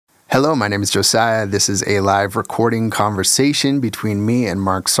Hello, my name is Josiah. This is a live recording conversation between me and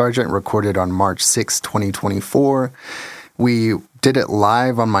Mark Sargent, recorded on March 6, 2024. We did it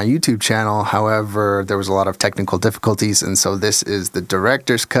live on my YouTube channel. However, there was a lot of technical difficulties, and so this is the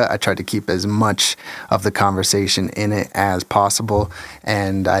director's cut. I tried to keep as much of the conversation in it as possible,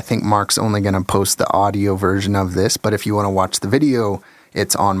 and I think Mark's only going to post the audio version of this, but if you want to watch the video,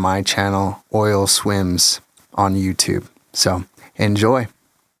 it's on my channel, Oil Swims, on YouTube. So, enjoy.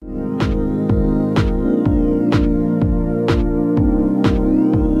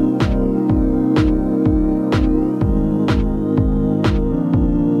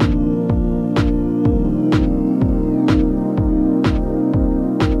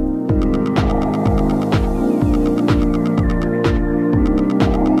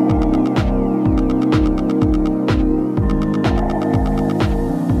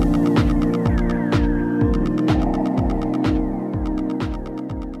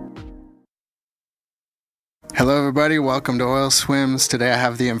 Hello, everybody. Welcome to Oil Swims. Today I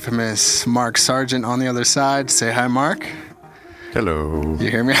have the infamous Mark Sargent on the other side. Say hi, Mark. Hello. You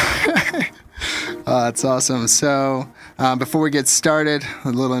hear me? That's awesome. So before we get started, a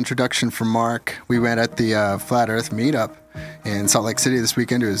little introduction from Mark. We went at the Flat Earth meetup in Salt Lake City this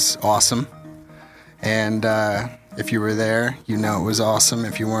weekend. It was awesome. And if you were there, you know it was awesome.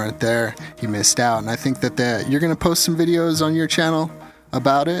 If you weren't there, you missed out. And I think that you're going to post some videos on your channel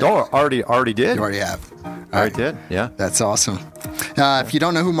about it. Oh, already did. You already have. I did, yeah. That's awesome. If you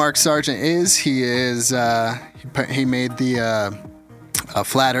don't know who Mark Sargent is, he made the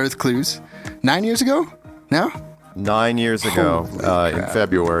Flat Earth Clues 9 years ago now? 9 years ago, in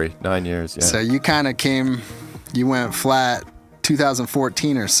February, 9 years, yeah. So you went flat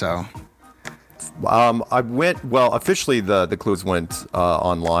 2014 or so. Officially the clues went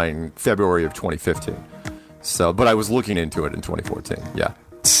online February of 2015. So, but I was looking into it in 2014, yeah.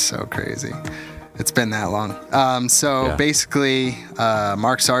 So crazy. It's been that long. Basically,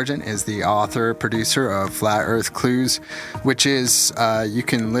 Mark Sargent is the author, producer of Flat Earth Clues, which is, you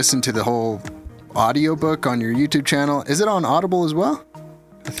can listen to the whole audiobook on your YouTube channel. Is it on Audible as well?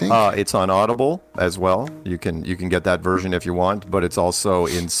 I think. It's on Audible as well. You can get that version if you want, but it's also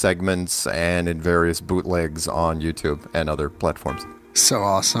in segments and in various bootlegs on YouTube and other platforms. So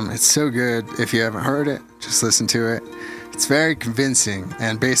awesome. It's so good. If you haven't heard it, just listen to it. It's very convincing,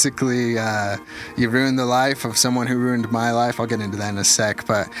 and basically you ruined the life of someone who ruined my life. I'll get into that in a sec,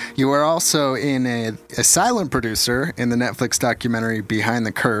 but you were also in a silent producer in the Netflix documentary Behind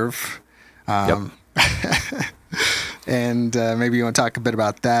the Curve. Yep. And maybe you want to talk a bit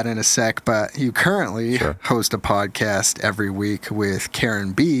about that in a sec, but you currently host a podcast every week with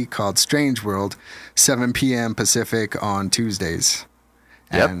Karen B called Strange World, 7 p.m. Pacific on Tuesdays.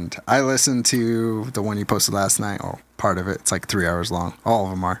 Yep. And I listened to the one you posted last night, or part of it. It's like 3 hours long. All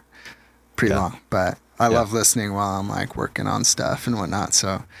of them are pretty long, but I love listening while I'm like working on stuff and whatnot.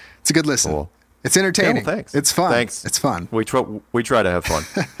 So it's a good listen. Cool. It's entertaining. Yeah, well, thanks. It's fun. Thanks. It's fun. We try to have fun.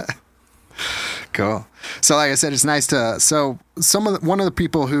 Cool. So like I said, it's nice to, one of the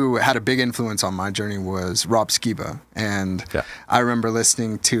people who had a big influence on my journey was Rob Skiba. And I remember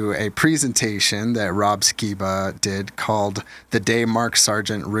listening to a presentation that Rob Skiba did called The Day Mark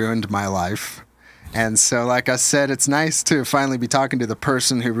Sargent Ruined My Life. And so, like I said, it's nice to finally be talking to the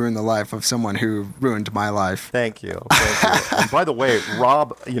person who ruined the life of someone who ruined my life. Thank you. And by the way,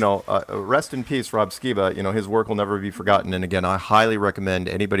 Rob, rest in peace, Rob Skiba. His work will never be forgotten. And again, I highly recommend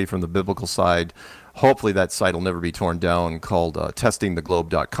anybody from the biblical side. Hopefully that site will never be torn down, called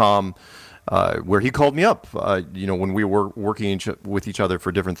testingtheglobe.com, where he called me up, when we were working with each other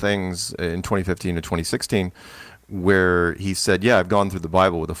for different things in 2015 and 2016. Where he said, I've gone through the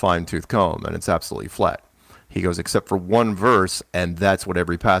Bible with a fine-tooth comb, and it's absolutely flat. He goes, except for one verse, and that's what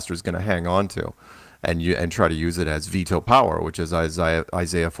every pastor is going to hang on to, and try to use it as veto power, which is Isaiah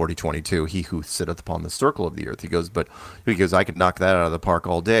 40:22, he who sitteth upon the circle of the earth. He goes, I could knock that out of the park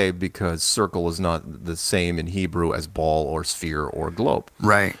all day, because circle is not the same in Hebrew as ball or sphere or globe.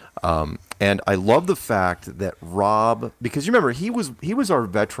 Right. And I love the fact that Rob, because you remember, he was our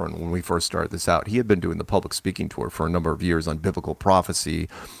veteran when we first started this out. He had been doing the public speaking tour for a number of years on biblical prophecy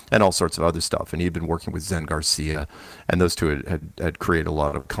and all sorts of other stuff. And he had been working with Zen Garcia, and those two had created a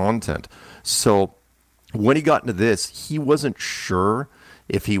lot of content. So when he got into this, he wasn't sure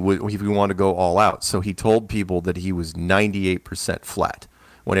if he wanted to go all out. So he told people that he was 98% flat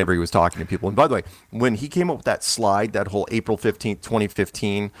whenever he was talking to people. And by the way, when he came up with that slide, that whole April 15th,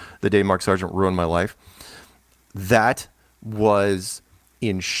 2015, the day Mark Sargent ruined my life, that was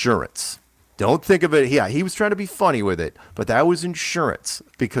insurance Don't think of it. Yeah, he was trying to be funny with it, but that was insurance,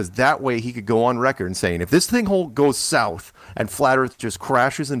 because that way he could go on record and saying, if this thing goes south and Flat Earth just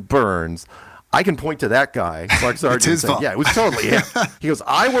crashes and burns, I can point to that guy, Mark Sargent, and say, yeah, it was totally him. He goes,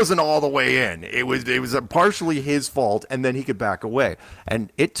 I wasn't all the way in. It was partially his fault, and then he could back away.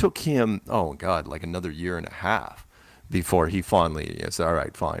 And it took him, oh God, like another year and a half before he finally said, all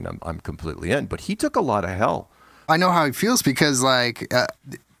right, fine, I'm completely in. But he took a lot of hell. I know how he feels, because like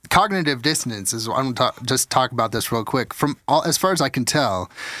cognitive dissonance is. I'm just talk about this real quick. As far as I can tell,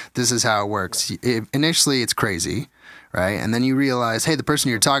 this is how it works. Initially, it's crazy. Right. And then you realize, hey, the person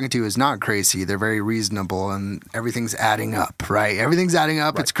you're talking to is not crazy. They're very reasonable, and everything's adding up. Right. Everything's adding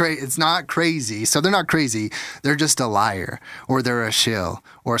up. Right. It's not crazy. So they're not crazy. They're just a liar, or they're a shill,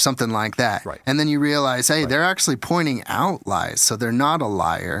 or something like that. Right. And then you realize, hey, they're actually pointing out lies. So they're not a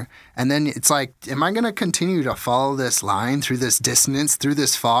liar. And then it's like, am I going to continue to follow this line through this dissonance, through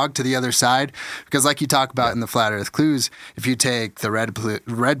this fog to the other side? Because like you talk about in the Flat Earth Clues, if you take the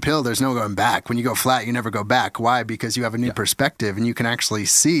red pill, there's no going back. When you go flat, you never go back. Why? Because you have a new perspective, and you can actually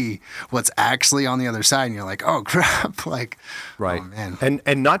see what's actually on the other side. And you're like, oh, crap. Like, right. Oh, man.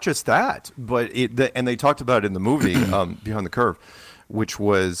 And not just that, but and they talked about it in the movie Behind the Curve, which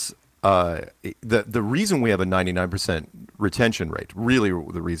was the reason we have a 99% retention rate, really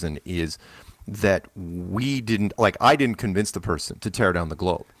the reason is that I didn't convince the person to tear down the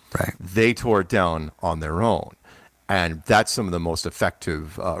globe. Right. They tore it down on their own. And that's some of the most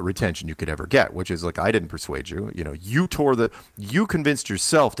effective retention you could ever get, which is like, I didn't persuade you. You know, you convinced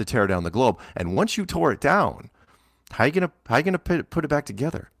yourself to tear down the globe. And once you tore it down, how are you gonna put it back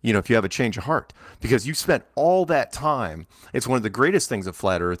together? You know, if you have a change of heart, because you spent all that time. It's one of the greatest things of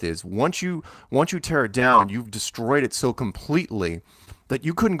Flat Earth is once you tear it down, you've destroyed it so completely that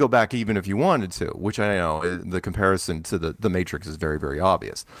you couldn't go back even if you wanted to, which I know the comparison to the Matrix is very, very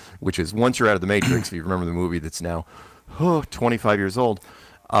obvious, which is once you're out of the Matrix, if you remember the movie that's now 25 years old,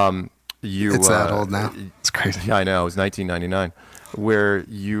 it's that old now. It's crazy. Yeah, I know. It was 1999, where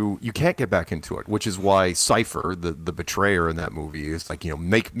you can't get back into it, which is why Cypher, the betrayer in that movie, is like,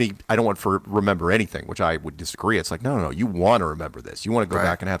 make me, I don't want to remember anything, which I would disagree. It's like, no, you want to remember this. You want to go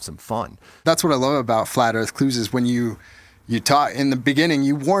back and have some fun. That's what I love about Flat Earth Clues is when you talk in the beginning,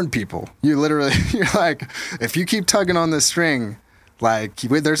 you warn people. You're like, if you keep tugging on this string, like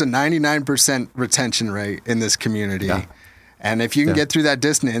there's a 99% retention rate in this community. Yeah. And if you can get through that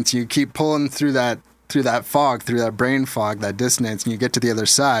dissonance, you keep pulling through that fog, through that brain fog, that dissonance, and you get to the other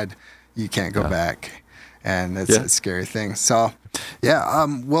side, you can't go back. And it's a scary thing. So,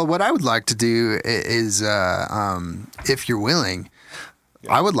 well, what I would like to do is, if you're willing,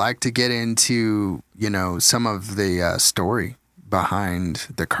 I would like to get into, some of the story behind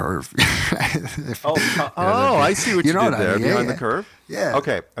the curve. I see what you did there, behind the curve. Yeah.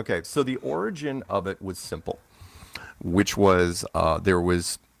 Okay. So the origin of it was simple, which was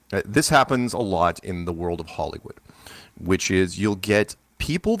this happens a lot in the world of Hollywood, which is you'll get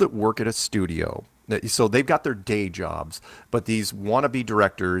people that work at a studio. So they've got their day jobs, but these wannabe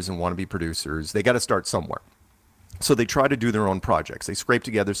directors and wannabe producers, they got to start somewhere. So they try to do their own projects. They scrape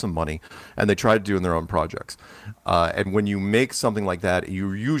together some money, and they try to do their own projects. And when you make something like that,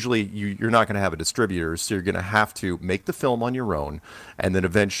 you're not going to have a distributor, so you're going to have to make the film on your own, and then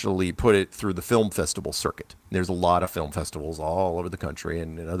eventually put it through the film festival circuit. There's a lot of film festivals all over the country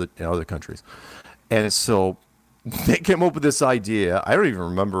and in other countries. And so they came up with this idea. I don't even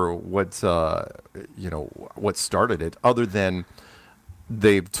remember what started it, other than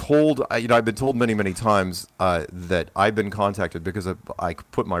they've told, I've been told many, many times that I've been contacted because I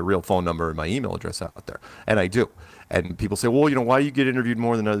put my real phone number and my email address out there, and I do. And people say, well, why do you get interviewed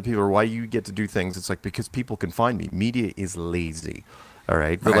more than other people, or why you get to do things? It's like, because people can find me. Media is lazy, all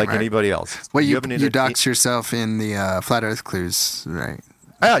right? But like anybody else. Well, you dox yourself in the Flat Earth Clues, right?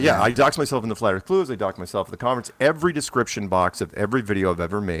 Yeah, I dox myself in the Flat Earth Clues. I dox myself at the conference. Every description box of every video I've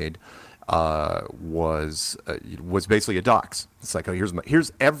ever made was basically a dox. It's like,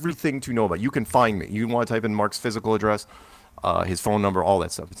 here's everything to know about. You can find me. You want to type in Mark's physical address, his phone number, all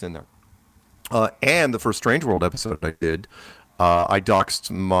that stuff. It's in there. And the first Strange World episode I did, I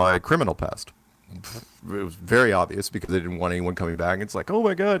doxed my criminal past. It was very obvious because they didn't want anyone coming back. It's like, oh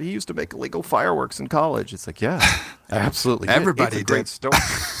my God, he used to make illegal fireworks in college. It's like, yeah, absolutely. Everybody it's a did. Great story.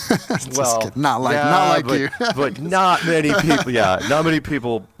 Well, not like you. But not many people. Yeah, not many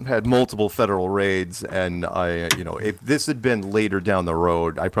people had multiple federal raids. And if this had been later down the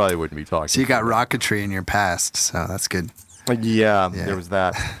road, I probably wouldn't be talking. So you got rocketry in your past, so that's good. Yeah, there was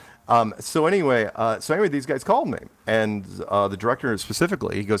that. So anyway, these guys called me, and the director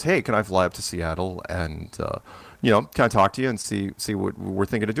specifically, he goes, "Hey, can I fly up to Seattle and can I talk to you and see what we're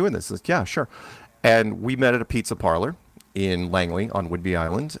thinking of doing this?" I said, "Yeah, sure." And we met at a pizza parlor in Langley on Whidbey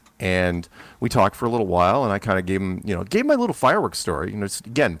Island, and we talked for a little while, and I kind of gave him my little fireworks story.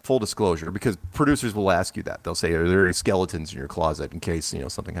 Again, full disclosure, because producers will ask you that. They'll say, "Are there any skeletons in your closet in case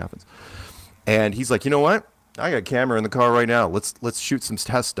something happens?" And he's like, "You know what? I got a camera in the car right now. Let's shoot some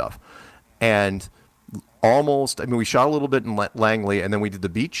test stuff." And we shot a little bit in Langley, and then we did the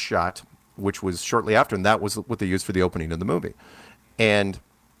beach shot, which was shortly after, and that was what they used for the opening of the movie. And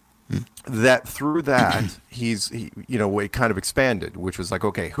that through that, it kind of expanded, which was like,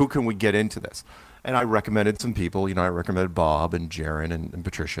 okay, who can we get into this? And I recommended some people. I recommended Bob and Jaron and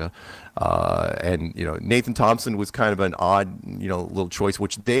Patricia, and Nathan Thompson was kind of an odd little choice,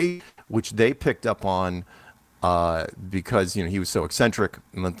 which they picked up on. Because he was so eccentric,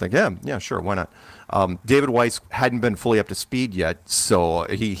 and then think, yeah, sure, why not? David Weiss hadn't been fully up to speed yet, so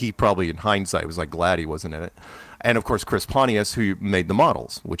he probably in hindsight was like glad he wasn't in it. And of course, Chris Pontius, who made the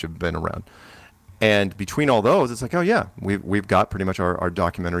models, which have been around. And between all those, it's like, oh yeah, we've got pretty much our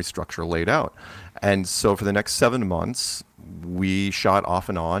documentary structure laid out. And so for the next 7 months, we shot off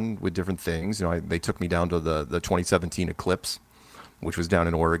and on with different things. They took me down to the 2017 eclipse, which was down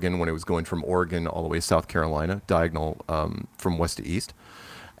in Oregon when it was going from Oregon all the way to South Carolina, diagonal from west to east.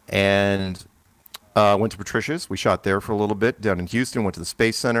 And went to Patricia's. We shot there for a little bit down in Houston, went to the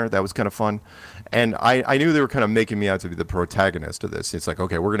Space Center. That was kind of fun. And I knew they were kind of making me out to be the protagonist of this. It's like,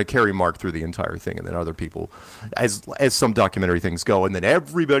 okay, we're going to carry Mark through the entire thing, and then other people, as some documentary things go, and then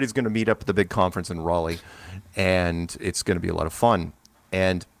everybody's going to meet up at the big conference in Raleigh, and it's going to be a lot of fun.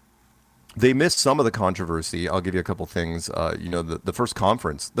 And they missed some of the controversy. I'll give you a couple things. The first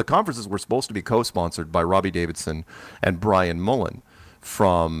conference. The conferences were supposed to be co-sponsored by Robbie Davidson and Brian Mullen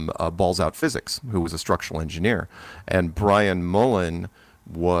from Balls Out Physics, who was a structural engineer. And Brian Mullen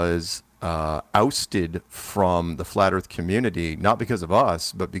was ousted from the Flat Earth community, not because of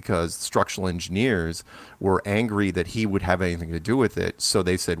us, but because structural engineers were angry that he would have anything to do with it. So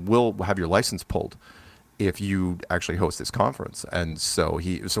they said, we'll have your license pulled if you actually host this conference. And so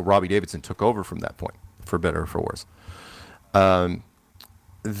Robbie Davidson took over from that point, for better or for worse.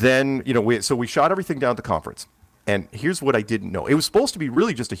 Then we shot everything down at the conference. And here's what I didn't know. It was supposed to be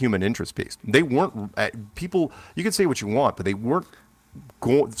really just a human interest piece. They weren't people, you can say what you want, but they weren't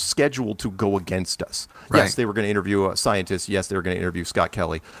scheduled to go against us. Right. Yes, they were going to interview a scientist. Yes, they were going to interview Scott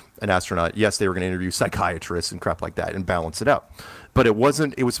Kelly, an astronaut. Yes, they were going to interview psychiatrists and crap like that and balance it out. But it was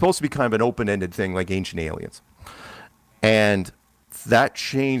supposed to be kind of an open-ended thing like Ancient Aliens. And that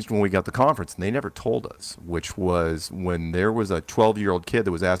changed when we got the conference, and they never told us, which was when there was a 12-year-old kid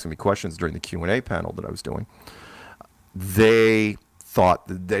that was asking me questions during the Q&A panel that I was doing. They thought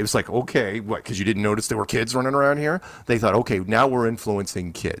they was like, okay, what? Because you didn't notice there were kids running around here. They thought, okay, now we're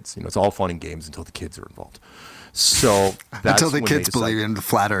influencing kids. It's all fun and games until the kids are involved. So that's until the kids believe in the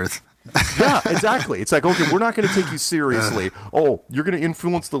flat Earth. Yeah, exactly. It's like, okay, we're not going to take you seriously. Oh, you're going to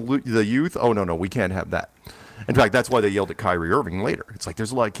influence the youth? Oh no, we can't have that. In fact, that's why they yelled at Kyrie Irving later. It's like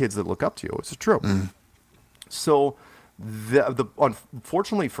there's a lot of kids that look up to you. It's true. So.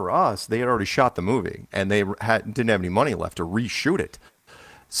 Unfortunately for us, they had already shot the movie, and they didn't have any money left to reshoot it.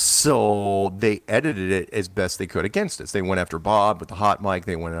 So they edited it as best they could against us. They went after Bob with the hot mic.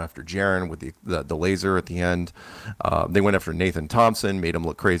 They went after Jaron with the laser at the end. They went after Nathan Thompson, made him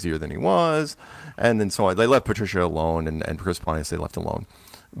look crazier than he was. And then so they left Patricia alone, and Chris Pontius they left alone.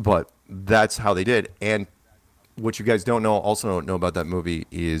 But that's how they did. And what you guys don't know about that movie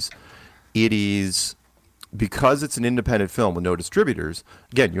is it is... because it's an independent film with no distributors,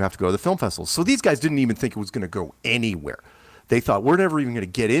 again, you have to go to the film festivals. So these guys didn't even think it was going to go anywhere. They thought, we're never even going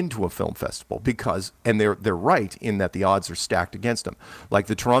to get into a film festival because, and they're right in that the odds are stacked against them. Like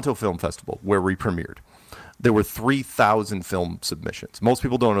the Toronto Film Festival, where we premiered, there were 3,000 film submissions. Most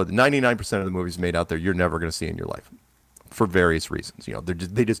people don't know that 99% of the movies made out there you're never going to see in your life for various reasons.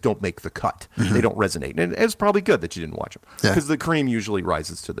 They just don't make the cut. Mm-hmm. They don't resonate. And it's probably good that you didn't watch them because the cream usually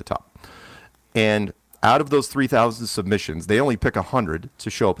rises to the top. And out of those 3,000 submissions, they only pick 100 to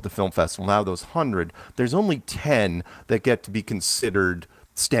show up at the film festival. Now, those 100, there's only 10 that get to be considered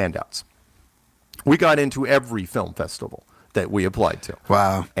standouts. We got into every film festival that we applied to.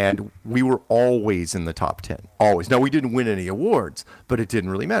 Wow. And we were always in the top 10. Always. Now, we didn't win any awards, but it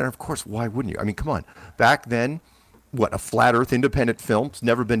didn't really matter. Of course, why wouldn't you? I mean, come on. Back then, a flat Earth independent film's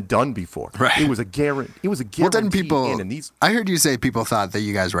never been done before. Right. It was a guarantee. Well, then I heard you say people thought that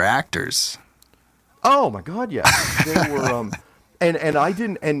you guys were actors. Oh my God, yeah. They were And I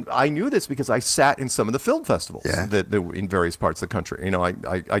didn't, and I knew this because I sat in some of the film festivals that in various parts of the country. You know,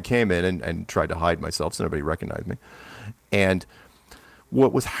 I came in and tried to hide myself so nobody recognized me. And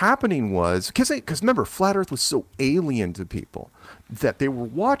what was happening was, because remember, Flat Earth was so alien to people that they were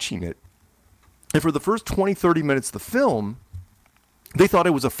watching it, and for the first 20, 30 minutes of the film, they thought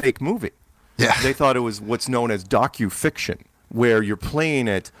it was a fake movie. Yeah. They thought it was what's known as docu-fiction, where you're playing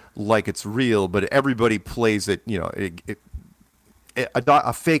it like it's real, but everybody plays it, you know,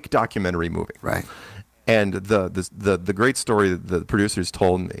 a fake documentary movie. Right. And the great story that the producers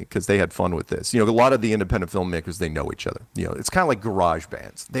told me, because they had fun with this, you know, a lot of the independent filmmakers, they know each other. You know, it's kind of like garage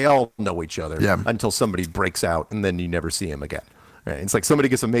bands. They all know each other until somebody breaks out, and then you never see him again. Right? It's like somebody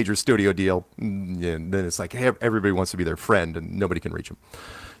gets a major studio deal, and then it's like, hey, everybody wants to be their friend, and nobody can reach them.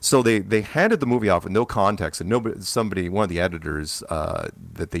 So they handed the movie off with no context, and one of the editors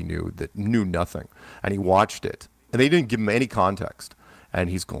that they knew that knew nothing, and he watched it, and they didn't give him any context. And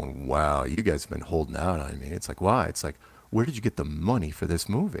he's going, wow, you guys have been holding out on me. It's like, why? It's like, where did you get the money for this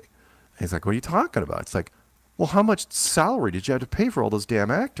movie? And he's like, what are you talking about? It's like, well, how much salary did you have to pay for all those damn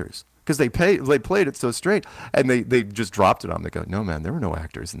actors? Because they played it so straight. And they just dropped it on him. They go, no, man, there were no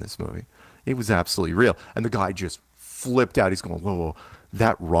actors in this movie. It was absolutely real. And the guy just flipped out. He's going, whoa,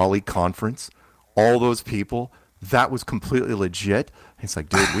 that Raleigh conference, all those people, that was completely legit. It's like,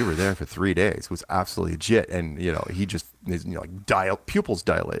 dude, we were there for 3 days. It was absolutely legit. And, you know, he just, like pupils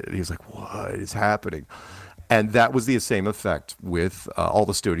dilated. He was like, what is happening? And that was the same effect with all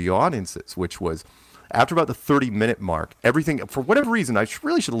the studio audiences, which was after about the 30-minute mark, everything, for whatever reason, I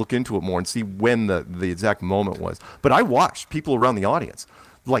really should look into it more and see when the exact moment was. But I watched people around the audience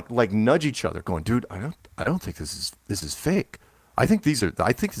like nudge each other going, dude, I don't think this is fake. I think this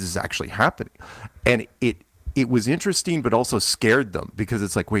is actually happening. And it was interesting, but also scared them, because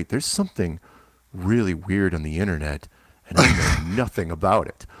it's like, wait, there's something really weird on the internet, and I know nothing about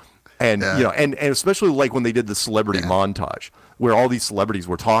it. And you know, and especially like when they did the celebrity montage, where all these celebrities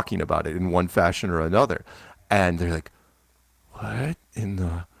were talking about it in one fashion or another, and they're like, what in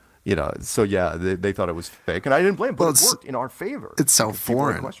the, you know? So yeah, they thought it was fake, and I didn't blame them, but it worked in our favor. It's so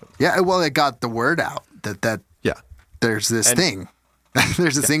foreign. Yeah, well, it got the word out that there's this thing.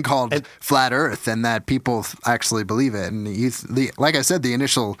 There's this thing called Flat Earth, and that people actually believe it. And like I said, the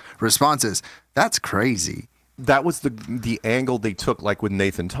initial response is, that's crazy. That was the angle they took, like with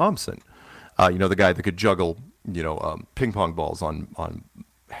Nathan Thompson, you know, the guy that could juggle, you know, ping pong balls on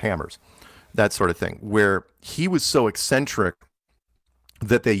hammers, that sort of thing, where he was so eccentric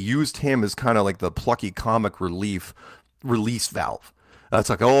that they used him as kind of like the plucky comic release valve. It's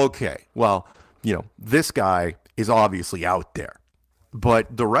like, oh, okay, well, you know, this guy is obviously out there.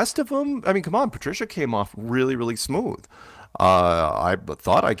 But the rest of them, I mean, come on, Patricia came off really, really smooth. I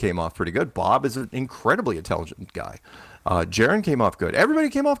thought I came off pretty good. Bob is an incredibly intelligent guy. Jaron came off good. Everybody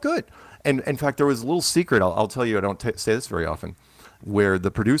came off good. And in fact, there was a little secret, I'll tell you, I don't say this very often, where the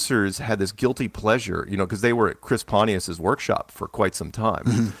producers had this guilty pleasure, you know, because they were at Chris Pontius's workshop for quite some time.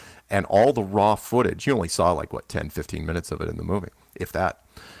 Mm-hmm. And all the raw footage, you only saw like, 10, 15 minutes of it in the movie, if that.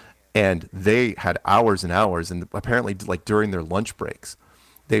 And they had hours and hours, and apparently, like during their lunch breaks,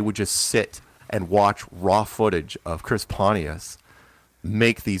 they would just sit and watch raw footage of Chris Pontius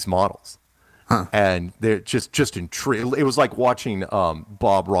make these models. Huh. And they're just intrigued. It was like watching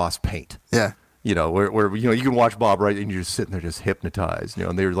Bob Ross paint. Yeah. You know, where you know, you can watch Bob, right, and you're just sitting there just hypnotized. You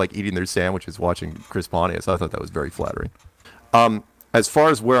know, and they were like eating their sandwiches watching Chris Pontius. I thought that was very flattering. As far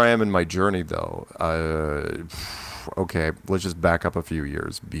as where I am in my journey, though, okay, let's just back up a few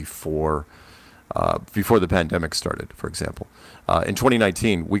years before the pandemic started, for example. In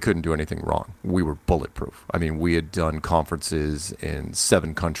 2019, we couldn't do anything wrong. We were bulletproof. I mean, we had done conferences in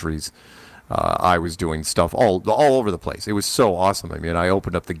 7 countries. I was doing stuff all over the place. It was so awesome. I mean, I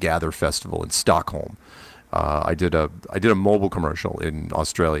opened up the Gather Festival in Stockholm. I did a mobile commercial in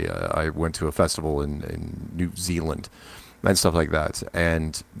Australia. I went to a festival in New Zealand and stuff like that.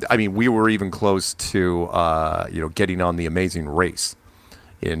 And I mean, we were even close to getting on The Amazing Race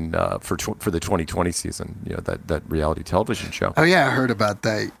in for the 2020 season. You know, that reality television show. Oh yeah, I heard about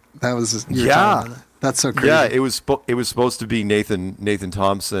that. That was That's so crazy. Yeah, it was supposed to be Nathan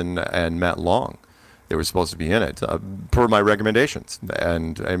Thompson and Matt Long. They were supposed to be in it per my recommendations.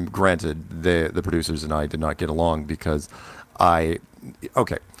 And granted, the producers and I did not get along because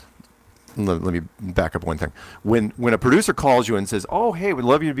let me back up one thing. When a producer calls you and says, "Oh, hey, we'd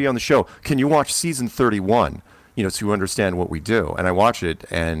love you to be on the show. Can you watch season 31?" You know, so you understand what we do. And I watched it,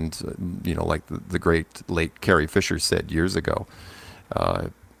 and you know, like the great late Carrie Fisher said years ago,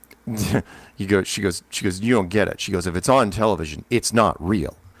 she goes, "You don't get it." She goes, "If it's on television, it's not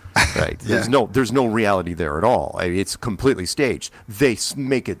real." Right. Yeah. There's no reality there at all. I mean, it's completely staged. They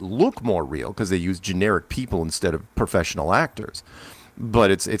make it look more real because they use generic people instead of professional actors,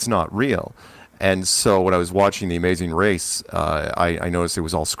 but it's not real. And so when I was watching The Amazing Race, I noticed it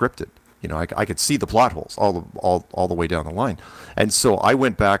was all scripted. You know, I could see the plot holes all the way down the line. And so I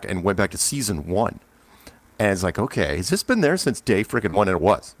went back to season 1. And it's like, okay, has this been there since day freaking one? And it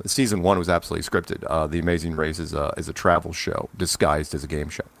was. Season 1 was absolutely scripted. The Amazing Race is a travel show disguised as a game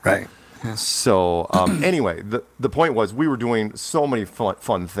show. Right. Yeah. So anyway, the point was we were doing so many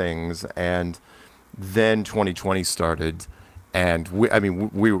fun things, and then 2020 started, and we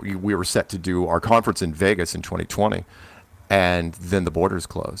were set to do our conference in Vegas in 2020, and then the borders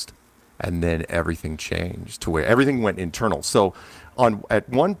closed, and then everything changed to where everything went internal. So at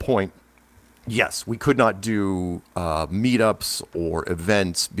one point, yes, we could not do meetups or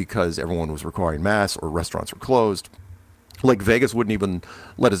events because everyone was requiring masks or restaurants were closed. Like Vegas wouldn't even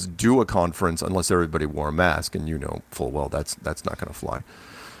let us do a conference unless everybody wore a mask, and you know full well that's not going to fly.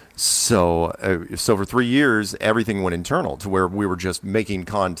 So for 3 years, everything went internal to where we were just making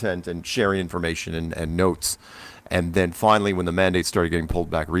content and sharing information and notes. And then finally, when the mandates started getting pulled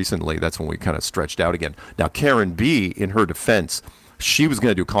back recently, that's when we kind of stretched out again. Now, Karen B., in her defense, she was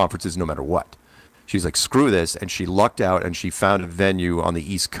going to do conferences no matter what. She's like, screw this. And she lucked out and she found a venue on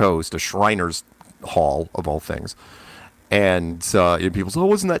the East Coast, a Shriners Hall of all things. And people say, oh,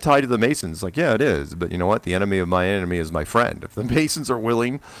 wasn't that tied to the Masons? Like, yeah, it is. But you know what? The enemy of my enemy is my friend. If the Masons are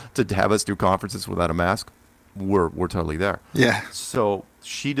willing to have us do conferences without a mask, we're totally there. Yeah. So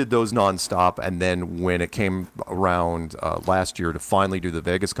she did those nonstop. And then when it came around last year to finally do the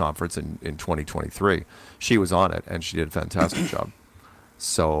Vegas conference in 2023, she was on it and she did a fantastic job.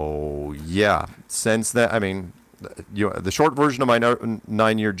 So, yeah, since then, I mean, the short version of my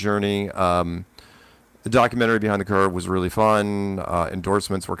 9-year journey, the documentary Behind the Curve was really fun.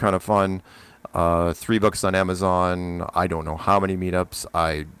 Endorsements were kind of fun. 3 books on Amazon. I don't know how many meetups.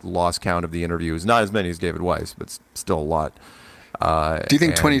 I lost count of the interviews. Not as many as David Weiss, but still a lot. Do you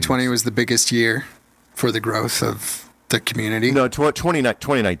think 2020 was the biggest year for the growth of the community? No, 2019.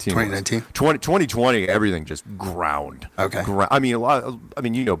 2019? 2020, everything just ground. Okay. I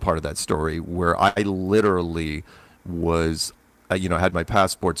mean, you know part of that story where I literally was... had my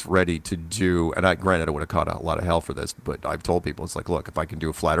passports ready to do, and granted, I would have caught a lot of hell for this, but I've told people, it's like, look, if I can do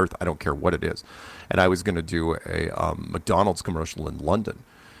a flat Earth, I don't care what it is. And I was going to do a McDonald's commercial in London,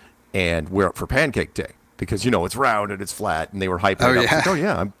 and we're up for Pancake Day because it's round and it's flat, and they were hyping it up. Yeah. Like, oh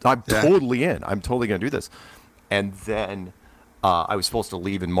yeah, I'm totally in. I'm totally going to do this. And then I was supposed to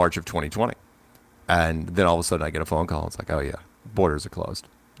leave in March of 2020, and then all of a sudden I get a phone call. It's like, oh yeah, borders are closed.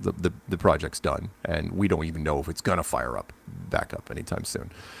 The project's done, and we don't even know if it's going to fire up back up anytime soon.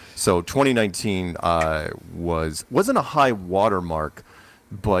 So 2019 wasn't a high watermark,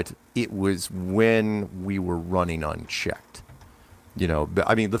 but it was when we were running unchecked.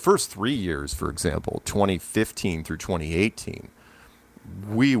 I mean, the first 3 years, for example, 2015 through 2018,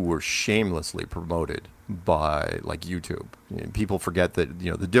 we were shamelessly promoted by like YouTube. People forget that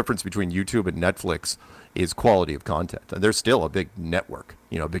the difference between YouTube and Netflix is quality of content. And they're still a big network,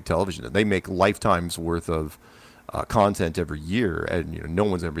 a big television. They make lifetimes worth of content every year, and no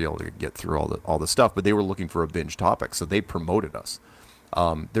one's ever be able to get through all the stuff. But they were looking for a binge topic, so they promoted us.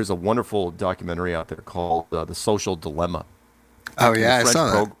 There's a wonderful documentary out there called The Social Dilemma. Oh yeah, I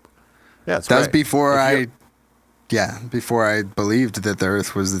saw that. Yeah, that was before before I believed that the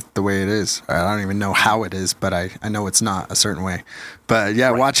Earth was the way it is. I don't even know how it is, but I know it's not a certain way. But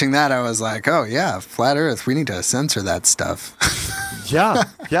yeah, watching that, I was like, oh yeah, flat Earth, we need to censor that stuff. Yeah.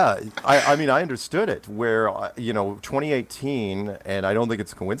 I mean, I understood it where, 2018, and I don't think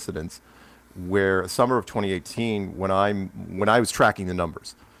it's a coincidence, where summer of 2018, when I was tracking the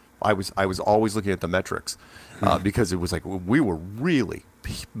numbers, I was always looking at the metrics because it was like we were really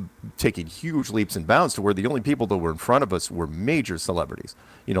taking huge leaps and bounds to where the only people that were in front of us were major celebrities,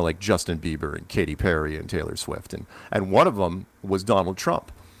 like Justin Bieber and Katy Perry and Taylor Swift. And one of them was Donald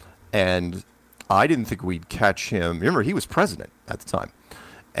Trump. And I didn't think we'd catch him. Remember, he was president at the time.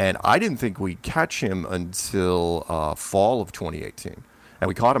 And I didn't think we'd catch him until fall of 2018. And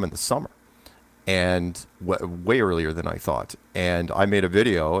we caught him in the summer. And way earlier than I thought. And I made a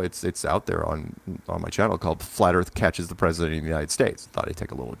video. It's out there on my channel called "Flat Earth Catches the President of the United States." Thought I'd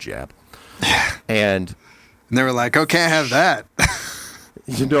take a little jab. And they were like, "Oh, can't have that."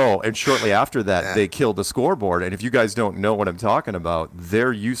 And shortly after that, they killed the scoreboard. And if you guys don't know what I'm talking about,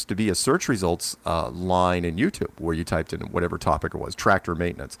 there used to be a search results line in YouTube where you typed in whatever topic it was, tractor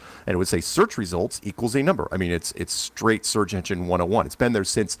maintenance, and it would say search results equals a number. I mean, it's straight search engine 101. It's been there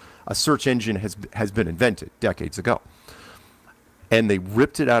since a search engine has been invented decades ago. and they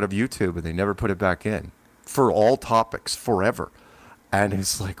ripped it out of YouTube and they never put it back in for all topics forever. And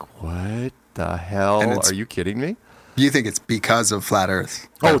it's like, what the hell? Are you kidding me? You think it's because of Flat Earth?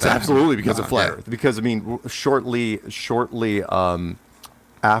 Oh, it's absolutely because of Flat Earth. Because, I mean, shortly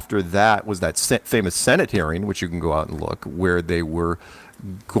after that was that famous Senate hearing, which you can go out and look, where they were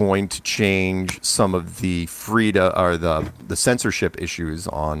going to change some of the the censorship issues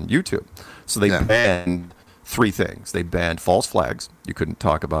on YouTube. So they banned 3 things. They banned false flags. You couldn't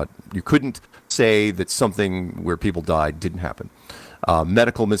say that something where people died didn't happen.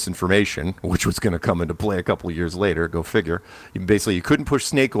 Medical misinformation, which was going to come into play a couple of years later, go figure. You couldn't push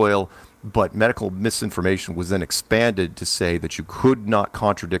snake oil, but medical misinformation was then expanded to say that you could not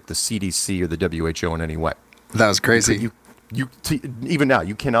contradict the CDC or the WHO in any way. That was crazy. Even now,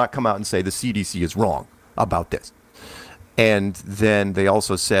 you cannot come out and say the CDC is wrong about this. And then they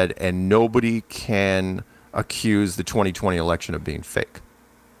also said, and nobody can accuse the 2020 election of being fake.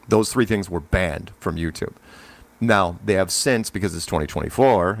 Those 3 things were banned from YouTube. Now, they have since, because it's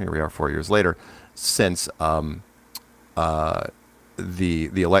 2024, here we are 4 years later, since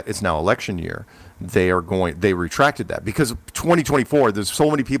it's now election year, they retracted that. Because 2024, there's so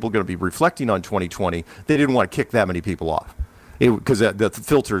many people going to be reflecting on 2020, they didn't want to kick that many people off. Because the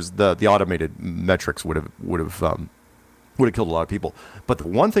filters, the automated metrics would have killed a lot of people. But the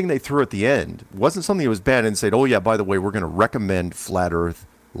one thing they threw at the end wasn't something that was banned and said, oh yeah, by the way, we're going to recommend Flat Earth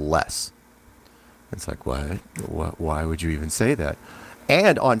less. It's like, what? Why would you even say that?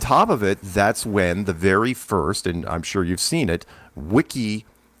 And on top of it, that's when the very first, and I'm sure you've seen it, wiki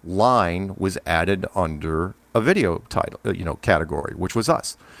line was added under a video title, category, which was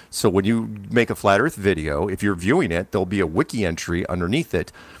us. So when you make a Flat Earth video, if you're viewing it, there'll be a wiki entry underneath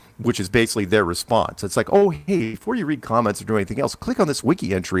it, which is basically their response. It's like, oh, hey, before you read comments or do anything else, click on this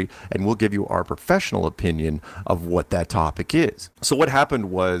wiki entry and we'll give you our professional opinion of what that topic is. So what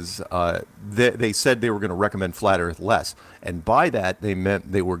happened was they said they were going to recommend Flat Earth less. And by that, they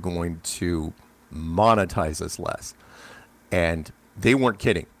meant they were going to monetize us less. And they weren't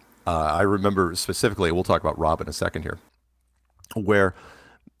kidding. I remember specifically, we'll talk about Rob in a second here, where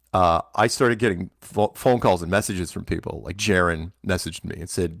I started getting phone calls and messages from people. Like Jaron messaged me and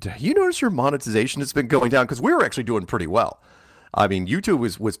said, you notice your monetization has been going down? Because we were actually doing pretty well. I mean,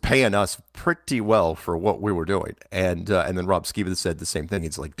 YouTube was paying us pretty well for what we were doing. And then Rob Skiba said the same thing.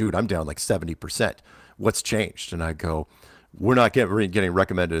 He's like, dude, I'm down like 70%. What's changed? And I go, we're not getting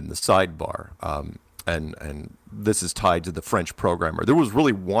recommended in the sidebar. And this is tied to the French programmer. There was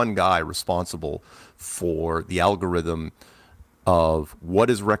really one guy responsible for the algorithm of what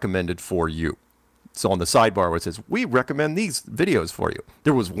is recommended for you. So on the sidebar where it says, we recommend these videos for you,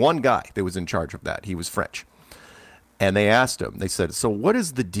 there was one guy that was in charge of that. He was French. And they asked him, they said, so what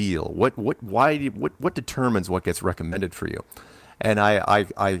is the deal? What determines what gets recommended for you? And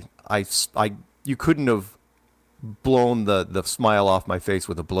you couldn't have blown the smile off my face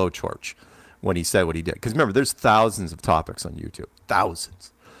with a blowtorch when he said what he did. Because remember, there's thousands of topics on YouTube,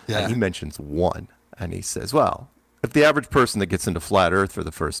 thousands. Yeah. And he mentions one. And he says, well, if the average person that gets into Flat Earth for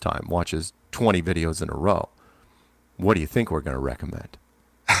the first time watches 20 videos in a row, what do you think we're going to recommend?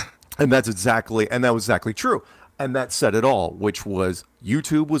 And that was exactly true. And that said it all, which was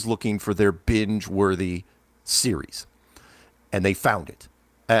YouTube was looking for their binge-worthy series. And they found it.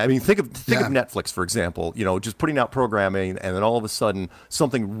 I mean, think of Netflix, for example, just putting out programming and then all of a sudden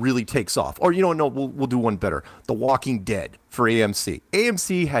something really takes off. Or, we'll do one better. The Walking Dead for AMC.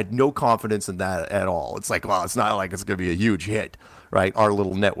 AMC had no confidence in that at all. It's like, well, it's not like it's going to be a huge hit, right? Our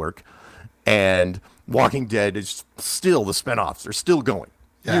little network. And Walking Dead is still, the spinoffs are still going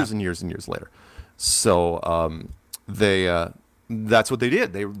years and years and years later. So that's what they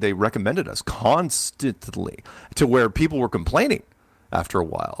did. They recommended us constantly to where people were complaining. After a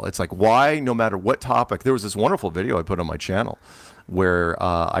while, it's like, why, no matter what topic? There was this wonderful video I put on my channel where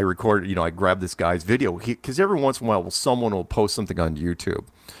I recorded, I grabbed this guy's video because every once in a while, someone will post something on YouTube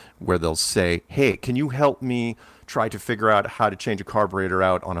where they'll say, hey, can you help me try to figure out how to change a carburetor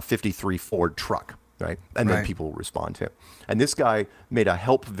out on a 53 Ford truck, right? And then people will respond to it. And this guy made a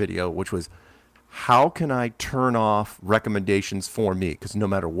help video, which was, how can I turn off recommendations for me? Because no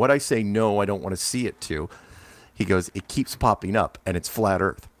matter what I say no, I don't want to see it to. He goes, it keeps popping up, and it's Flat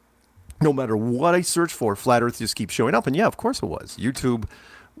Earth. No matter what I search for, Flat Earth just keeps showing up. And yeah, of course it was. YouTube,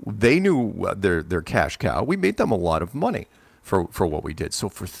 they knew their cash cow. We made them a lot of money for what we did. So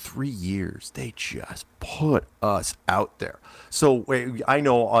for 3 years, they just put us out there. So I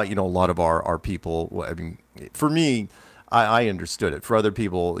know, a lot of our people, I mean, for me, I understood it. For other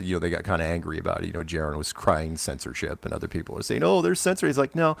people, they got kind of angry about it. Jaron was crying censorship, and other people were saying, oh, they're censoring. It's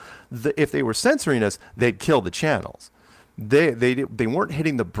like, no, if they were censoring us, they'd kill the channels. they weren't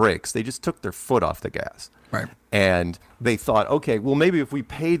hitting the brakes. They just took their foot off the gas. Right. And they thought, okay, well, maybe if we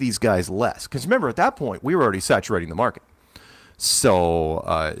pay these guys less, because remember, at that point, we were already saturating the market. So,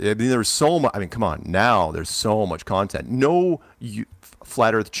 I mean, there's so much. I mean, come on, now there's so much content. No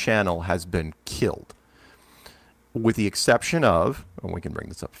Flat Earth channel has been killed, with the exception of, and we can bring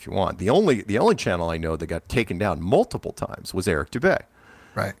this up if you want. The only channel I know that got taken down multiple times was Eric Dubay.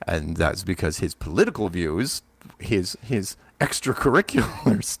 Right. And that's because his political views, his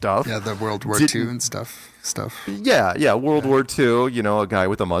extracurricular stuff. Yeah, the World War II and stuff. Yeah, World War II, you know, a guy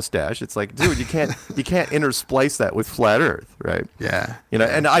with a mustache. It's like, dude, you can't intersplice that with Flat Earth, right? Yeah. You know,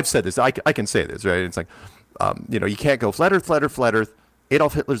 and I've said this, I can say this, right? It's like, you know, you can't go Flat Earth, Flat Earth, Flat Earth.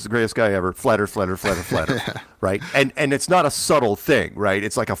 Adolf Hitler's the greatest guy ever. Flat Earth, Flat Earth, Flat Earth, Flat Earth. Yeah. Right? And it's not a subtle thing, right?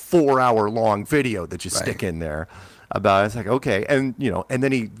 It's like a 4-hour long video that you stick in there. About it's like, okay, and you know, and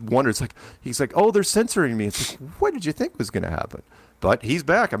then he wonders, like, he's like, oh, they're censoring me. It's like, what did you think was going to happen? But he's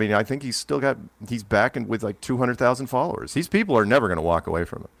back. I mean, I think he's back and with like 200,000 followers. These people are never going to walk away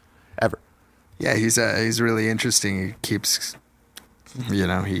from him, ever. Yeah, he's really interesting. He keeps, you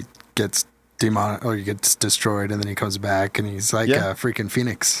know, he gets he gets destroyed, and then he comes back, and he's like a freaking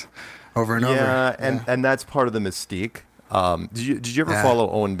phoenix over and over. Yeah, and that's part of the mystique. Did you ever follow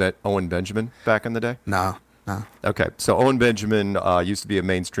Owen Benjamin back in the day? No. Okay, so Owen Benjamin used to be a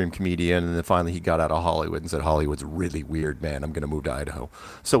mainstream comedian, and then finally he got out of Hollywood and said, Hollywood's really weird, man. I'm going to move to Idaho.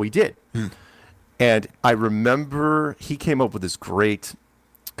 So he did. And I remember he came up with this great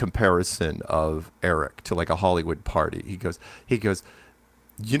comparison of Eric to like a Hollywood party. He goes,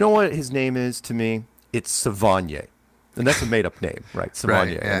 you know what his name is to me? It's Savanier. And that's a made-up name, right? Savanier.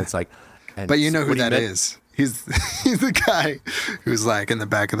 Right, yeah. And it's like... But you know who that is. He's the guy who's like in the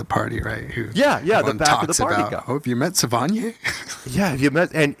back of the party, right? Who the back of the party guy. Oh, have you met Savanier? Yeah, have you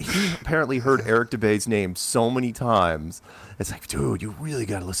met? And he apparently heard Eric Dubay's name so many times. It's like, dude, you really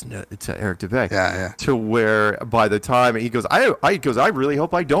got to listen to Eric Dubay. Yeah. To where by the time he goes, I really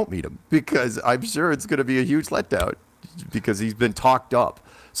hope I don't meet him, because I'm sure it's going to be a huge letdown, because he's been talked up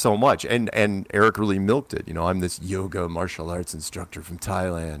so much. And Eric really milked it. You know, I'm this yoga martial arts instructor from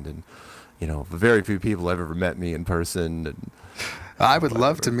Thailand, and you know, very few people have ever met me in person. And I would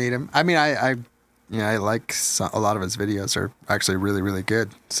love to meet him. I mean, I like a lot of his videos are actually really, really good.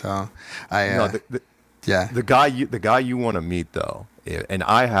 So the guy you want to meet though, and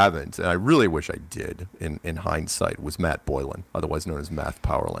I haven't, and I really wish I did in hindsight, was Matt Boylan, otherwise known as Math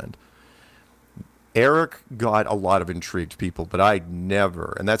Powerland. Eric got a lot of intrigued people, but I'd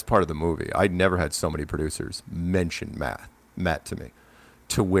never, and that's part of the movie, I'd never had so many producers mention Matt to me.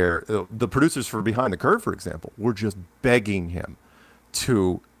 To where the producers for Behind the Curve, for example, were just begging him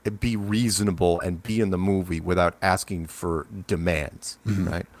to be reasonable and be in the movie without asking for demands,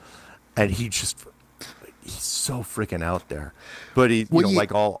 right? And he's so freaking out there. But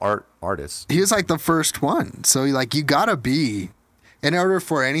like all artists, he was like the first one. So like you gotta be, in order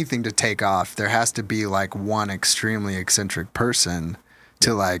for anything to take off, there has to be like one extremely eccentric person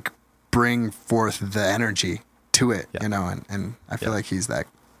to like bring forth the energy to it, you know, and I feel like he's that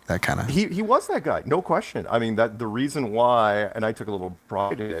kind of... He was that guy, no question. I mean, that the reason why, and I took a little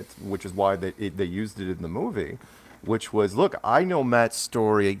pride in it, which is why they used it in the movie, which was, look, I know Matt's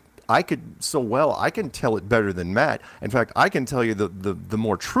story. I can tell it better than Matt. In fact, I can tell you the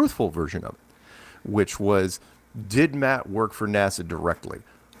more truthful version of it, which was, did Matt work for NASA directly?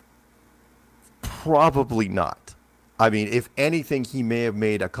 Probably not. I mean, if anything, he may have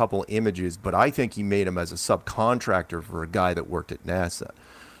made a couple images, but I think he made them as a subcontractor for a guy that worked at NASA.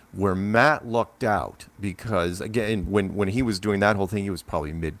 Where Matt lucked out, because, again, when he was doing that whole thing, he was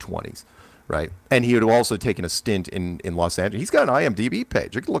probably mid-20s, right? And he had also taken a stint in Los Angeles. He's got an IMDb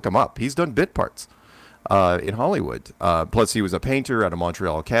page. You can look him up. He's done bit parts in Hollywood. Plus, he was a painter out of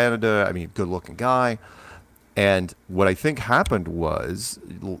Montreal, Canada. I mean, good-looking guy. And what I think happened was,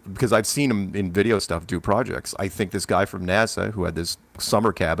 because I've seen him in video stuff do projects, I think this guy from NASA who had this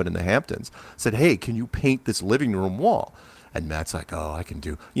summer cabin in the Hamptons said, hey, can you paint this living room wall? And Matt's like, oh, I can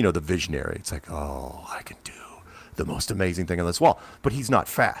do, you know, the visionary. It's like, oh, I can do the most amazing thing on this wall. But he's not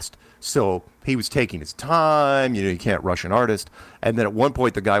fast. So he was taking his time. You know, you can't rush an artist. And then at one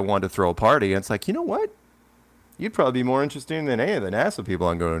point, the guy wanted to throw a party. And it's like, you know what? You'd probably be more interesting than any of the NASA people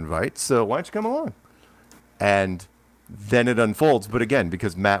I'm going to invite. So why don't you come along? And then it unfolds. But again,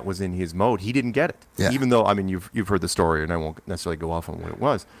 because Matt was in his mode, he didn't get it. Yeah. Even though, I mean, you've heard the story, and I won't necessarily go off on what it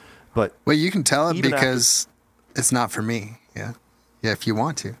was. But well, you can tell it because it's not for me. Yeah. Yeah, if you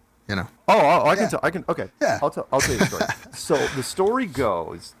want to, you know. I can tell. Okay. Yeah. I'll tell you the story. So the story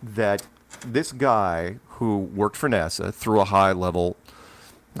goes that this guy who worked for NASA through a high-level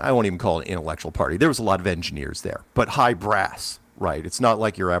I won't even call it an intellectual party. There was a lot of engineers there, but high brass, right? It's not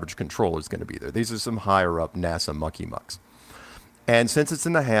like your average controller is going to be there. These are some higher up NASA mucky mucks. And since it's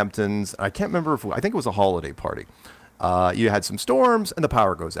in the Hamptons, I can't remember I think it was a holiday party. You had some storms and the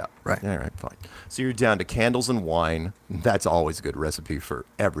power goes out. Right. All right, fine. So you're down to candles and wine. That's always a good recipe for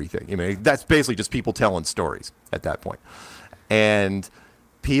everything. I mean, that's basically just people telling stories at that point. And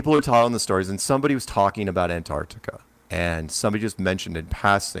people are telling the stories, and somebody was talking about Antarctica. And somebody just mentioned in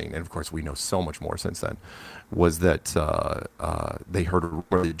passing, and of course we know so much more since then, was that they heard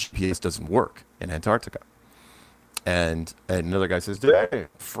where the GPS doesn't work in Antarctica. And another guy says, "Hey,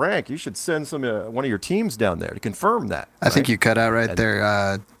 Frank, you should send one of your teams down there to confirm that." I think you cut out right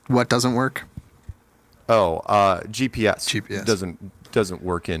there. What doesn't work? Oh, GPS. GPS doesn't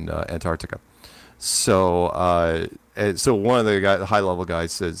work in Antarctica. So so one of the high level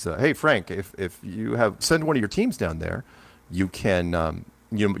guys says, "Hey, Frank, if you send one of your teams down there, you can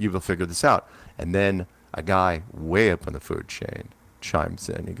you will figure this out." And then a guy way up on the food chain chimes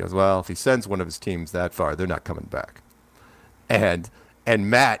in. He goes, "Well, if he sends one of his teams that far, they're not coming back." And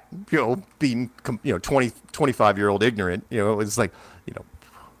Matt, being 25-year-old ignorant, it's like,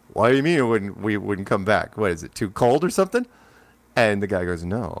 "Why do you mean we wouldn't come back? What is it, too cold or something?" And the guy goes,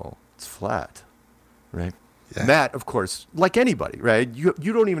 "No, it's flat." Right? Yeah. Matt, of course, like anybody, right? You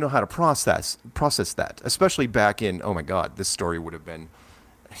don't even know how to process that, especially back in, oh my God, this story it would have been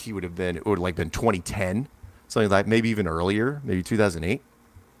 2010. Something like that, maybe even earlier, maybe 2008.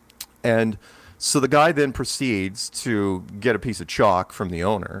 And so the guy then proceeds to get a piece of chalk from the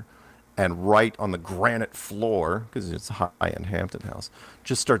owner and write on the granite floor, because it's a high-end Hampton house,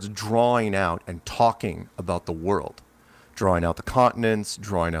 just starts drawing out and talking about the world. Drawing out the continents,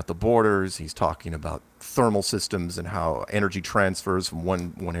 drawing out the borders. He's talking about thermal systems and how energy transfers from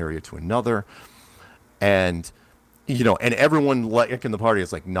one area to another. And, and everyone like in the party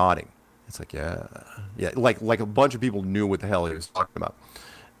is like nodding. It's like, yeah, like a bunch of people knew what the hell he was talking about.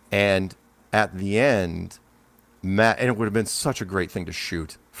 And at the end, Matt, and it would have been such a great thing to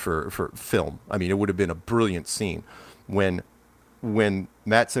shoot for film. I mean, it would have been a brilliant scene. When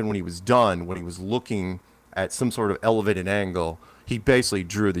Matt said when he was done, when he was looking at some sort of elevated angle, he basically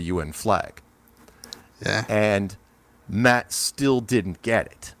drew the UN flag. Yeah. And Matt still didn't get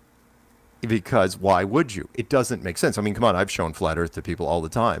it. Because why would you? It doesn't make sense. I mean, come on, I've shown flat Earth to people all the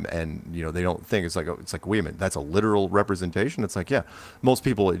time, and they don't think it's like wait a minute, that's a literal representation. It's like, yeah, most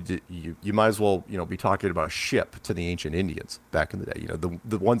people you might as well be talking about a ship to the ancient Indians back in the day.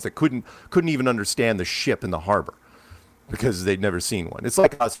 The ones that couldn't even understand the ship in the harbor because they'd never seen one. It's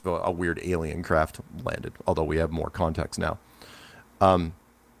like us, a weird alien craft landed, although we have more context now.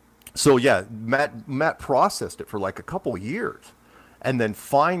 So yeah, Matt processed it for like a couple years. And then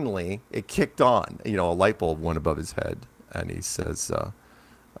finally, it kicked on. A light bulb went above his head, and he says,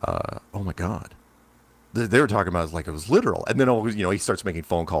 "Oh my God!" They were talking about it like it was literal. And then he starts making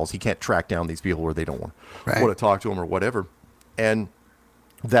phone calls. He can't track down these people where they don't want to talk to him or whatever. And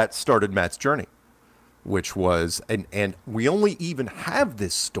that started Matt's journey, which was and we only even have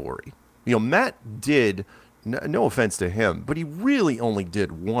this story. Matt did. No offense to him, but he really only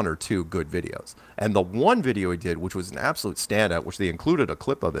did one or two good videos. And the one video he did, which was an absolute standout, which they included a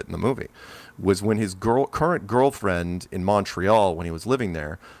clip of it in the movie, was when his current girlfriend in Montreal, when he was living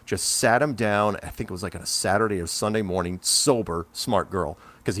there, just sat him down, I think it was like on a Saturday or Sunday morning, sober, smart girl,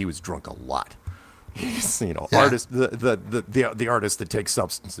 because he was drunk a lot. He's, artist, the artist that takes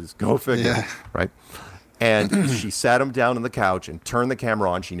substances. Go figure, right? And she sat him down on the couch and turned the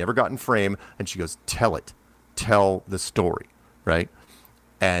camera on. She never got in frame, and she goes, tell the story, right?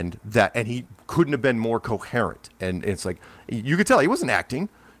 And he couldn't have been more coherent. And it's like, you could tell he wasn't acting.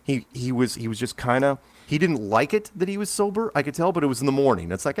 He was just kind of, he didn't like it that he was sober, I could tell, but it was in the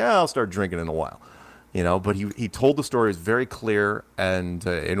morning. It's like, I'll start drinking in a while, but he told the story. It was very clear, and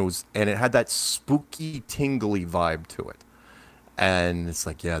it had that spooky, tingly vibe to it. And it's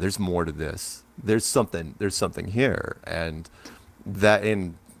like, yeah, there's more to this. There's something here. And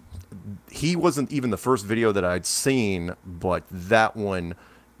he wasn't even the first video that I'd seen, but that one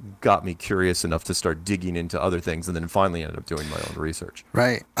got me curious enough to start digging into other things, and then finally ended up doing my own research.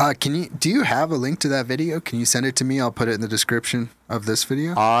 Right. Do you have a link to that video? Can you send it to me? I'll put it in the description of this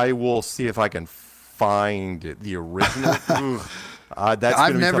video. I will see if I can find it. The original.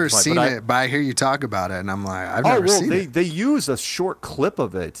 I've never seen it, but I hear you talk about it, and I'm like, I've never seen it. They use a short clip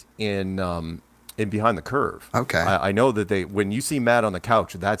of it in Behind the Curve. Okay. I know that when you see Matt on the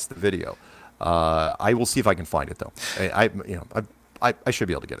couch, that's the video. I will see if I can find it though. I should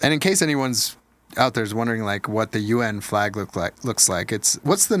be able to get it. And in case anyone's out there is wondering like what the UN flag looks like.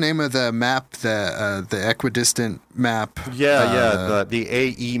 What's the name of the map? The equidistant map. The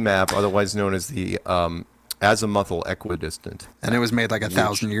AE map, otherwise known as the azimuthal equidistant. And it was made like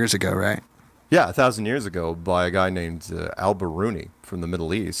 1,000 years ago, right? Yeah, 1,000 years ago by a guy named Al-Biruni from the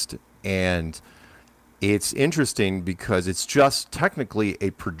Middle East. And it's interesting because it's just technically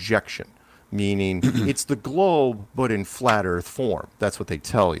a projection, meaning it's the globe, but in flat Earth form. That's what they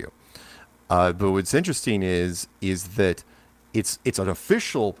tell you. But what's interesting is that it's an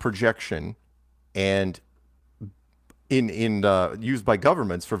official projection, and used by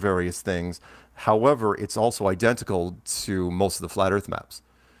governments for various things. However, it's also identical to most of the flat Earth maps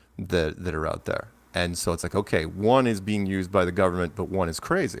that are out there. And so it's like, okay, one is being used by the government, but one is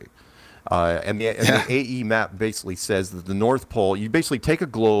crazy. And the AE map basically says that the North Pole, you basically take a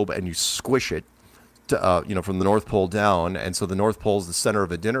globe and you squish it to, from the North Pole down. And so the North Pole is the center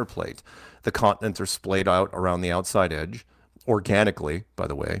of a dinner plate. The continents are splayed out around the outside edge, organically, by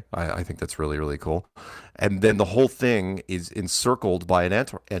the way. I think that's really, really cool. And then the whole thing is encircled by an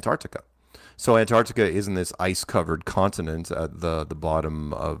Antarctica. So Antarctica isn't this ice-covered continent at the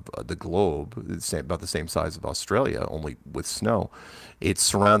bottom of the globe, about the same size of Australia, only with snow. It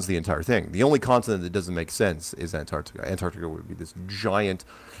surrounds the entire thing. The only continent that doesn't make sense is Antarctica. Antarctica would be this giant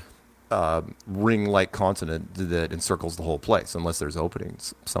ring-like continent that encircles the whole place, unless there's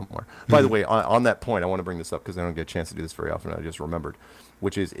openings somewhere. By the way, on that point, I want to bring this up because I don't get a chance to do this very often. I just remembered,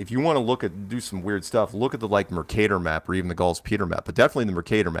 which is if you want to do some weird stuff, look at the Mercator map or even the Gauss-Peter map, but definitely the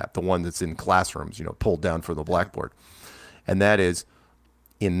Mercator map, the one that's in classrooms, pulled down from the blackboard. And that is,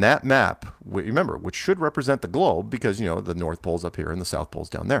 in that map, remember, which should represent the globe because, the North Pole's up here and the South Pole's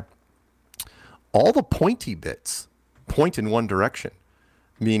down there. All the pointy bits point in one direction.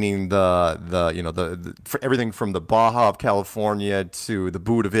 Meaning for everything from the Baja of California to the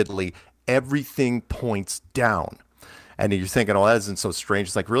Boot of Italy, everything points down. And you're thinking, oh, that isn't so strange.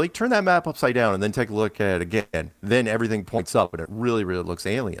 It's like, really? Turn that map upside down and then take a look at it again. Then everything points up, and it really, really looks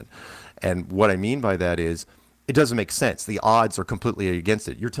alien. And what I mean by that is it doesn't make sense. The odds are completely against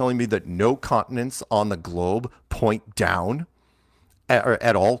it. You're telling me that no continents on the globe point down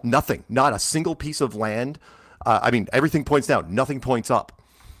at all? Nothing. Not a single piece of land. Everything points down. Nothing points up.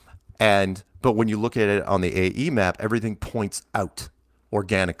 But when you look at it on the AE map, everything points out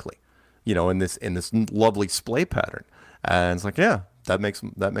organically, in this lovely splay pattern. And it's like, yeah, that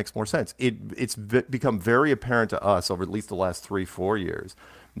makes more sense. It's become very apparent to us over at least the last 3-4 years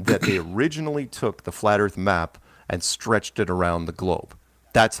that they originally took the flat Earth map and stretched it around the globe.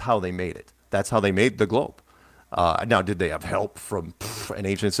 That's how they made it. That's how they made the globe. Now, did they have help from an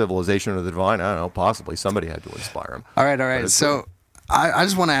ancient civilization or the divine? I don't know. Possibly somebody had to inspire them. All right. So I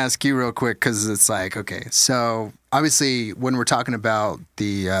just want to ask you real quick because it's like, okay, so obviously when we're talking about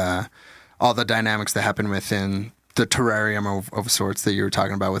the all the dynamics that happen within the terrarium of sorts that you were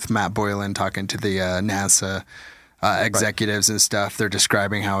talking about with Matt Boylan talking to the NASA executives and stuff, they're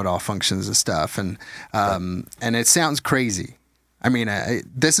describing how it all functions and stuff, and it sounds crazy. I mean,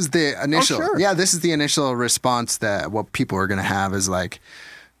 this is the initial, this is the initial response that what people are going to have is like,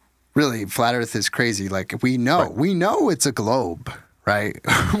 really, flat Earth is crazy. Like we know it's a globe. Right,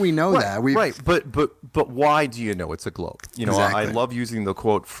 we know that. But why do you know it's a globe? Exactly. I love using the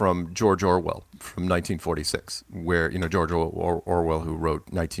quote from George Orwell from 1946, where George Orwell, who wrote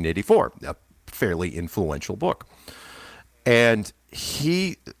 1984, a fairly influential book, and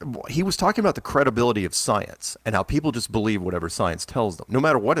he was talking about the credibility of science and how people just believe whatever science tells them, no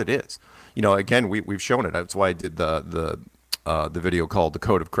matter what it is. Again, we've shown it. That's why I did the video called "The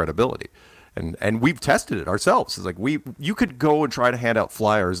Code of Credibility." And we've tested it ourselves. It's like you could go and try to hand out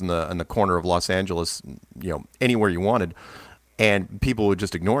flyers in the corner of Los Angeles, anywhere you wanted, and people would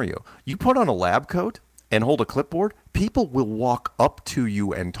just ignore you. You put on a lab coat and hold a clipboard, people will walk up to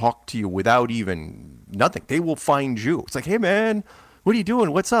you and talk to you without even nothing. They will find you. It's like, hey man, what are you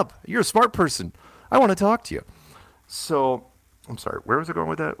doing? What's up? You're a smart person. I want to talk to you. So I'm sorry. Where was I going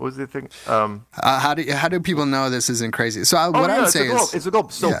with that? What was the thing? How do people know this isn't crazy? So I would say it's a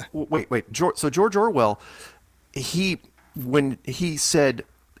globe. So wait. So George Orwell, when he said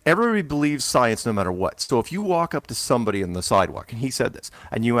everybody believes science no matter what. So if you walk up to somebody on the sidewalk, and he said this,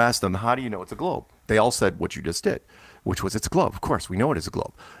 and you ask them, how do you know it's a globe? They all said what you just did, which was it's a globe. Of course, we know it is a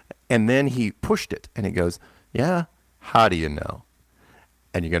globe. And then he pushed it, and he goes, yeah, how do you know?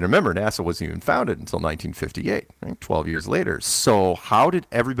 And you got to remember, NASA wasn't even founded until 1958, right? 12 years later. So how did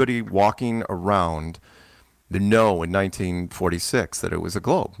everybody walking around know in 1946 that it was a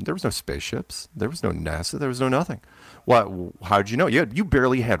globe? There was no spaceships. There was no NASA. There was no nothing. How'd you know? You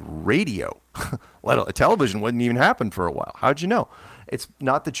barely had radio. Television wouldn't even happen for a while. How'd you know? It's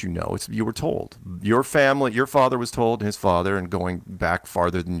not that you know, it's you were told. Your family, your father was told, his father, and going back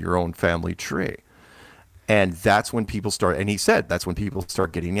farther than your own family tree. And that's when people start, and he said, that's when people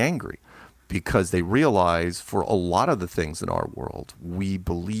start getting angry because they realize for a lot of the things in our world, we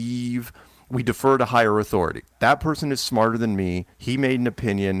defer to higher authority. That person is smarter than me. He made an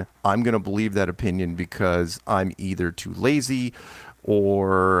opinion. I'm going to believe that opinion because I'm either too lazy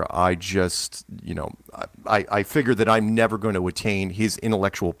or I just, I figure that I'm never going to attain his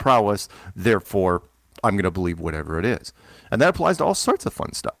intellectual prowess. Therefore, I'm going to believe whatever it is. And that applies to all sorts of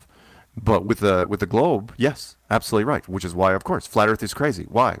fun stuff. But with the globe, yes, absolutely right. Which is why, of course, flat Earth is crazy.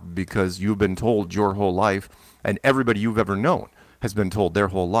 Why? Because you've been told your whole life, and everybody you've ever known has been told their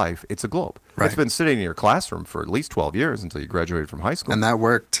whole life it's a globe. Right. It's been sitting in your classroom for at least 12 years until you graduated from high school. And that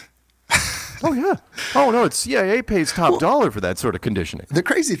worked. Oh, yeah. Oh, no, CIA pays top dollar for that sort of conditioning. The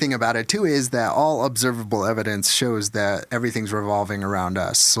crazy thing about it, too, is that all observable evidence shows that everything's revolving around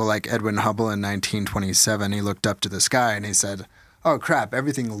us. So like Edwin Hubble in 1927, he looked up to the sky and he said, oh, crap,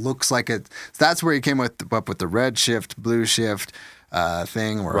 everything looks like it. That's where he came up with the red shift, blue shift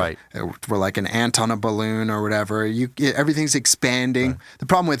thing, where we're like an ant on a balloon or whatever. Everything's expanding. Right. The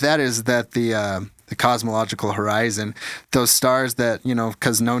problem with that is that the cosmological horizon, those stars that,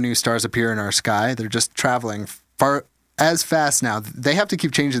 because no new stars appear in our sky, they're just traveling as fast now. They have to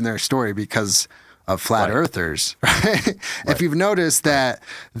keep changing their story because of flat earthers. Right? If you've noticed that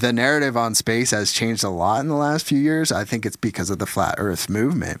the narrative on space has changed a lot in the last few years, I think it's because of the flat earth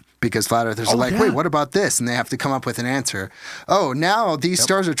movement. Because flat earthers are like, wait, what about this? And they have to come up with an answer. Oh, now these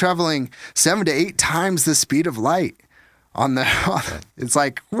stars are traveling 7 to 8 times the speed of light on the it's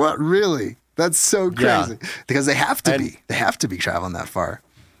like, what, really? That's so crazy. Because they have to be. They have to be traveling that far.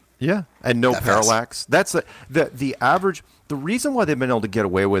 Yeah, and no parallax. That's the average. The reason why they've been able to get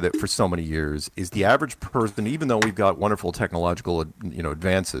away with it for so many years is the average person, even though we've got wonderful technological,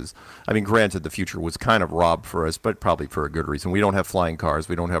 advances. I mean, granted, the future was kind of robbed for us, but probably for a good reason. We don't have flying cars.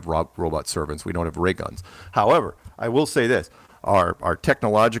 We don't have robot servants. We don't have ray guns. However, I will say this. Our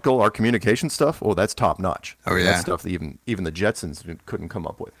technological, our communication stuff, that's top notch. Oh, yeah. That's stuff that even the Jetsons couldn't come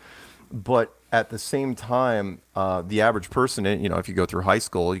up with. But at the same time, the average person, if you go through high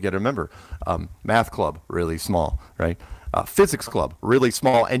school, you got to remember, math club, really small, right? Physics club, really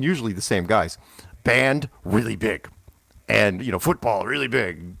small, and usually the same guys. Band, really big. And, football, really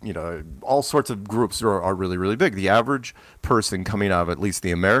big. All sorts of groups are really, really big. The average person coming out of at least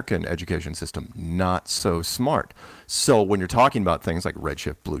the American education system, not so smart. So when you're talking about things like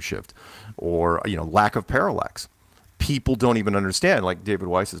redshift, blue shift, or, lack of parallax, people don't even understand, like David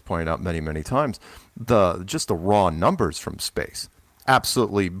Weiss has pointed out many, many times, just the raw numbers from space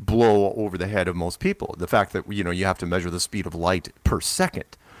absolutely blow over the head of most people. The fact that, you have to measure the speed of light per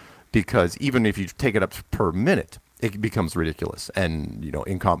second, because even if you take it up per minute, it becomes ridiculous. And,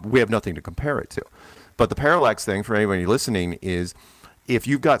 we have nothing to compare it to. But the parallax thing, for anybody listening, is if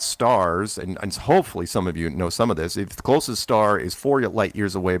you've got stars, and hopefully some of you know some of this, if the closest star is 4 light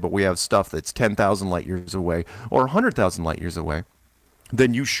years away, but we have stuff that's 10,000 light years away or 100,000 light years away,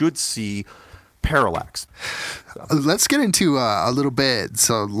 then you should see parallax. So. Let's get into a little bit.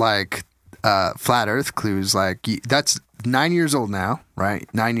 So, like, flat Earth clues, like, that's 9 years old now, right?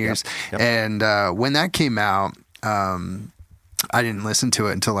 9 years. Yep. And when that came out, I didn't listen to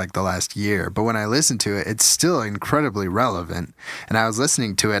it until like the last year, but when I listened to it, it's still incredibly relevant. And I was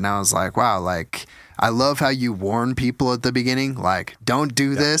listening to it and I was like, wow, like, I love how you warn people at the beginning, like, don't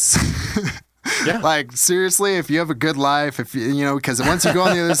do this. Like, seriously, if you have a good life, if because once you go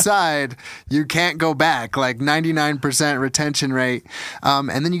on the other side, you can't go back, like 99% retention rate.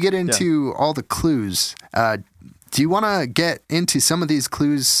 And then you get into all the clues. Do you want to get into some of these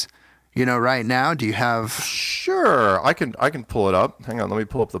clues? Right now, do you have? Sure, I can pull it up. Hang on, let me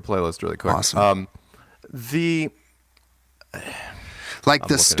pull up the playlist really quick. Awesome. The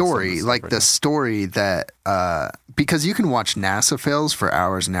story that because you can watch NASA fails for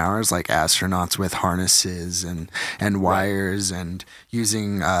hours and hours, like astronauts with harnesses and wires and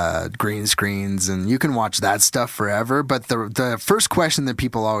using green screens, and you can watch that stuff forever. But the first question that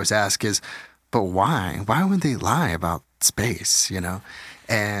people always ask is, but why? Why would they lie about space?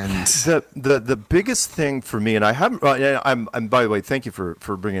 And the biggest thing for me, and I haven't. I'm by the way, thank you for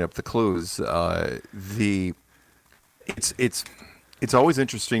bringing up the clues. It's always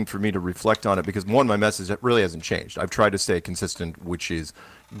interesting for me to reflect on it because one, my message really hasn't changed. I've tried to stay consistent, which is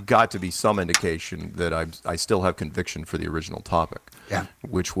got to be some indication that I still have conviction for the original topic. Yeah.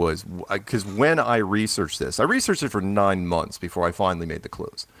 Which was because when I researched this, I researched it for 9 months before I finally made the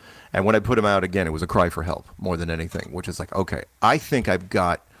clues. And when I put them out again, it was a cry for help more than anything, which is like, okay, I think I've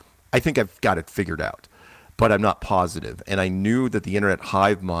got it figured out. but I'm not positive. And I knew that the internet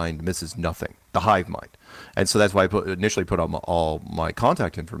hive mind misses nothing, the hive mind. And so that's why I initially put on all my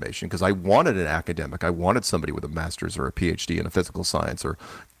contact information, because I wanted an academic. I wanted somebody with a master's or a PhD in a physical science, or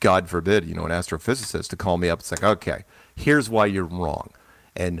God forbid, an astrophysicist to call me up and say, okay, here's why you're wrong.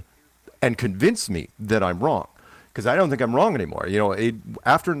 And convince me that I'm wrong, because I don't think I'm wrong anymore.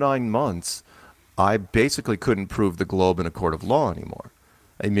 After 9 months, I basically couldn't prove the globe in a court of law anymore.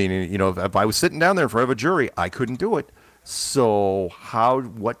 I mean, if I was sitting down there in front of a jury, I couldn't do it. So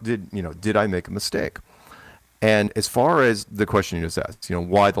did I make a mistake? And as far as the question you just asked,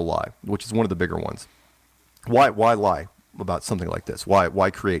 why the lie, which is one of the bigger ones. Why lie about something like this? Why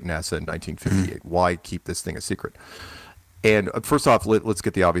create NASA in 1958? Why keep this thing a secret? And first off, let's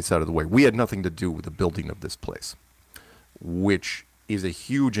get the obvious out of the way. We had nothing to do with the building of this place, which is a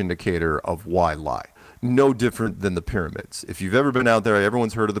huge indicator of why lie. No different than the pyramids. If you've ever been out there,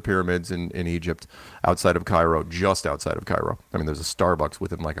 everyone's heard of the pyramids in Egypt, outside of Cairo, just outside of Cairo. I mean, there's a Starbucks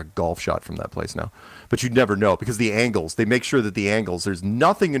within like a golf shot from that place now. But you'd never know, because the angles, they make sure that the angles, there's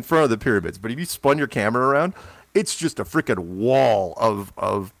nothing in front of the pyramids. But if you spun your camera around, it's just a freaking wall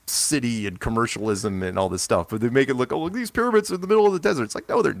of city and commercialism and all this stuff. But they make it look, look, these pyramids are in the middle of the desert. It's like,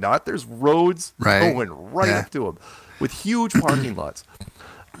 no, they're not. There's roads going right up to them with huge parking lots.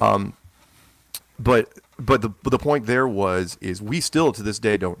 But the point there is we still to this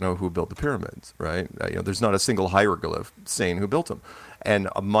day don't know who built the pyramids, right? There's not a single hieroglyph saying who built them. And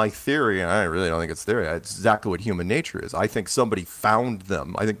my theory, and I really don't think it's theory, it's exactly what human nature is. I think somebody found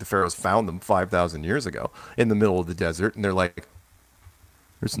them. I think the pharaohs found them 5,000 years ago in the middle of the desert, and they're like,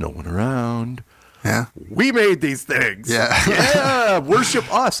 there's no one around. Yeah. We made these things. Yeah. Yeah.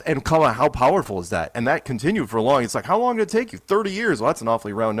 Worship us. And come on, how powerful is that? And that continued for long. It's like, how long did it take you? 30 years. Well, that's an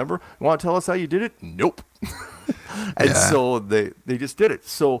awfully round number. You want to tell us how you did it? Nope. And so they just did it.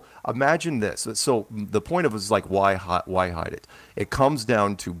 So imagine this. So the point of it is like, why hide it? It comes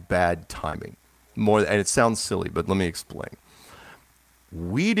down to bad timing. And it sounds silly, but let me explain.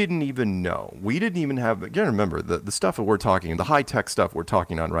 We didn't even know. We didn't even have, again, remember, the stuff that we're talking, the high-tech stuff we're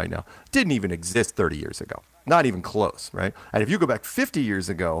talking on right now, didn't even exist 30 years ago. Not even close, right? And if you go back 50 years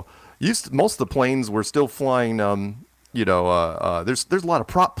ago, most of the planes were still flying, there's a lot of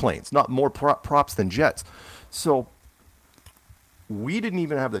prop planes, not more props than jets. So we didn't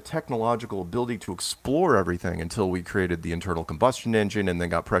even have the technological ability to explore everything until we created the internal combustion engine and then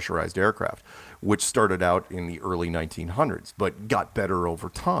got pressurized aircraft, which started out in the early 1900s, but got better over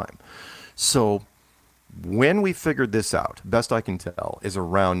time. So when we figured this out, best I can tell, is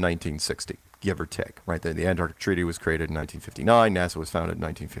around 1960, give or take, right? The Antarctic Treaty was created in 1959, NASA was founded in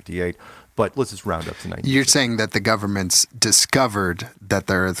 1958, but let's just round up to 1960. You're saying that the governments discovered that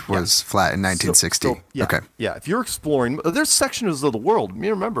the Earth was flat in 1960. Okay. Yeah, if you're exploring, there's sections of the world, you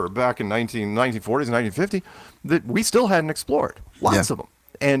remember back in 1940s and 1950, that we still hadn't explored, lots of them.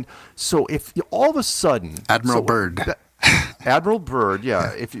 And so if all of a sudden... Admiral Byrd. Admiral Byrd,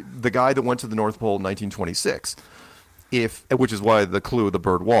 the guy that went to the North Pole in 1926... which is why the clue, the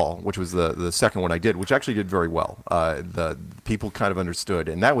Byrd Wall, which was the second one I did, which actually did very well. The people kind of understood,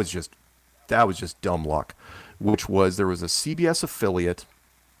 and that was just dumb luck. Which was, there was a CBS affiliate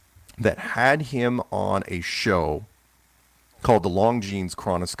that had him on a show called the Longines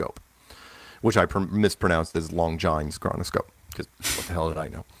Chronoscope, which I mispronounced as Longines Chronoscope, because what the hell did I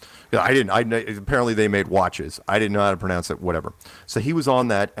know? Apparently they made watches. I didn't know how to pronounce it, whatever. So he was on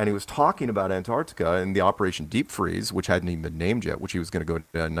that, and he was talking about Antarctica and the Operation Deep Freeze, which hadn't even been named yet, which he was going to go in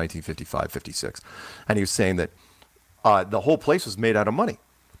 1955, 56. And he was saying that the whole place was made out of money.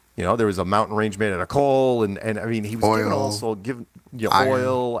 There was a mountain range made out of coal, and I mean, he was giving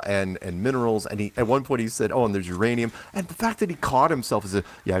oil and minerals. And at one point he said, and there's uranium. And the fact that he caught himself as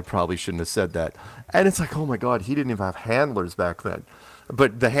I probably shouldn't have said that. And it's like, oh my God, he didn't even have handlers back then.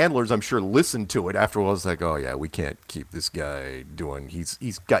 But the handlers, I'm sure, listened to it after a while. It's like, oh yeah, we can't keep this guy doing.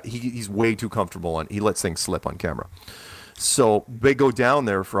 He's way too comfortable, and he lets things slip on camera. So they go down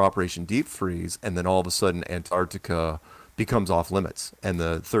there for Operation Deep Freeze, and then all of a sudden Antarctica becomes off limits, and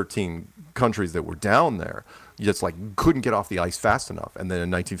the 13 countries that were down there just couldn't get off the ice fast enough. And then in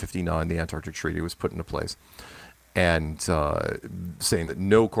 1959, the Antarctic Treaty was put into place, and saying that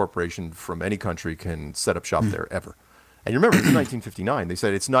no corporation from any country can set up shop there ever. And you remember, in 1959, they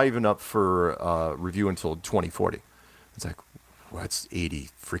said it's not even up for review until 2040. It's like, well, that's 80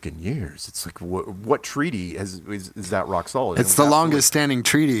 freaking years. It's like, what treaty is that rock solid? It's the longest standing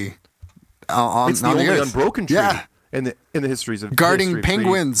treaty on the only Earth. Unbroken treaty in the histories of guarding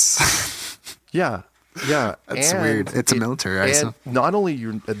penguins. Yeah. That's weird. It's a military item. And not only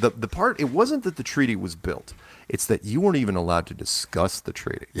the part, it wasn't that the treaty was built. It's that you weren't even allowed to discuss the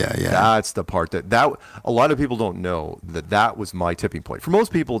treaty. Yeah. That's the part that a lot of people don't know, that was my tipping point. For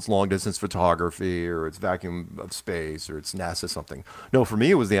most people, it's long distance photography, or it's vacuum of space, or it's NASA something. No, for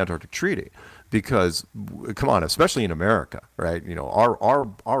me, it was the Antarctic Treaty. Because, come on, especially in America, right? You know,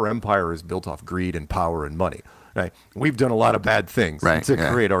 our empire is built off greed and power and money, right? We've done a lot of bad things to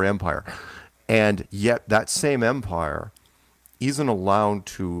create our empire. And yet that same empire isn't allowed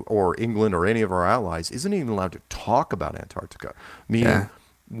to, or England or any of our allies, isn't even allowed to talk about Antarctica. Meaning,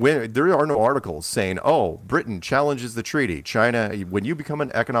 when there are no articles saying, oh, Britain challenges the treaty. China, when you become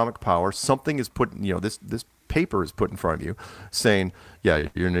an economic power, something is put, you know, this paper is put in front of you saying, yeah,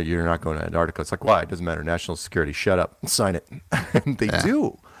 you're not going to Antarctica. It's like, why? It doesn't matter. National security. Shut up. Sign it. And they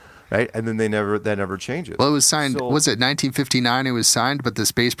do. Right. And then that never changes. Well, it was signed. Was it 1959? It was signed, but the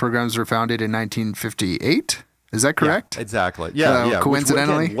space programs were founded in 1958. Is that correct? Yeah, exactly. Yeah.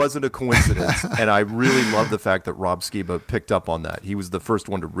 Coincidentally, which, again, wasn't a coincidence. And I really love the fact that Rob Skiba picked up on that. He was the first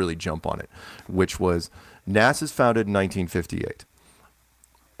one to really jump on it, which was NASA's founded in 1958.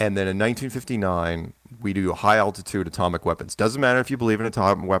 And then in 1959, we do high-altitude atomic weapons. Doesn't matter if you believe in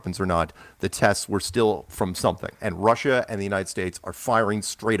atomic weapons or not. The tests were still from something. And Russia and the United States are firing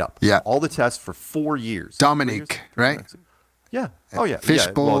straight up. Yeah. All the tests for 4 years. Dominique, right? Yeah. Oh, yeah.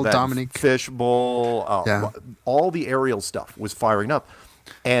 Fishbowl, Dominique. Fishbowl. All the aerial stuff was firing up.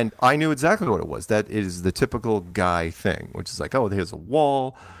 And I knew exactly what it was. That is the typical guy thing, which is like, oh, here's a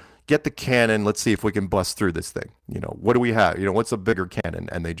wall. Get the cannon. Let's see if we can bust through this thing. You know, what do we have? You know, what's a bigger cannon?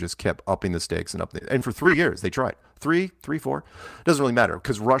 And they just kept upping the stakes and and for 3 years they tried. 4. Doesn't really matter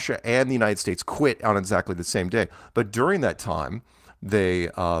because Russia and the United States quit on exactly the same day. But during that time, they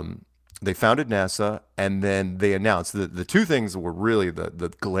founded NASA, and then they announced the two things that were really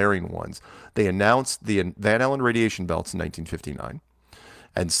the glaring ones. They announced the Van Allen radiation belts in 1959.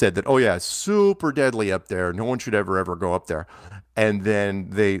 And said that, oh yeah, super deadly up there. No one should ever go up there. And then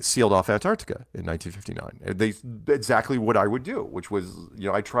they sealed off Antarctica in 1959. Exactly what I would do, which was, you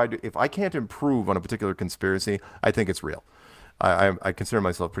know, I tried to, if I can't improve on a particular conspiracy, I think it's real. I consider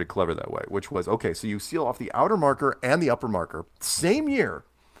myself pretty clever that way, which was, okay, so you seal off the outer marker and the upper marker, same year.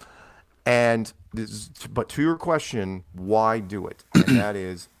 But to your question, why do it? And that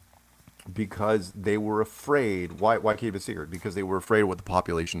is, because they were afraid. Why keep it secret? Because they were afraid of what the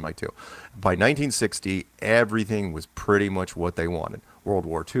population might do. By 1960, everything was pretty much what they wanted. World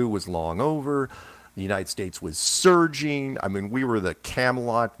War II was long over. The United States was surging. I mean, we were the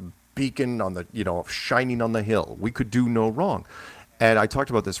Camelot beacon on the, you know, shining on the hill. We could do no wrong. And I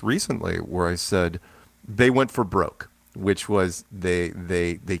talked about this recently, where I said they went for broke, which was they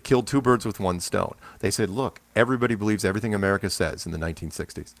killed two birds with one stone. They said, look, everybody believes everything America says in the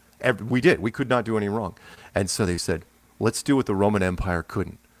 1960s. We did. We could not do any wrong. And so they said, let's do what the Roman Empire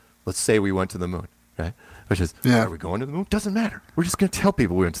couldn't. Let's say we went to the moon, right? Which is, are we going to the moon? Doesn't matter. We're just going to tell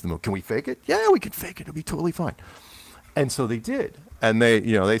people we went to the moon. Can we fake it? Yeah, we can fake it. It'll be totally fine. And so they did. And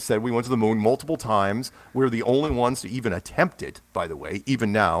they said we went to the moon multiple times. We're the only ones to even attempt it, by the way,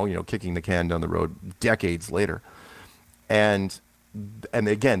 even now, you know, kicking the can down the road decades later. And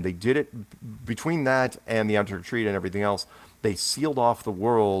again, they did it between that and the Antarctic Treaty and everything else. They sealed off the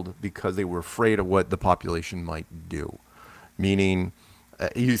world because they were afraid of what the population might do. Meaning,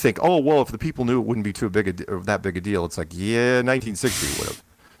 you think, oh, well, if the people knew, it wouldn't be that big a deal. It's like, yeah, 1960 would have.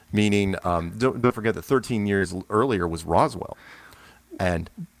 Meaning, don't forget that 13 years earlier was Roswell. And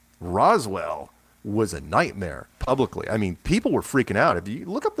Roswell was a nightmare publicly. I mean, people were freaking out. If you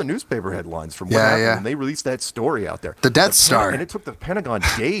look up the newspaper headlines from what happened when they released that story out there. The Death Star. And it took the Pentagon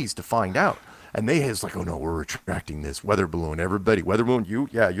days to find out. And they was like, oh no, we're retracting this weather balloon. Everybody, weather balloon,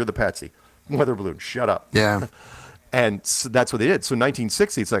 you're the patsy. Weather balloon, shut up. Yeah. And so that's what they did. So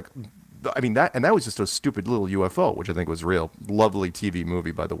 1960, it's like, I mean, that was just a stupid little UFO, which I think was real. Lovely TV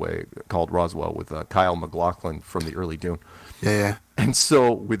movie, by the way, called Roswell with Kyle MacLachlan from the early Dune. Yeah. And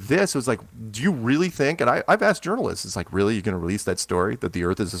so with this, it was like, do you really think, and I've asked journalists, it's like, really, you're going to release that story that the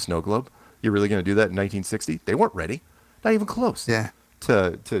Earth is a snow globe? You're really going to do that in 1960? They weren't ready. Not even close. Yeah.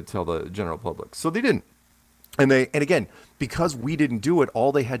 To tell the general public. So they didn't. And again, because we didn't do it,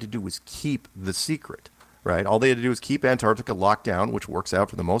 all they had to do was keep the secret, right? All they had to do was keep Antarctica locked down, which works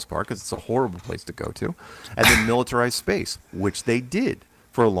out for the most part because it's a horrible place to go to, and then militarize space, which they did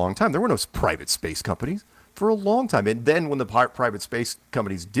for a long time. There were no private space companies for a long time. And then when the private space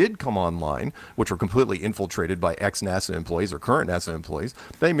companies did come online, which were completely infiltrated by ex-NASA employees or current NASA employees,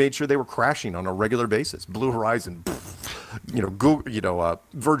 they made sure they were crashing on a regular basis. Blue Horizon, Google,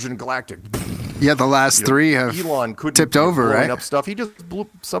 Virgin Galactic. Yeah, the last three have Elon couldn't tipped over, right? Up stuff. He just blew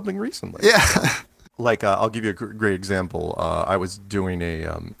something recently. Yeah. Like, I'll give you a great example. I was doing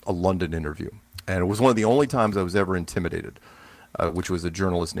a London interview, And it was one of the only times I was ever intimidated, which was a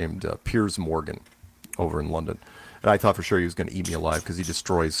journalist named Piers Morgan over in London. And I thought for sure he was going to eat me alive because he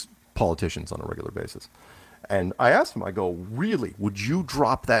destroys politicians on a regular basis. And I asked him, I go, really, would you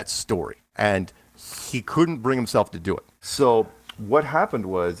drop that story? And he couldn't bring himself to do it. So what happened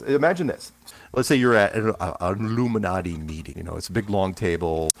was, imagine this. Let's say you're at an Illuminati meeting. You know, it's a big long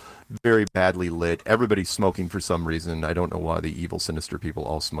table, very badly lit. Everybody's smoking for some reason. I don't know why the evil, sinister people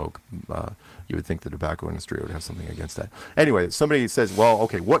all smoke. You would think the tobacco industry would have something against that. Anyway, somebody says, well,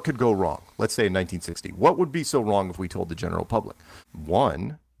 okay, what could go wrong? Let's say in 1960. What would be so wrong if we told the general public?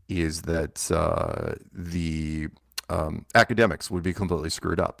 One is that the academics would be completely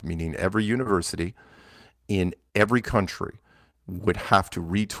screwed up, meaning every university in every country would have to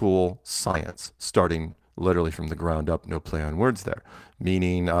retool science, starting literally from the ground up, no play on words there.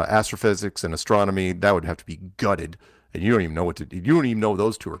 Meaning astrophysics and astronomy, that would have to be gutted, and you don't even know you don't even know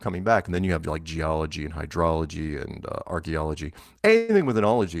those two are coming back. And then you have like geology and hydrology and archaeology. Anything with an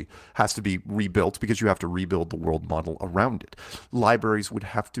ology has to be rebuilt because you have to rebuild the world model around it. Libraries would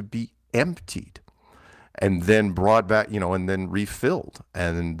have to be emptied and then brought back, and then refilled,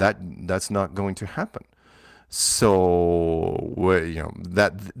 and that's not going to happen. So,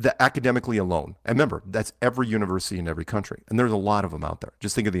 that academically alone, and remember, that's every university in every country, and there's a lot of them out there.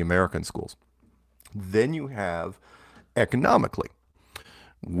 Just think of the American schools. Then you have economically,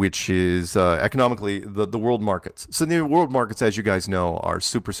 which is economically the world markets. So the world markets, as you guys know, are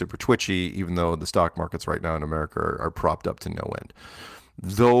super, super twitchy, even though the stock markets right now in America are propped up to no end.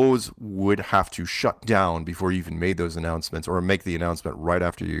 Those would have to shut down before you even made those announcements, or make the announcement right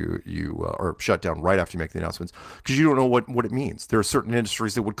after or shut down right after you make the announcements, because you don't know what it means. There are certain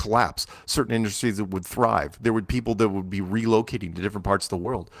industries that would collapse, certain industries that would thrive. There would be people that would be relocating to different parts of the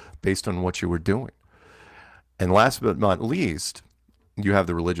world based on what you were doing. And last but not least, you have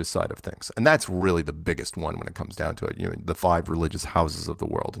the religious side of things. And that's really the biggest one when it comes down to it. The 5 religious houses of the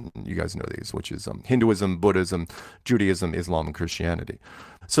world. And you guys know these, which is Hinduism, Buddhism, Judaism, Islam, and Christianity.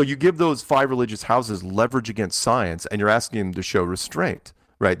 So you give those 5 religious houses leverage against science, and you're asking them to show restraint,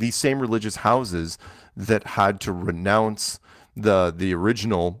 right? These same religious houses that had to renounce the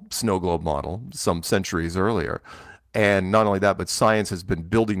original snow globe model some centuries earlier. And not only that, but science has been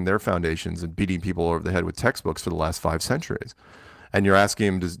building their foundations and beating people over the head with textbooks for the last 5 centuries. And you're asking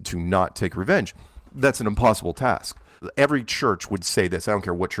him to not take revenge. That's an impossible task. Every church would say this. I don't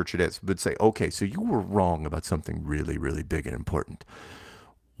care what church it is, would say, okay, so you were wrong about something really, really big and important.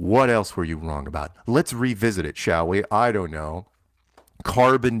 What else were you wrong about? Let's revisit it, shall we? I don't know.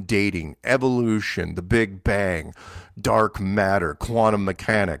 Carbon dating, evolution, the Big Bang, dark matter, quantum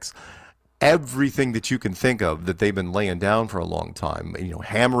mechanics. Everything that you can think of that they've been laying down for a long time,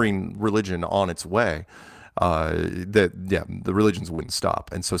 hammering religion on its way. The religions wouldn't stop.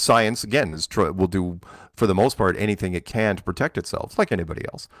 And so science, again, will do, for the most part, anything it can to protect itself, like anybody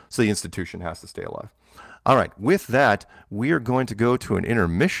else. So the institution has to stay alive. All right, with that, we are going to go to an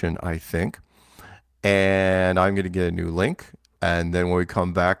intermission, I think. And I'm going to get a new link. And then when we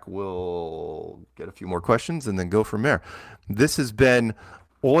come back, we'll get a few more questions and then go from there. This has been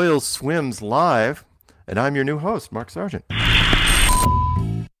Oil Swims Live, and I'm your new host, Mark Sargent.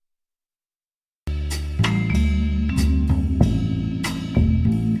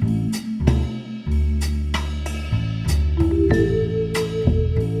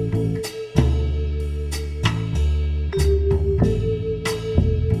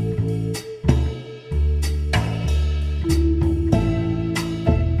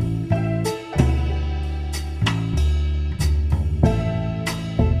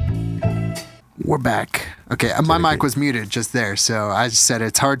 We're back. Okay, my mic was muted just there, so I just said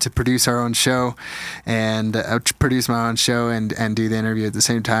it's hard to produce our own show and produce my own show and do the interview at the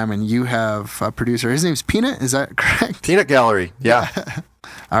same time. And you have a producer. His name's Peanut. Is that correct? Peanut Gallery. Yeah.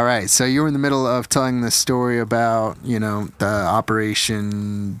 All right. So you were in the middle of telling the story about the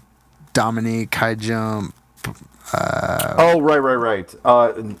Operation Dominique High Jump. Right.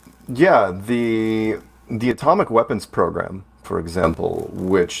 Yeah, the atomic weapons program, for example,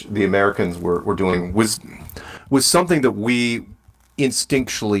 which the Americans were doing, was something that we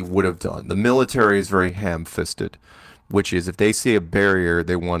instinctually would have done. The military is very ham-fisted, which is if they see a barrier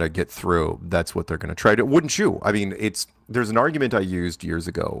they want to get through, that's what they're going to try to. Wouldn't you? I mean, there's an argument I used years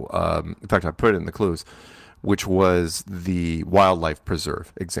ago. In fact, I put it in the clues, which was the wildlife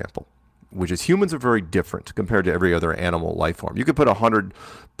preserve example, which is humans are very different compared to every other animal life form. You could put 100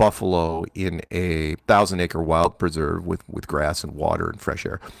 buffalo in a 1,000-acre wild preserve with grass and water and fresh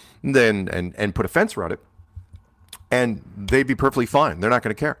air, and put a fence around it, and they'd be perfectly fine. They're not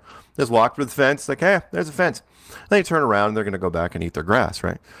going to care. Just walk through the fence, like, hey, there's a fence. Then you turn around, and they're going to go back and eat their grass,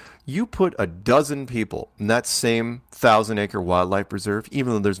 right? You put a dozen people in that same 1,000-acre wildlife reserve,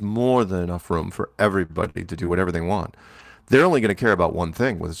 even though there's more than enough room for everybody to do whatever they want, they're only going to care about one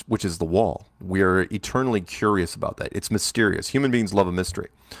thing, which is the wall. We are eternally curious about that. It's mysterious. Human beings love a mystery.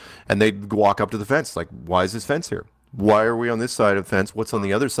 And they walk up to the fence, like, why is this fence here? Why are we on this side of the fence? What's on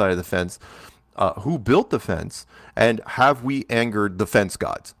the other side of the fence? Who built the fence? And have we angered the fence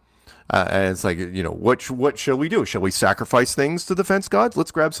gods? And it's like, what shall we do? Shall we sacrifice things to the fence gods?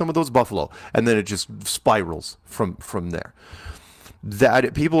 Let's grab some of those buffalo. And then it just spirals from there.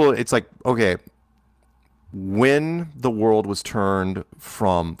 It's like, okay, when the world was turned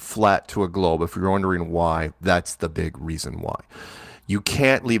from flat to a globe, if you're wondering why, that's the big reason why. You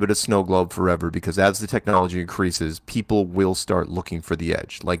can't leave it a snow globe forever, because as the technology increases, people will start looking for the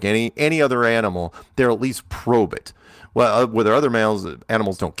edge. Like any other animal, they'll at least probe it. Well, whether other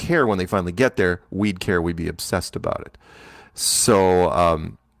animals don't care when they finally get there, we'd care. We'd be obsessed about it.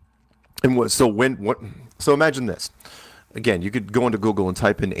 So, so imagine this. Again, you could go into Google and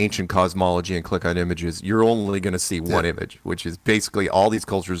type in ancient cosmology and click on images. You're only going to see one image, which is basically all these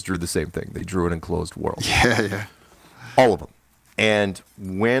cultures drew the same thing. They drew an enclosed world. Yeah. All of them. And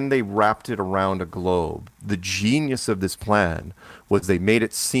when they wrapped it around a globe, the genius of this plan was they made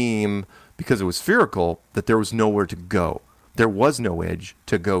it seem, because it was spherical, that there was nowhere to go. There was no edge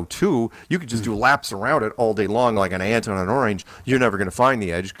to go to. You could just do laps around it all day long like an ant on an orange. You're never going to find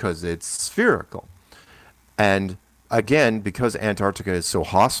the edge because it's spherical. And again, because Antarctica is so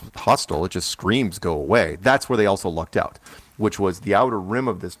hostile, it just screams go away. That's where they also lucked out, which was the outer rim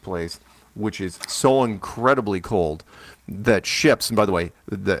of this place, which is so incredibly cold that ships, and by the way,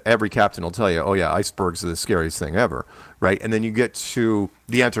 every captain will tell you, oh yeah, icebergs are the scariest thing ever, right? And then you get to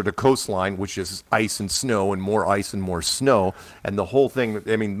the Antarctic coastline, which is ice and more snow, and the whole thing,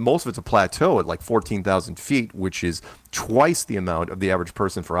 I mean, most of it's a plateau at like 14,000 feet, which is twice the amount of the average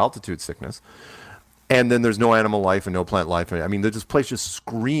person for altitude sickness. And then there's no animal life and no plant life. I mean, this place just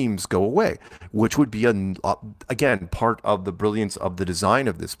screams go away, which would be, again, part of the brilliance of the design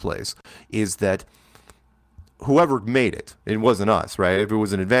of this place, is that whoever made it, it wasn't us, right? If it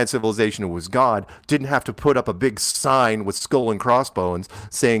was an advanced civilization, it was God, didn't have to put up a big sign with skull and crossbones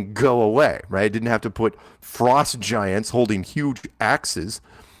saying go away, right? Didn't have to put frost giants holding huge axes.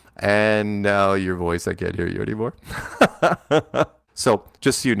 And now your voice, I can't hear you anymore. So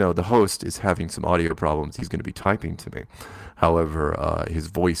just so you know, the host is having some audio problems. He's going to be typing to me. However, his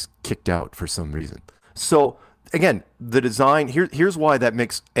voice kicked out for some reason. So again, the design, here's why that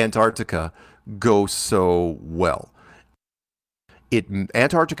makes Antarctica go so well.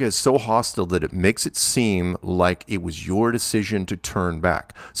 Antarctica is so hostile that it makes it seem like it was your decision to turn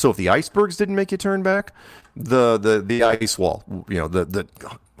back. So if the icebergs didn't make you turn back, the ice wall, the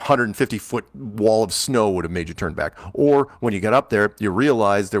 150-foot wall of snow would have made you turn back. Or when you got up there, you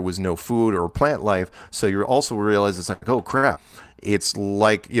realize there was no food or plant life, so you also realize it's like, oh crap. It's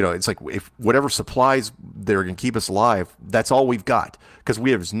like, it's like if whatever supplies they're going to keep us alive, that's all we've got, because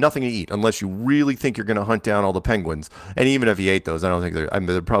there's nothing to eat unless you really think you're going to hunt down all the penguins. And even if you ate those, I don't think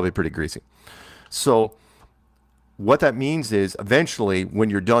they're probably pretty greasy. So what that means is eventually when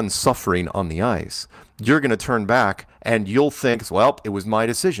you're done suffering on the ice, you're going to turn back and you'll think, well, it was my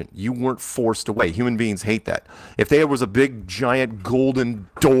decision. You weren't forced away. Human beings hate that. If there was a big giant golden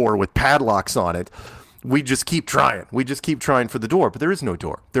door with padlocks on it, we just keep trying. We just keep trying for the door, but there is no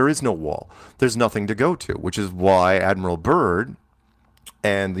door. There is no wall. There's nothing to go to, which is why Admiral Byrd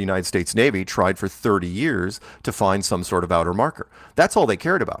and the United States Navy tried for 30 years to find some sort of outer marker. That's all they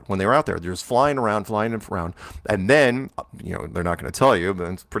cared about when they were out there. They're just flying around. And then, they're not going to tell you,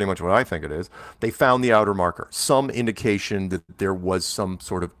 but it's pretty much what I think it is. They found the outer marker, some indication that there was some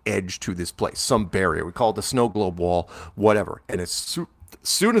sort of edge to this place, some barrier. We call it the snow globe wall, whatever. And as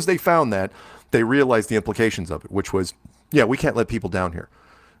soon as they found that, they realized the implications of it, which was, we can't let people down here.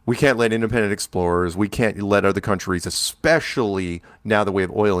 We can't let independent explorers. We can't let other countries, especially now that we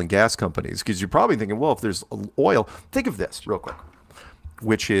have oil and gas companies. Because you're probably thinking, well, if there's oil, think of this real quick,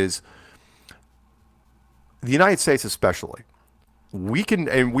 which is the United States especially. We can,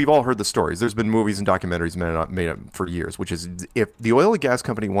 and we've all heard the stories. There's been movies and documentaries made for years, which is if the oil and gas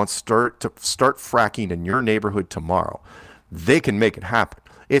company wants to start fracking in your neighborhood tomorrow, they can make it happen.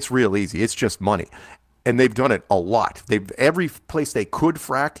 It's real easy. It's just money. And they've done it a lot. Every place they could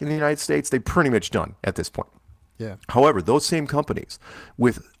frack in the United States, they've pretty much done at this point. Yeah. However, those same companies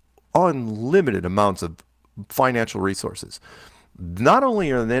with unlimited amounts of financial resources, not only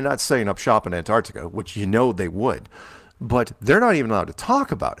are they not setting up shop in Antarctica, which they would, but they're not even allowed to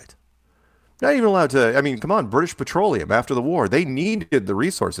talk about it. Not even allowed to. I mean, come on, British Petroleum after the war, they needed the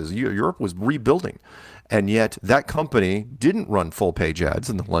resources. Europe was rebuilding. And yet that company didn't run full page ads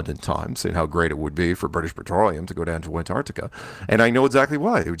in the London Times saying how great it would be for British Petroleum to go down to Antarctica. And I know exactly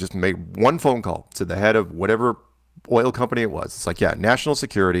why. They would just make one phone call to the head of whatever oil company it was. It's like, yeah, national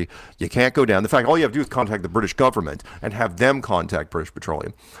security. You can't go down. In fact, all you have to do is contact the British government and have them contact British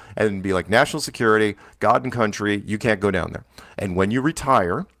Petroleum and be like, national security, God and country, you can't go down there. And when you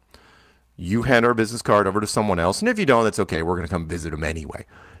retire, you hand our business card over to someone else. And if you don't, that's okay. We're going to come visit them anyway.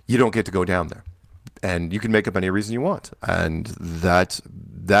 You don't get to go down there. And you can make up any reason you want. And that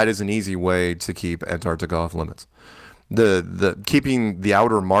is an easy way to keep Antarctica off limits. The keeping the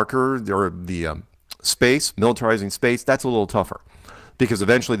outer marker or the space, militarizing space, that's a little tougher. Because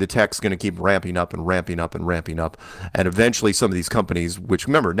eventually the tech's going to keep ramping up and ramping up and ramping up. And eventually some of these companies, which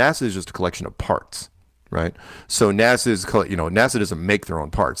remember, NASA is just a collection of parts. Right. So NASA doesn't make their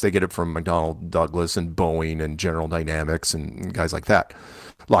own parts. They get it from McDonnell Douglas and Boeing and General Dynamics and guys like that,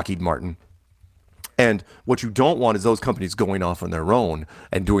 Lockheed Martin. And what you don't want is those companies going off on their own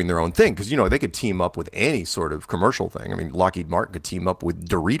and doing their own thing. Because, they could team up with any sort of commercial thing. I mean, Lockheed Martin could team up with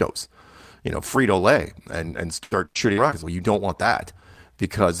Doritos, Frito-Lay and start shooting rockets. Well, you don't want that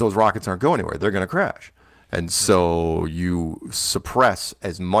because those rockets aren't going anywhere. They're going to crash. And so you suppress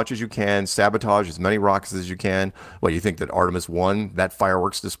as much as you can, sabotage as many rockets as you can. What, you think that Artemis 1, that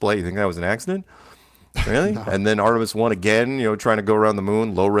fireworks display, you think that was an accident? Really? No. And then Artemis 1 again, trying to go around the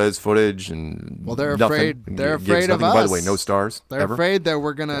moon, low-res footage and they're nothing. They're afraid of us. By the way, no stars. They're ever. Afraid that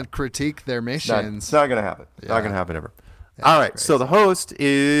we're going to critique their missions. It's not going to happen. Yeah. Not going to happen ever. All right, so the host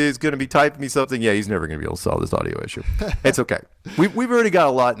is going to be typing me something. Yeah, he's never going to be able to solve this audio issue. It's okay. We've already got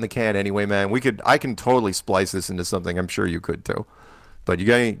a lot in the can anyway, man. I can totally splice this into something. I'm sure you could too. But you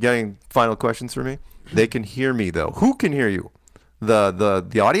got any final questions for me? They can hear me though. Who can hear you?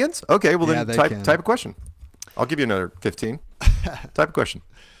 The audience? Okay, well then type a question. I'll give you another 15. Type a question.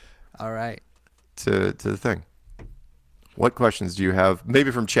 All right. To the thing. What questions do you have?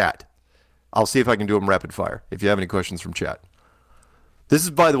 Maybe from chat. I'll see if I can do them rapid fire if you have any questions from chat. This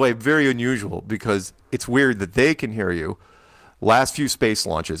is, by the way, very unusual because it's weird that they can hear you. Last few space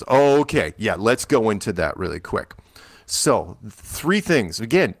launches. Oh, okay. Yeah, let's go into that really quick. So 3 things.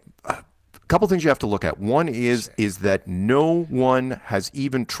 Again, a couple things you have to look at. One is that no one has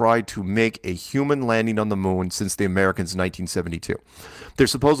even tried to make a human landing on the moon since the Americans in 1972.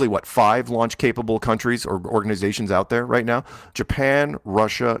 There's supposedly, 5 launch-capable countries or organizations out there right now? Japan,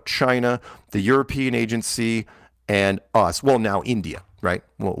 Russia, China, the European Agency, and us. Well, now India, right?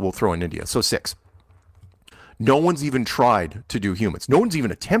 We'll throw in India. So 6. No one's even tried to do humans. No one's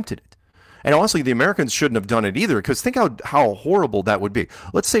even attempted it. And honestly, the Americans shouldn't have done it either because think how horrible that would be.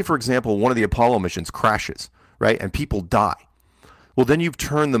 Let's say, for example, one of the Apollo missions crashes, right? And people die. Well, then you've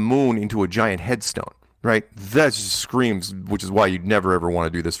turned the moon into a giant headstone. Right, that just screams, which is why you'd never ever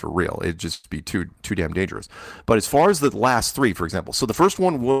want to do this for real. It'd just be too damn dangerous. But as far as the last 3, for example, so the first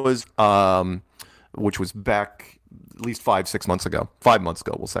one was, which was back at least 5 months ago,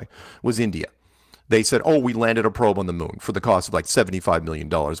 we'll say, was India. They said, oh, we landed a probe on the moon for the cost of like $75 million,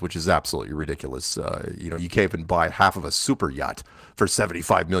 which is absolutely ridiculous. You can't even buy half of a super yacht for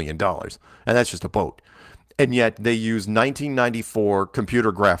 $75 million, and that's just a boat. And yet they use 1994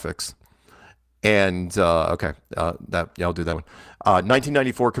 computer graphics. And I'll do that one.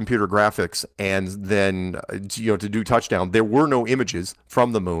 1994 computer graphics, and then to do touchdown, there were no images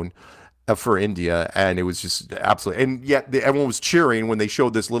from the moon for India, and it was just absolutely. And yet everyone was cheering when they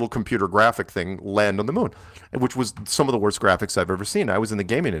showed this little computer graphic thing land on the moon, which was some of the worst graphics I've ever seen. I was in the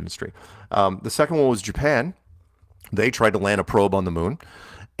gaming industry. The second one was Japan. They tried to land a probe on the moon,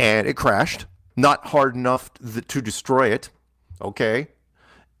 and it crashed. Not hard enough to destroy it. Okay.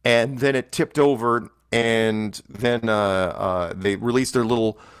 And then it tipped over, and then they released their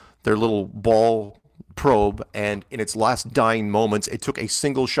little ball probe, and in its last dying moments, it took a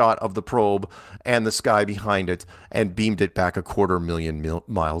single shot of the probe and the sky behind it and beamed it back 250,000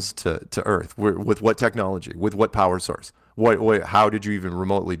 miles to Earth. With what technology? With what power source? How did you even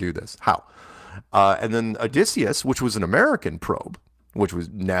remotely do this? How? And then Odysseus, which was an American probe, which was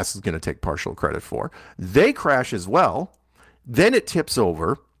NASA's going to take partial credit for, they crash as well. Then it tips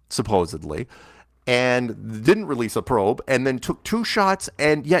over, supposedly, and didn't release a probe, and then took 2 shots,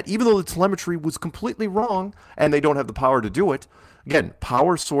 and yet even though the telemetry was completely wrong and they don't have the power to do it, again,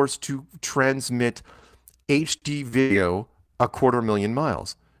 power source to transmit HD video 250,000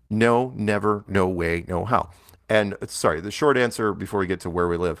 miles. No, never, no way, no how. And sorry, the short answer before we get to where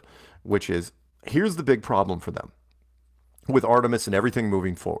we live, which is, here's the big problem for them. with Artemis and everything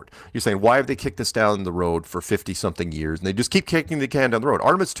moving forward. You're saying, why have they kicked this down the road for 50-something years? And they just keep kicking the can down the road.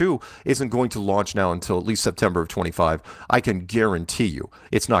 Artemis 2 isn't going to launch now until at least September of 25. I can guarantee you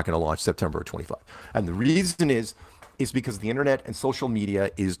it's not going to launch September of 25. And the reason is because the internet and social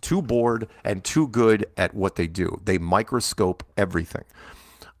media is too bored and too good at what they do. They microscope everything.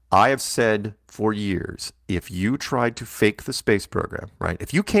 I have said for years, if you tried to fake the space program, right?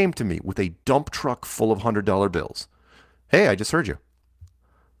 If you came to me with a dump truck full of $100 bills, hey, I just heard you.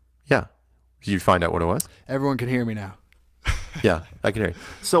 Yeah. Did you find out what it was? Everyone can hear me now. Yeah, I can hear you.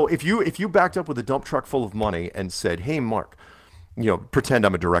 So if you backed up with a dump truck full of money and said, hey, Mark, pretend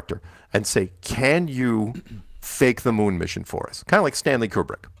I'm a director and say, can you fake the moon mission for us? Kind of like Stanley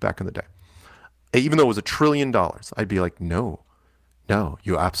Kubrick back in the day. Even though it was $1 trillion, I'd be like, no,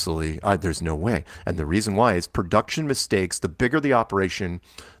 you absolutely, there's no way. And the reason why is production mistakes. The bigger the operation,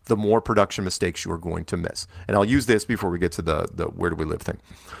 the more production mistakes you are going to miss. And I'll use this before we get to the where do we live thing,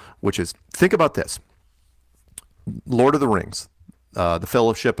 which is, think about this. Lord of the Rings, The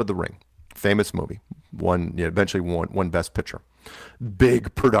Fellowship of the Ring, famous movie, eventually won Best Picture.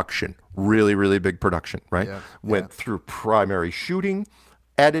 Big production, really, really big production, right? Yeah, Went through primary shooting,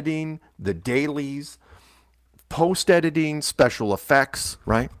 editing, the dailies, post-editing, special effects,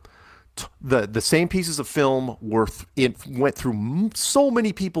 right? The same pieces of film went through so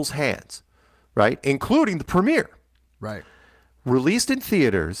many people's hands, right? Including the premiere. Right. Released in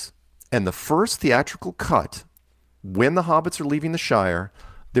theaters, and the first theatrical cut, when the hobbits are leaving the Shire,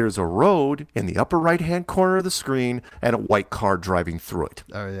 there's a road in the upper right-hand corner of the screen and a white car driving through it.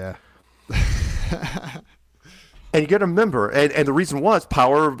 Oh, yeah. And you got to remember, and the reason was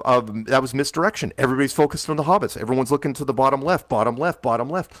that was misdirection. Everybody's focused on the hobbits. Everyone's looking to the bottom left, bottom left, bottom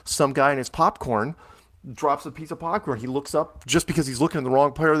left. Some guy in his popcorn drops a piece of popcorn. He looks up just because he's looking in the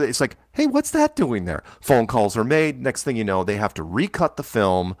wrong part of it. It's like, hey, what's that doing there? Phone calls are made. Next thing you know, they have to recut the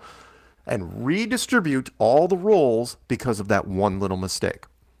film and redistribute all the roles because of that one little mistake.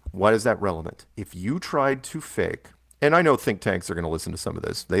 Why is that relevant? If you tried to fake, and I know think tanks are going to listen to some of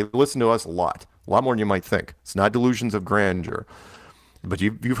this. They listen to us a lot more than you might think. It's not delusions of grandeur. But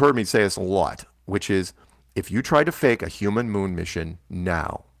you've heard me say this a lot, which is, if you try to fake a human moon mission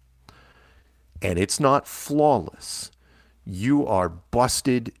now, and it's not flawless, you are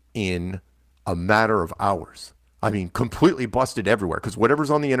busted in a matter of hours. I mean, completely busted everywhere, because whatever's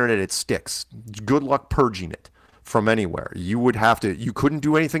on the internet, it sticks. Good luck purging it from anywhere. You couldn't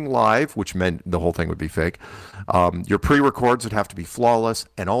do anything live, which meant the whole thing would be fake. Your pre-records would have to be flawless,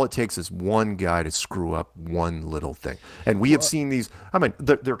 and all it takes is one guy to screw up one little thing. And we have seen these,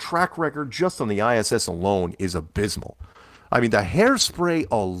 their track record just on the ISS alone is abysmal. I mean, the hairspray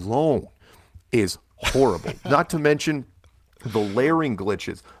alone is horrible. Not to mention the layering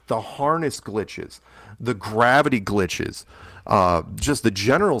glitches, the harness glitches, the gravity glitches, just the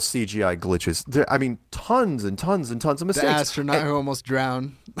general CGI glitches. Tons and tons and tons of mistakes. The astronaut who almost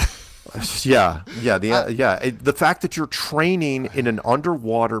drowned. The fact that you're training in an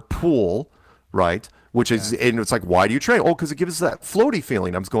underwater pool, right? Which is, and it's like, why do you train? Oh, because it gives us that floaty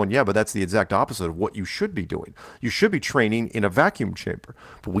feeling. I'm just going, yeah, but that's the exact opposite of what you should be doing. You should be training in a vacuum chamber.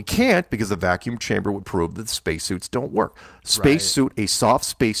 But we can't, because the vacuum chamber would prove that the spacesuits don't work. A soft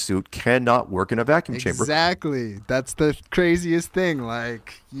spacesuit cannot work in a vacuum chamber. Exactly. That's the craziest thing.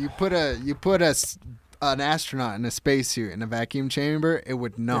 Like, you put an astronaut in a spacesuit in a vacuum chamber, it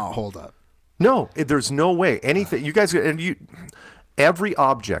would not hold up. No, there's no way. Anything, you guys, every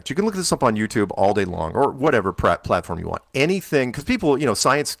object, you can look this up on YouTube all day long, or whatever platform you want. Anything, because people,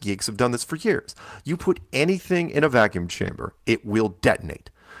 science geeks have done this for years. You put anything in a vacuum chamber, it will detonate.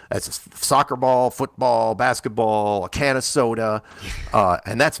 That's a soccer ball, football, basketball, a can of soda,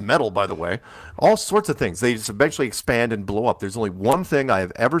 and that's metal, by the way. All sorts of things. They just eventually expand and blow up. There's only one thing I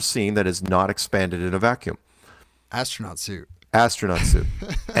have ever seen that is not expanded in a vacuum. Astronaut suit.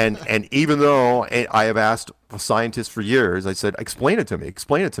 And even though I have asked scientists for years, I said, explain it to me.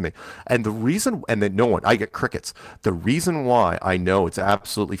 And the reason, and then I get crickets. The reason why I know it's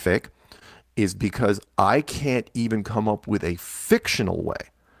absolutely fake is because I can't even come up with a fictional way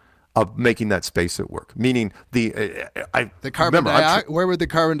of making that spacesuit work. Meaning where would the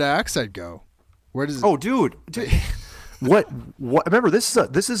carbon dioxide go? Where does it? Oh, dude. What? Remember, this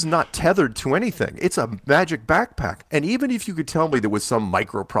is not tethered to anything. It's a magic backpack. And even if you could tell me there was some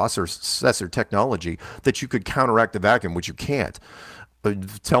microprocessor technology that you could counteract the vacuum, which you can't,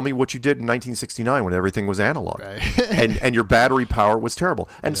 but tell me what you did in 1969 when everything was analog, right. and your battery power was terrible.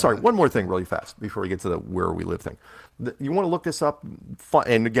 And sorry, one more thing really fast before we get to the where we live thing. You want to look this up?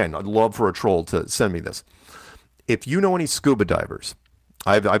 And again, I'd love for a troll to send me this. If you know any scuba divers,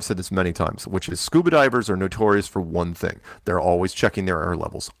 I've said this many times, which is scuba divers are notorious for one thing. They're always checking their air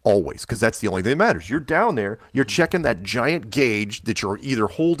levels, always, because that's the only thing that matters. You're down there, you're checking that giant gauge that you're either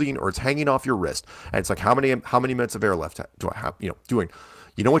holding or it's hanging off your wrist, and it's like how many minutes of air left do I have? Doing.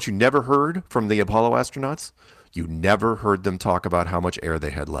 You know what you never heard from the Apollo astronauts? You never heard them talk about how much air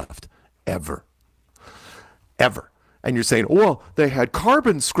they had left, ever, ever. And you're saying, oh, well, they had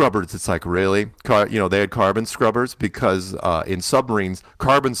carbon scrubbers. It's like, really? They had carbon scrubbers because in submarines,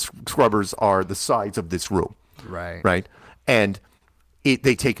 carbon scrubbers are the size of this room. Right. Right. And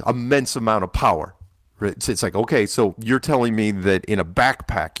they take immense amount of power. Right? It's like, okay, so you're telling me that in a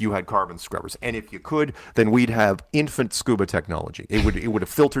backpack you had carbon scrubbers, and if you could, then we'd have infant scuba technology. It would have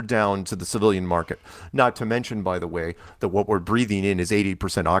filtered down to the civilian market. Not to mention, by the way, that what we're breathing in is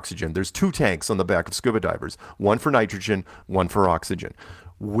 80% oxygen. There's 2 tanks on the back of scuba divers, one for nitrogen, one for oxygen.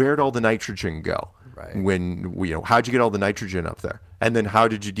 Where'd all the nitrogen go? Right. How'd you get all the nitrogen up there? And then how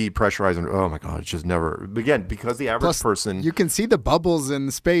did you depressurize? And oh my God, it's just never. Again, because the average person, you can see the bubbles in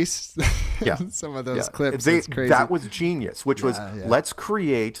space. Yeah, some of those clips. It's crazy. That was genius. Which was let's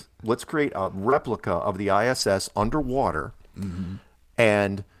create a replica of the ISS underwater,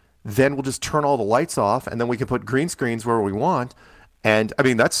 and then we'll just turn all the lights off, and then we can put green screens where we want. And I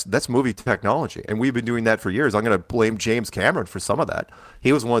mean, that's movie technology, and we've been doing that for years. I'm going to blame James Cameron for some of that.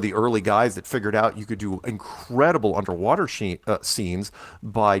 He was one of the early guys that figured out you could do incredible underwater scenes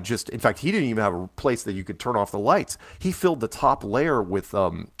by just. In fact, he didn't even have a place that you could turn off the lights. He filled the top layer with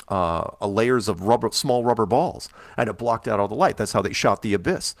layers of small rubber balls, and it blocked out all the light. That's how they shot The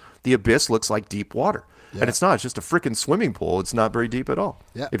Abyss. The Abyss looks like deep water. Yeah. And it's not. It's just a freaking swimming pool. It's not very deep at all.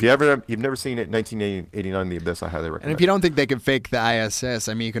 Yeah. If you've never seen it, 1989, The Abyss, I highly recommend. And if you don't think they can fake the ISS,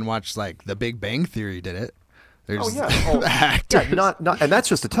 I mean, you can watch like The Big Bang Theory did it. There's actors. Yeah, and that's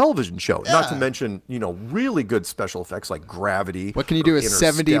just a television show. Yeah. Not to mention, really good special effects like gravity. What can you do with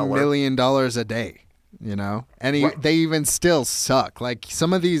 $70 million a day? And they even still suck. Like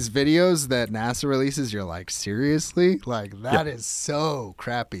some of these videos that NASA releases, you're like, seriously? Like that is so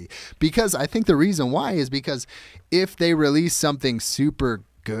crappy. Because I think the reason why is because if they release something super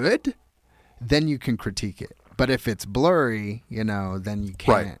good, then you can critique it. But if it's blurry, then you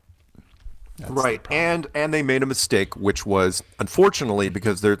can't. Right. And they made a mistake, which was, unfortunately,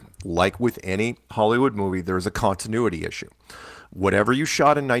 because they're like with any Hollywood movie, there's a continuity issue. Whatever you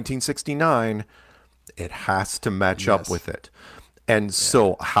shot in 1969, it has to match up with it. And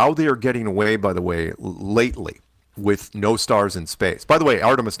so how they are getting away, by the way, lately with no stars in space. By the way,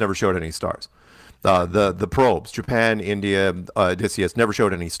 Artemis never showed any stars. The probes, Japan, India, Odysseus, never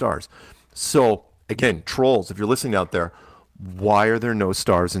showed any stars. So again, trolls, if you're listening out there, why are there no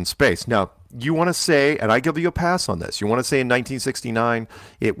stars in space? Now, you want to say, and I give you a pass on this, you want to say in 1969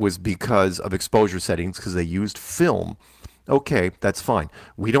 it was because of exposure settings because they used film. Okay, that's fine.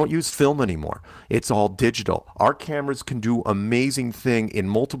 We don't use film anymore. It's all digital. Our cameras can do amazing thing in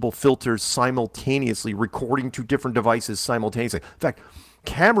multiple filters simultaneously, recording to different devices simultaneously. In fact,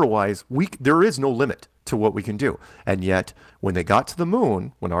 camera-wise, there is no limit to what we can do. And yet, when they got to the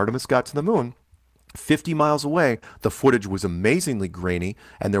moon, when Artemis got to the moon, 50 miles away, the footage was amazingly grainy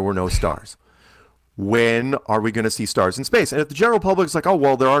and there were no stars. When are we going to see stars in space? And if the general public is like, oh,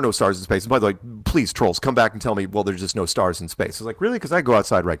 well, there are no stars in space. And by the way, please, trolls, come back and tell me, well, there's just no stars in space. It's like, really? Because I go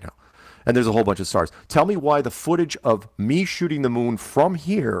outside right now and there's a whole bunch of stars. Tell me why the footage of me shooting the moon from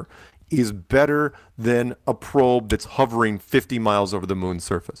here is better than a probe that's hovering 50 miles over the moon's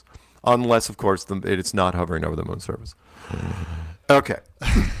surface. Unless, of course, it's not hovering over the moon's surface. Okay.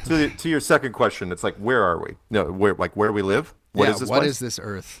 To your second question, it's like, where are we? No, where we live? What is this What place? is this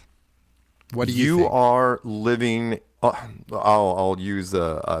Earth? What do you think? Are living. I'll use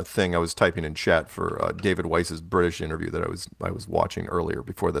a thing I was typing in chat for David Weiss's British interview that I was watching earlier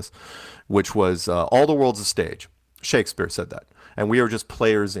before this, which was all the world's a stage. Shakespeare said that, and we are just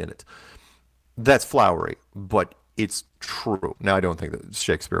players in it. That's flowery, but it's true. Now, I don't think that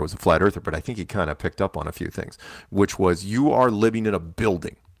Shakespeare was a flat earther, but I think he kind of picked up on a few things, which was you are living in a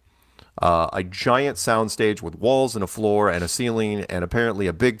building. A giant soundstage with walls and a floor and a ceiling and apparently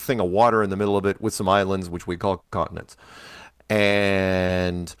a big thing of water in the middle of it with some islands, which we call continents.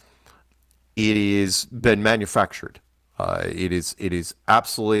 And it is been manufactured. It is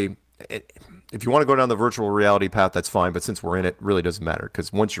absolutely... If you want to go down the virtual reality path, that's fine. But since we're in it, it really doesn't matter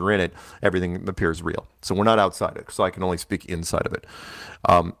because once you're in it, everything appears real. So we're not outside it. So I can only speak inside of it.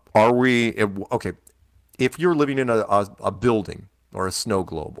 Are we... Okay, if you're living in a building... or a snow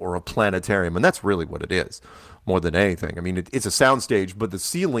globe, or a planetarium, and that's really what it is, more than anything. I mean, it's a soundstage, but the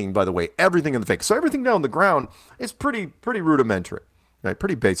ceiling, by the way, everything in the fake. So everything down on the ground is pretty rudimentary. right?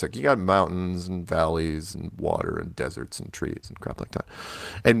 Pretty basic. You got mountains and valleys and water and deserts and trees and crap like that.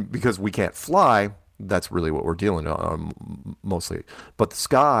 And because we can't fly, that's really what we're dealing on mostly. But the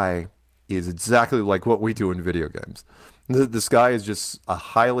sky is exactly like what we do in video games. The sky is just a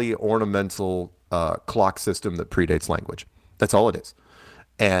highly ornamental clock system that predates language. That's all it is.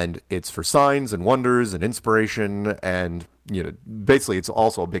 And it's for signs and wonders and inspiration, and basically it's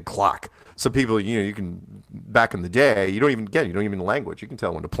also a big clock. So people, you can, back in the day, you don't even the language. You can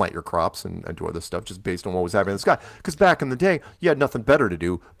tell when to plant your crops and do other stuff just based on what was happening in the sky. Because back in the day, you had nothing better to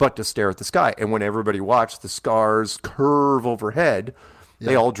do but to stare at the sky. And when everybody watched the stars curve overhead,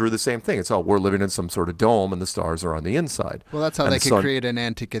 they all drew the same thing. It's all, we're living in some sort of dome and the stars are on the inside. Well, that's how they could create an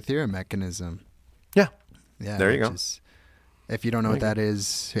Antikythera mechanism. Yeah. Yeah. There you go. If you don't know what that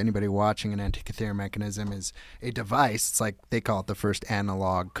is, anybody watching, an Antikythera mechanism is a device. It's like they call it the first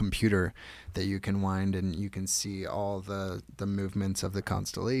analog computer that you can wind, and you can see all the movements of the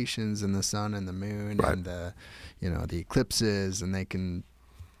constellations and the sun and the moon and the eclipses, and they can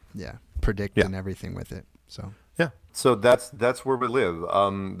predict and everything with it. So so that's where we live.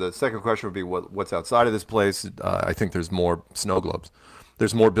 The second question would be what's outside of this place. I think there's more snow globes.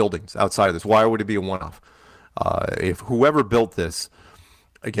 There's more buildings outside of this. Why would it be a one-off? If whoever built this,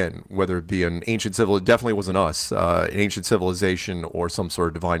 again, whether it be an ancient civilization, it definitely wasn't us, an ancient civilization or some sort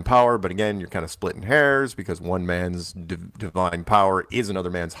of divine power. But again, you're kind of splitting hairs because one man's divine power is another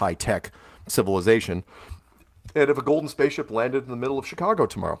man's high-tech civilization. And if a golden spaceship landed in the middle of Chicago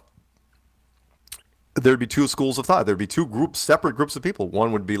tomorrow, there'd be two schools of thought. There'd be two separate groups of people.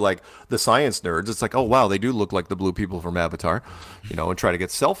 One would be like the science nerds. It's like, oh, wow, they do look like the blue people from Avatar, and try to get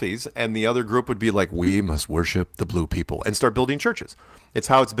selfies. And the other group would be like, we must worship the blue people and start building churches. It's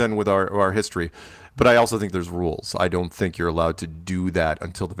how it's been with our history. But I also think there's rules. I don't think you're allowed to do that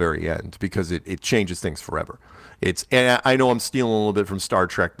until the very end because it changes things forever. And I know I'm stealing a little bit from Star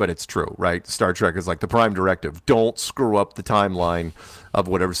Trek, but it's true, right? Star Trek is like the prime directive. Don't screw up the timeline of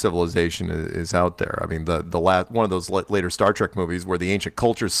whatever civilization is out there. I mean, the last one of those later Star Trek movies where the ancient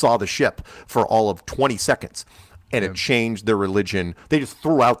cultures saw the ship for all of 20 seconds, and it changed their religion. They just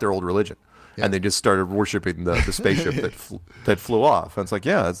threw out their old religion, and they just started worshiping the spaceship that flew off. And it's like,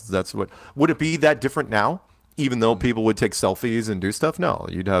 that's what. Would it be that different now? Even though people would take selfies and do stuff? No,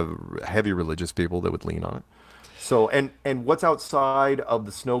 you'd have heavy religious people that would lean on it. So, and what's outside of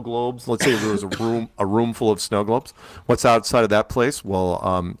the snow globes? Let's say there was a room full of snow globes. What's outside of that place? Well,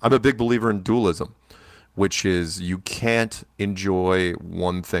 I'm a big believer in dualism, which is you can't enjoy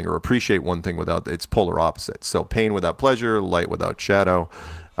one thing or appreciate one thing without its polar opposite. So pain without pleasure, light without shadow,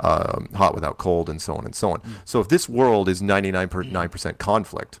 hot without cold, and so on and so on. So if this world is 99.9%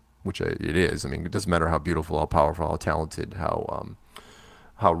 conflict, which it is, I mean, it doesn't matter how beautiful, how powerful, how talented,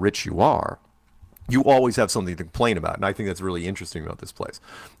 how rich you are, you always have something to complain about. And I think that's really interesting about this place.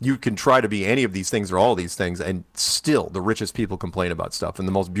 You can try to be any of these things or all these things, and still the richest people complain about stuff, and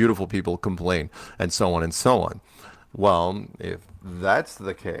the most beautiful people complain, and so on and so on. Well, if that's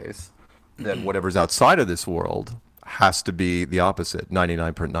the case, then whatever's outside of this world has to be the opposite,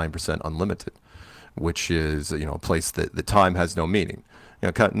 99.9% unlimited, which is, a place that the time has no meaning.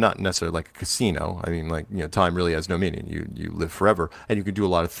 Not necessarily like a casino. I mean, time really has no meaning. You live forever, and you can do a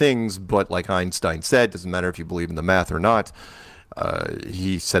lot of things. But like Einstein said, doesn't matter if you believe in the math or not.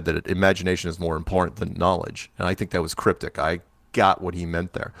 He said that imagination is more important than knowledge, and I think that was cryptic. I got what he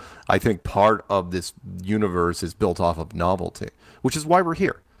meant there. I think part of this universe is built off of novelty, which is why we're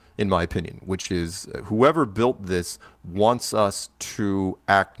here, in my opinion. Which is whoever built this wants us to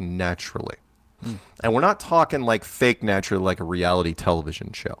act naturally. And we're not talking like fake natural, like a reality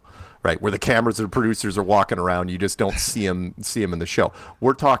television show, right? Where the cameras and producers are walking around, you just don't see them in the show.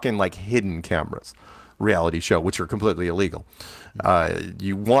 We're talking like hidden cameras, reality show, which are completely illegal.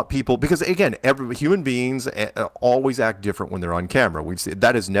 You want people, because again, human beings always act different when they're on camera.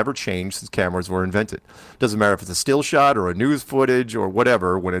 That has never changed since cameras were invented. Doesn't matter if it's a still shot or a news footage or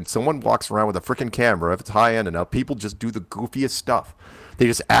whatever. When someone walks around with a freaking camera, if it's high end enough, people just do the goofiest stuff. They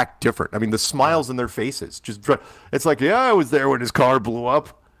just act different. I mean, the smiles in their faces it's like, yeah, I was there when his car blew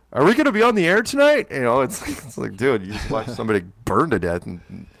up. Are we going to be on the air tonight? It's like, dude, you just watched somebody burn to death.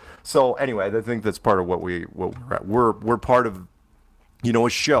 And so anyway, I think that's part of what we're at. We're part of, a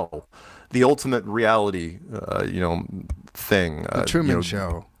show, the ultimate reality, thing. The Truman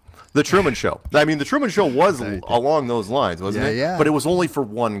Show. The Truman Show. I mean, the Truman Show was along those lines, wasn't it? Yeah. But it was only for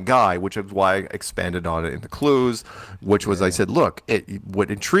one guy, which is why I expanded on it in the clues, which was I said, look, what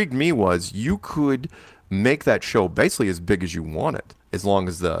intrigued me was you could make that show basically as big as you wanted, as long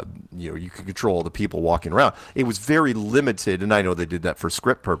as the you could control the people walking around. It was very limited, and I know they did that for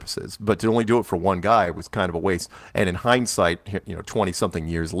script purposes, but to only do it for one guy was kind of a waste. And in hindsight, 20 something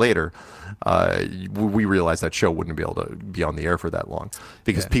years later, we realized that show wouldn't be able to be on the air for that long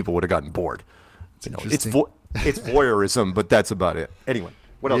because people would have gotten bored. It's voyeurism, but that's about it. Anyway.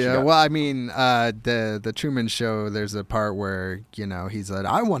 What else you got? Well, I mean, the Truman Show, there's a part where, he's like,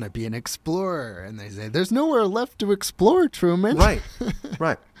 I want to be an explorer. And they say, there's nowhere left to explore, Truman. Right,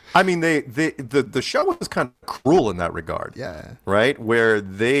 right. I mean, the show was kind of cruel in that regard. Yeah. Right? Where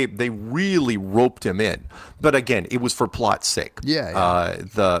they really roped him in. But again, it was for plot's sake. Yeah.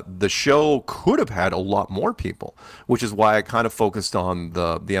 The show could have had a lot more people, which is why I kind of focused on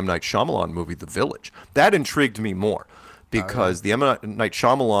the M. Night Shyamalan movie, The Village. That intrigued me more. Because the M. Night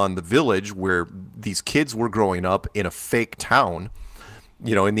Shyamalan, The Village, where these kids were growing up in a fake town,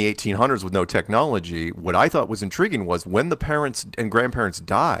 in the 1800s with no technology, what I thought was intriguing was when the parents and grandparents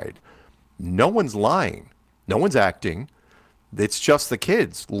died, no one's lying. No one's acting. It's just the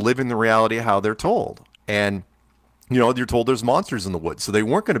kids living the reality of how they're told. And, you're told there's monsters in the woods, so they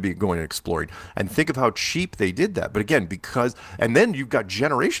weren't going to be going and exploring. And think of how cheap they did that. But again, and then you've got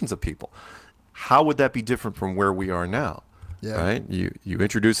generations of people. How would that be different from where we are now? Yeah. Right? You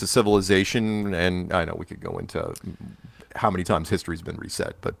introduce a civilization, and I know we could go into how many times history's been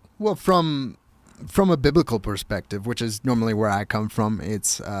reset, but from a biblical perspective, which is normally where I come from,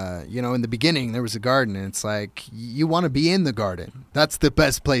 it's in the beginning there was a garden, and it's like you want to be in the garden. That's the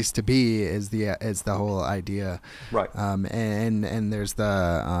best place to be. Is the whole idea, right? And there's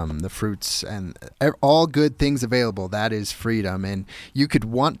the fruits and all good things available. That is freedom, and you could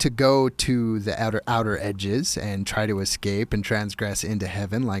want to go to the outer edges and try to escape and transgress into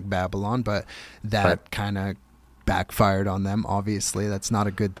heaven like Babylon, but that kind of backfired on them. Obviously, that's not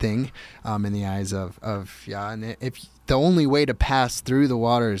a good thing in the eyes of and if the only way to pass through the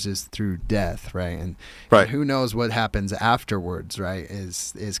waters is through death, right? And who knows what happens afterwards, right?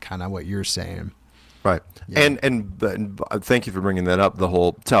 Is kind of what you're saying, right? Yeah. And thank you for bringing that up, the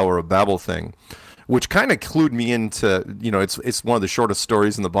whole Tower of Babel thing, which kind of clued me into, it's one of the shortest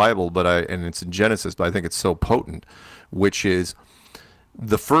stories in the Bible, and it's in Genesis, but I think it's so potent, which is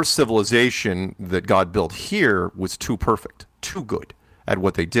the first civilization that God built here was too perfect, too good at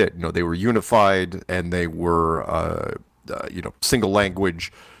what they did. They were unified, and they were, single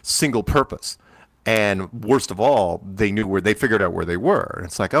language, single purpose. And worst of all, they figured out where they were.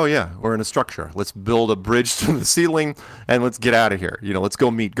 It's like, oh yeah, we're in a structure. Let's build a bridge to the ceiling and let's get out of here. Let's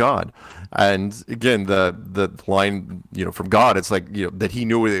go meet God. And again, the line, from God, it's like, that he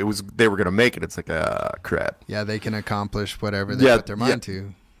knew they were going to make it. It's like, crap. Yeah, they can accomplish whatever they put their mind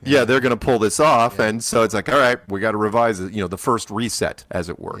to. Yeah, they're going to pull this off, and so it's like, all right, we got to revise it. The first reset, as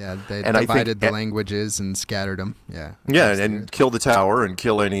it were. Yeah, they divided the languages and scattered them. Yeah. Yeah, and kill the tower and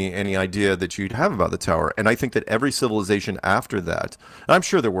kill any idea that you'd have about the tower. And I think that every civilization after that, and I'm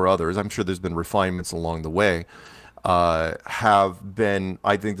sure there were others. I'm sure there's been refinements along the way. I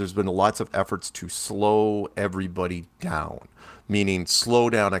think there's been lots of efforts to slow everybody down, meaning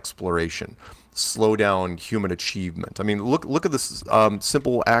slow down exploration. Slow down human achievement. I mean, look at this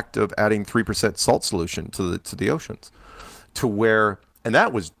simple act of adding 3% salt solution to the oceans, to where, and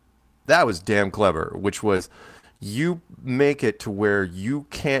that was damn clever. Which was, you make it to where you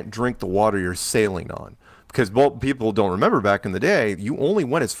can't drink the water you're sailing on, because people don't remember back in the day, you only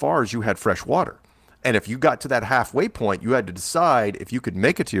went as far as you had fresh water, and if you got to that halfway point, you had to decide if you could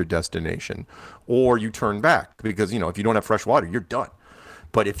make it to your destination, or you turn back, because if you don't have fresh water, you're done.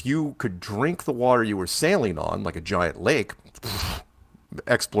 But if you could drink the water you were sailing on, like a giant lake,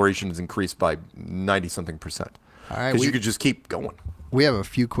 exploration is increased by 90-something%. All right, because you could just keep going. We have a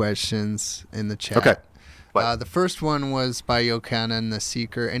few questions in the chat. Okay. The first one was by Yokanan the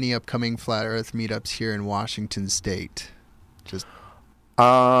Seeker. Any upcoming Flat Earth meetups here in Washington State?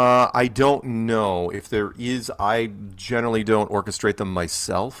 I don't know. If there is, I generally don't orchestrate them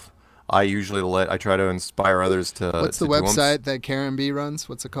myself. I try to inspire others to. What's the website that Karen B runs?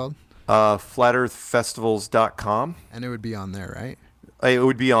 What's it called? FlatEarthFestivals.com. And it would be on there, right? It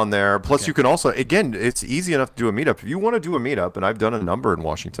would be on there. Plus, You can also, again, it's easy enough to do a meetup. If you want to do a meetup, and I've done a number in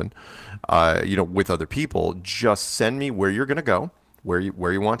Washington, with other people, just send me where you're going to go, where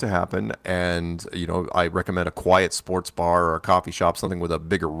you want to happen, and I recommend a quiet sports bar or a coffee shop, something with a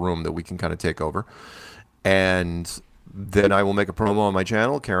bigger room that we can kind of take over, and then I will make a promo on my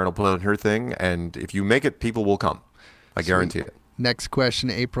channel. Karen will put on her thing, and if you make it, people will come. I guarantee it. Next question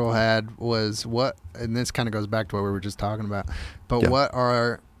April had was and this kind of goes back to what we were just talking about, but what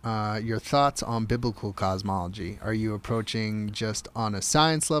are your thoughts on biblical cosmology? Are you approaching just on a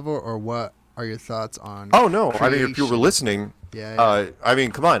science level, or what are your thoughts on Oh, no. creation? I mean, if you were listening, I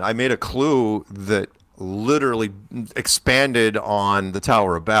mean, come on. I made a clue that literally expanded on the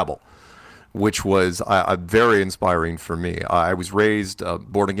Tower of Babel, which was very inspiring for me. I was raised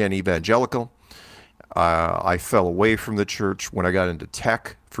born again evangelical. I fell away from the church when I got into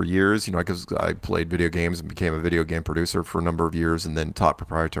tech for years, because I played video games and became a video game producer for a number of years and then taught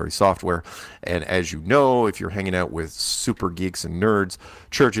proprietary software. And as you know, if you're hanging out with super geeks and nerds,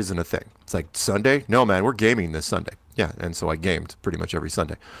 church isn't a thing. It's like, Sunday? No, man, we're gaming this Sunday. Yeah, and so I gamed pretty much every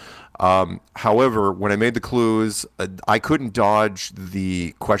Sunday. However, when I made the clues, I couldn't dodge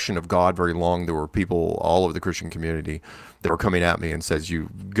the question of God very long. There were people all over the Christian community that were coming at me and says, you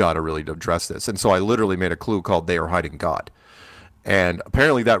got to really address this. And so I literally made a clue called They Are Hiding God. And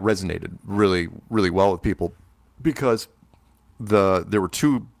apparently that resonated really, really well with people because there were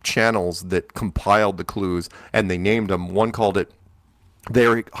two channels that compiled the clues and they named them. One called it They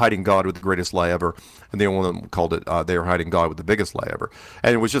Are Hiding God with the Greatest Lie Ever, and the other one called it They Are Hiding God with the Biggest Lie Ever.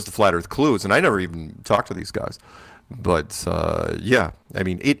 And it was just the flat earth clues, and I never even talked to these guys. But yeah, I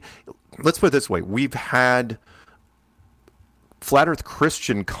mean, let's put it this way. We've had flat earth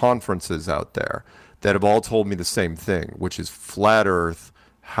Christian conferences out there that have all told me the same thing, which is flat earth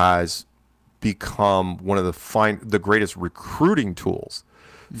has become one of the greatest recruiting tools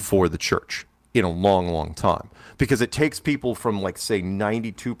for the church in a long, long time, because it takes people from, like, say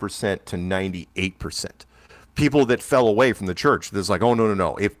 92% to 98%. People that fell away from the church, there's like, oh,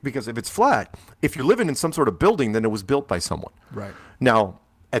 no. Because if it's flat, if you're living in some sort of building, then it was built by someone. Right. Now,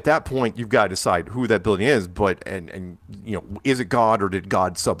 at that point, you've got to decide who that building is, but is it God or did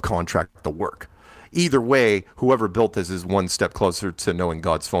God subcontract the work? Either way, whoever built this is one step closer to knowing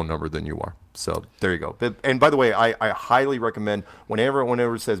God's phone number than you are. So there you go. And by the way, I highly recommend, whenever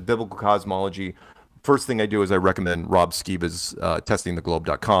it says biblical cosmology, first thing I do is I recommend Rob Skiba's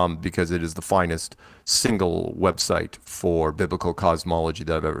testingtheglobe.com, because it is the finest single website for biblical cosmology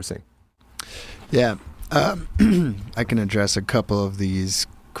that I've ever seen. Yeah. I can address a couple of these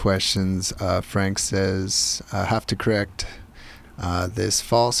questions. Frank says, I have to correct this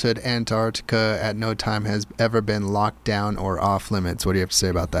falsehood. Antarctica at no time has ever been locked down or off limits. What do you have to say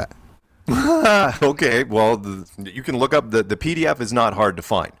about that? Okay, well, you can look up, the PDF is not hard to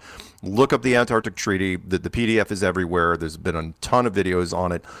find. Look up the Antarctic Treaty. The PDF is everywhere. There's been a ton of videos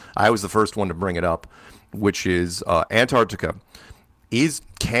on it. I was the first one to bring it up, which is Antarctica.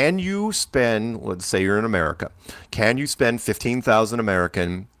 Can you spend, let's say you're in America, can you spend 15,000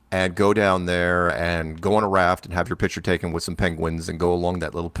 American and go down there and go on a raft and have your picture taken with some penguins and go along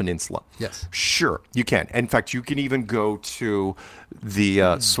that little peninsula? Yes. Sure, you can. In fact, you can even go to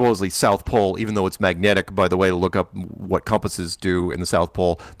the supposedly South Pole, even though it's magnetic. By the way, look up what compasses do in the South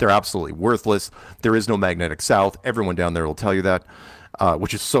Pole. They're absolutely worthless. There is no magnetic south. Everyone down there will tell you that,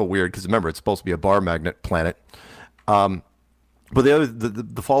 which is so weird because remember, it's supposed to be a bar magnet planet. But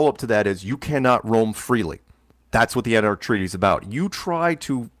the follow-up to that is you cannot roam freely. That's what the Antarctic Treaty is about. You try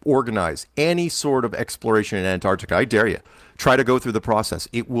to organize any sort of exploration in Antarctica, I dare you. Try to go through the process.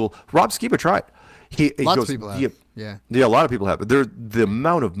 It will. Rob Skiba tried. Lots of people have. Yeah, a lot of people have. The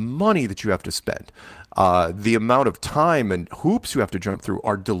amount of money that you have to spend, the amount of time and hoops you have to jump through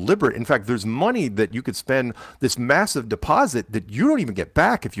are deliberate. In fact, there's money that you could spend, this massive deposit that you don't even get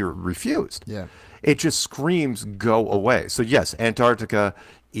back if you're refused. Yeah. It just screams go away. So yes, Antarctica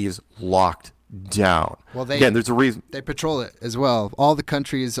is locked down. Well, again, there's a reason they patrol it as well. All the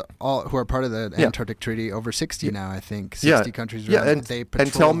countries, who are part of the Antarctic Treaty, over 60 now, I think. 60 countries around. And they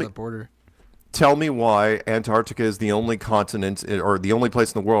patrol the border. Tell me why Antarctica is the only continent or the only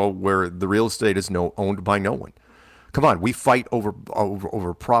place in the world where the real estate is owned by no one. Come on, we fight over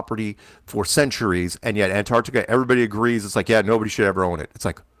property for centuries, and yet Antarctica, everybody agrees. It's like, yeah, nobody should ever own it. It's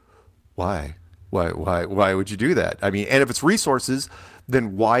like, why? Why would you do that? I mean, and if it's resources,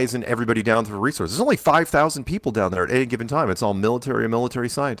 then why isn't everybody down for resources? There's only 5,000 people down there at any given time. It's all military and military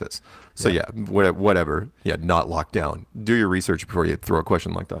scientists. So yeah, whatever. Yeah, not locked down. Do your research before you throw a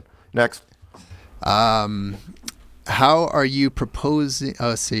question like that. Next. How are you proposing?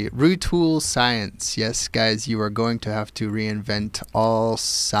 Retool science. Yes, guys, you are going to have to reinvent all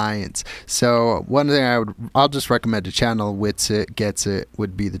science. So one thing I'll just recommend a channel. Wits It, Gets It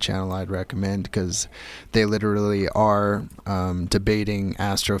would be the channel I'd recommend, because they literally are debating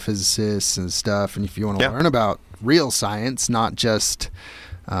astrophysicists and stuff. And if you want to learn about real science, not just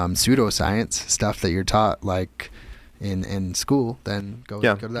pseudoscience stuff that you're taught like in school, then go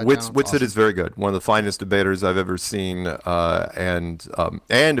to that channel. Wits It is very good. One of the finest debaters I've ever seen. And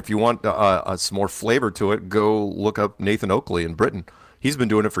if you want some more flavor to it, go look up Nathan Oakley in Britain. He's been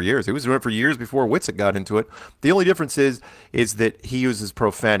doing it for years. He was doing it for years before Witsit got into it. The only difference is that he uses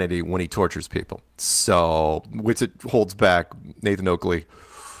profanity when he tortures people. So Witsit holds back. Nathan Oakley,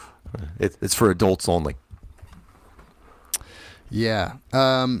 it's for adults only. Yeah.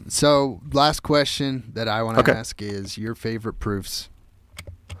 So last question that I want to ask is your favorite proofs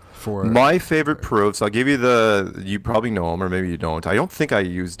for my favorite proofs. I'll give you you probably know them or maybe you don't. I don't think I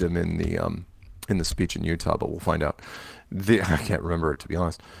used them in the speech in Utah, but we'll find out. I can't remember it, to be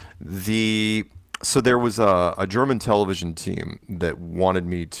honest. So there was a German television team that wanted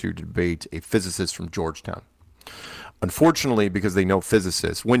me to debate a physicist from Georgetown. Unfortunately, because they know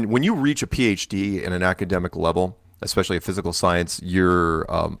physicists, when you reach a PhD in an academic level, especially a physical science, your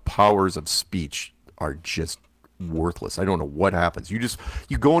powers of speech are just worthless. I don't know what happens. You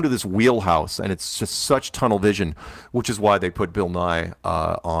go into this wheelhouse, and it's just such tunnel vision, which is why they put Bill Nye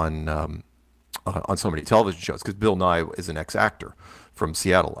on so many television shows, because Bill Nye is an ex-actor from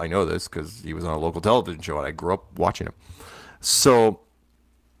Seattle. I know this because he was on a local television show, and I grew up watching him. So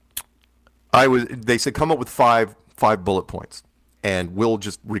they said, come up with five bullet points, and we'll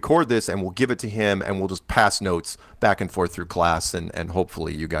just record this, and we'll give it to him, and we'll just pass notes back and forth through class, and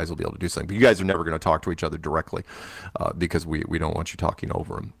hopefully you guys will be able to do something. But you guys are never going to talk to each other directly because we don't want you talking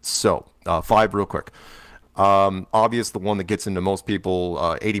over them. So 5 real quick. Obvious, the one that gets into most people,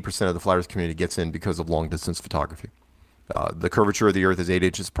 80% of the flat Earth community gets in because of long distance photography. The curvature of the Earth is 8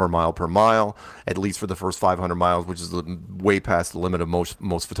 inches per mile, at least for the first 500 miles, which is way past the limit of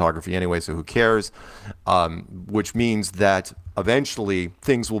most photography anyway, so who cares? Which means that eventually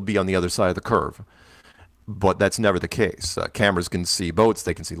things will be on the other side of the curve. But that's never the case. Cameras can see boats,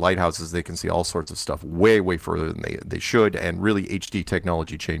 they can see lighthouses, they can see all sorts of stuff way, way further than they should, and really HD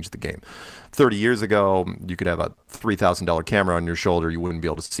technology changed the game. 30 years ago, you could have a $3,000 camera on your shoulder, you wouldn't be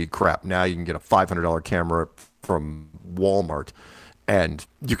able to see crap. Now you can get a $500 camera from Walmart, and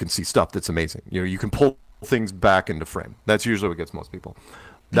you can see stuff that's amazing. You can pull things back into frame. That's usually what gets most people.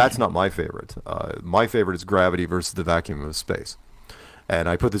 That's not my favorite. My favorite is gravity versus the vacuum of space. And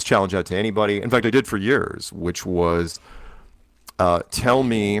I put this challenge out to anybody. In fact, I did for years, which was tell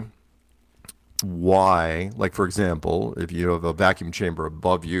me why, like, for example, if you have a vacuum chamber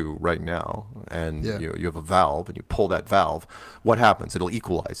above you right now and you have a valve and you pull that valve, what happens? It'll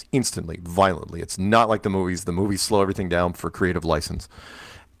equalize instantly, violently. It's not like the movies. The movies slow everything down for creative license.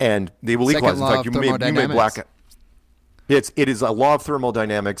 And they will equalize. In fact, you may black it. It is a law of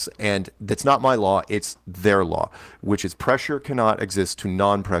thermodynamics, and that's not my law, it's their law, which is pressure cannot exist to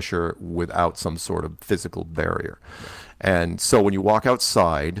non-pressure without some sort of physical barrier. And so when you walk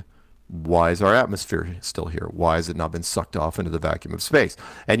outside, why is our atmosphere still here? Why has it not been sucked off into the vacuum of space?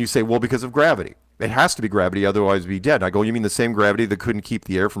 And you say, well, because of gravity. It has to be gravity, otherwise we'd be dead. And I go, you mean the same gravity that couldn't keep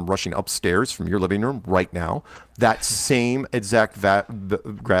the air from rushing upstairs from your living room right now? That same exact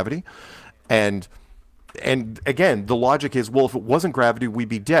gravity? And again, the logic is, well, if it wasn't gravity, we'd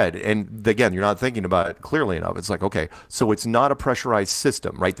be dead. And again, you're not thinking about it clearly enough. It's like, okay, so it's not a pressurized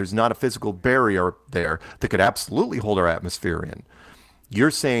system, right? There's not a physical barrier there that could absolutely hold our atmosphere in.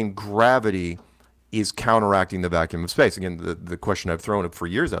 You're saying gravity is counteracting the vacuum of space. Again, the question I've thrown up for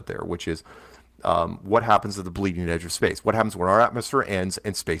years out there, which is, what happens at the bleeding edge of space? What happens when our atmosphere ends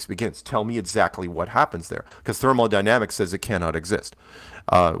and space begins? Tell me exactly what happens there, because thermodynamics says it cannot exist.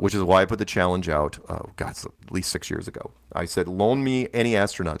 Which is why I put the challenge out, it's at least 6 years ago. I said, loan me any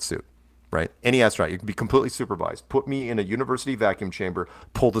astronaut suit, right? Any astronaut. You can be completely supervised. Put me in a university vacuum chamber,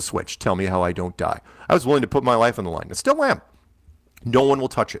 pull the switch, tell me how I don't die. I was willing to put my life on the line. I still am. No one will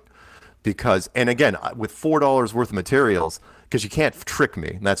touch it. Because, and again, with $4 worth of materials, because you can't trick me,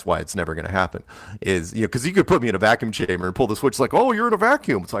 and that's why it's never going to happen, is, because you could put me in a vacuum chamber and pull the switch like, oh, you're in a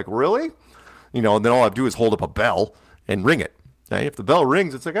vacuum. It's like, really? And then all I have to do is hold up a bell and ring it. If the bell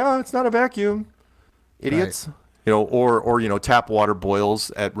rings, it's like, oh, it's not a vacuum, idiots. Right. Or tap water boils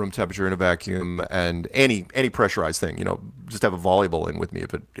at room temperature in a vacuum, and any pressurized thing. Just have a volleyball in with me.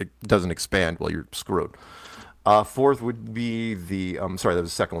 If it doesn't expand, well, you're screwed. Fourth would be that was the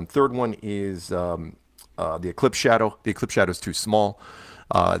second one. Third one is the eclipse shadow. The eclipse shadow is too small.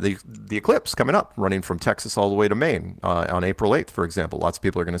 The eclipse coming up, running from Texas all the way to Maine on April 8th, for example. Lots of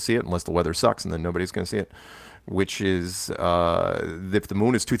people are going to see it unless the weather sucks, and then nobody's going to see it. Which is, if the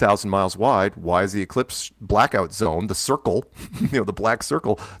moon is 2,000 miles wide, why is the eclipse blackout zone, the circle, the black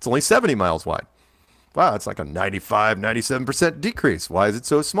circle, it's only 70 miles wide? Wow, it's like a 95, 97% decrease. Why is it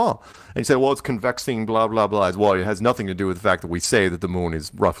so small? And you say, well, it's convexing, blah, blah, blah. Well, it has nothing to do with the fact that we say that the moon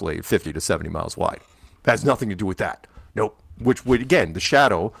is roughly 50 to 70 miles wide. It has nothing to do with that. Nope. which would, again, the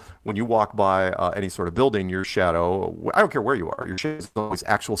shadow, when you walk by any sort of building, your shadow, I don't care where you are, your shadow is always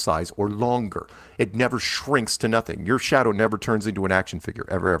actual size or longer. It never shrinks to nothing. Your shadow never turns into an action figure,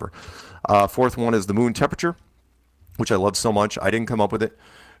 ever, ever. Fourth one is the moon temperature, which I love so much. I didn't come up with it,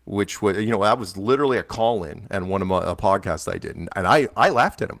 which was, that was literally a call-in and one of my podcasts I did. And I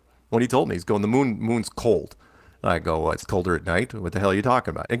laughed at him when he told me. He's going, the moon's cold. And I go, well, it's colder at night. What the hell are you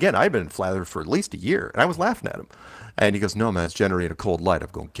talking about? Again, I've been in flat earth for at least a year, and I was laughing at him. And he goes, no, man, it's generating a cold light. I'm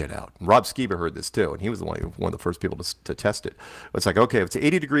going, get out. And Rob Skiba heard this too, and he was one of the first people to test it. It's like, okay, if it's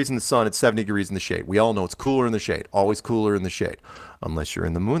 80 degrees in the sun, it's 70 degrees in the shade. We all know it's cooler in the shade, always cooler in the shade, unless you're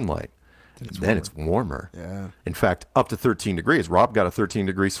in the moonlight. Then it's warmer. Yeah. In fact, up to 13 degrees. Rob got a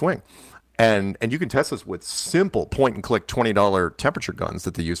 13-degree swing. And you can test this with simple point-and-click $20 temperature guns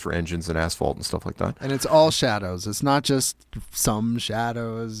that they use for engines and asphalt and stuff like that. And it's all shadows. It's not just some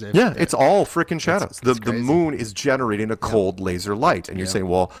shadows. It's all freaking shadows. It's the moon is generating a cold laser light. And you're saying,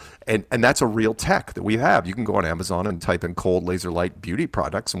 well, and that's a real tech that we have. You can go on Amazon and type in cold laser light beauty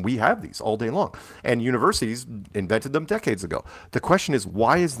products, and we have these all day long. And universities invented them decades ago. The question is,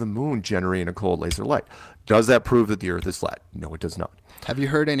 why is the moon generating a cold laser light? Does that prove that the Earth is flat? No, it does not. Have you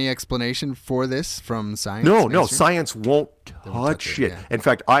heard any explanation for this from science? No, science won't touch it. Yeah. In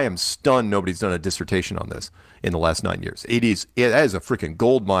fact, I am stunned nobody's done a dissertation on this in the last 9 years. That is a freaking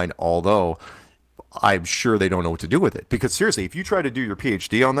gold mine, although I'm sure they don't know what to do with it. Because seriously, if you try to do your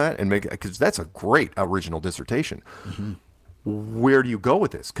PhD on that and because that's a great original dissertation, where do you go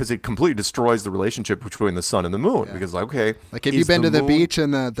with this? Because it completely destroys the relationship between the sun and the moon. Yeah. Because, like if you've been to the beach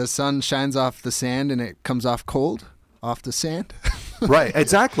and the sun shines off the sand and it comes off cold, off the sand. Right,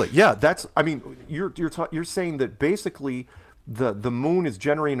 exactly. Yeah, you're saying that basically the moon is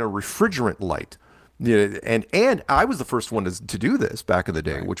generating a refrigerant light. Yeah, and I was the first one to do this back in the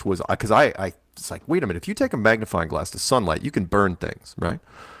day, which was because I it's like, wait a minute, if you take a magnifying glass to sunlight, you can burn things, right?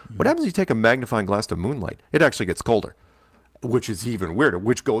 What happens if you take a magnifying glass to moonlight? It actually gets colder, which is even weirder,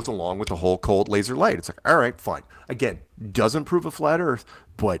 which goes along with the whole cold laser light. It's like, all right, fine. Again, doesn't prove a flat Earth,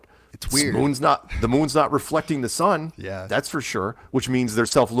 but it's weird. The moon's not reflecting the sun. Yeah, that's for sure. Which means they're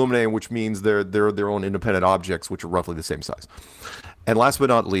self-illuminating. Which means they're their own independent objects, which are roughly the same size. And last but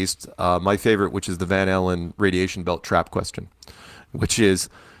not least, my favorite, which is the Van Allen radiation belt trap question, which is,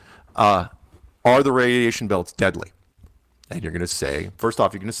 are the radiation belts deadly? And you're going to say, first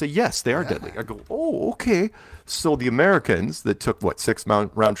off, you're going to say, yes, they are deadly. I go, oh, okay. So the Americans that took, 6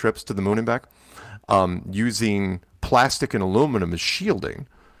 round trips to the moon and back, using plastic and aluminum as shielding,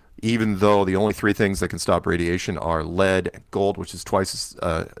 even though the only 3 things that can stop radiation are lead, gold, which is twice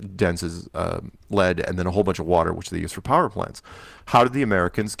as dense as lead, and then a whole bunch of water, which they use for power plants. How did the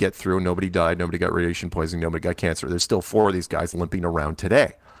Americans get through? Nobody died. Nobody got radiation poisoning. Nobody got cancer. There's still 4 of these guys limping around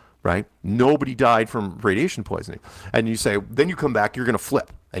today, right? Nobody died from radiation poisoning. And you say, then you come back, you're going to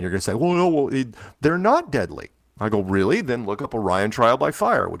flip, and you're going to say, they're not deadly. I go, really? Then look up Orion Trial by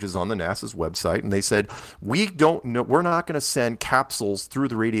Fire, which is on the NASA's website. And they said, we don't know, we're not going to send capsules through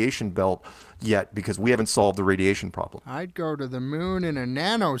the radiation belt yet because we haven't solved the radiation problem. I'd go to the moon in a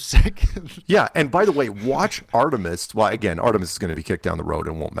nanosecond. Yeah. And by the way, watch Artemis. Well, again, Artemis is going to be kicked down the road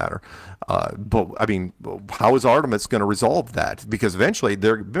and won't matter. But I mean, how is Artemis going to resolve that? Because eventually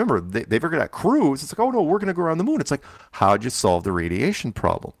they've figured out cruise. It's like, oh no, we're going to go around the moon. It's like, how'd you solve the radiation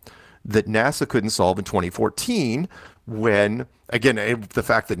problem that NASA couldn't solve in 2014 when, again, the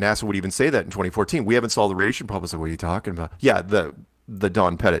fact that NASA would even say that in 2014, we haven't solved the radiation problem. So what are you talking about? Yeah, the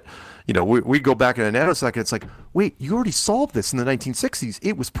Don Pettit, we go back in a nanosecond. It's like, wait, you already solved this in the 1960s.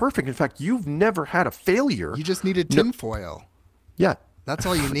 It was perfect. In fact, you've never had a failure. You just needed tinfoil. Yeah. That's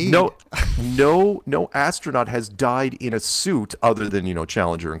all you need. No astronaut has died in a suit other than,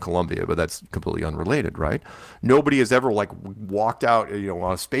 Challenger and Columbia, but that's completely unrelated, right? Nobody has ever walked out, on a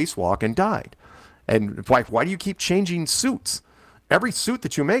spacewalk and died. And why do you keep changing suits? Every suit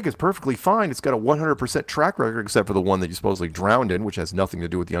that you make is perfectly fine. It's got a 100% track record, except for the one that you supposedly drowned in, which has nothing to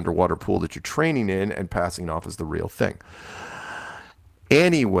do with the underwater pool that you're training in, and passing off as the real thing.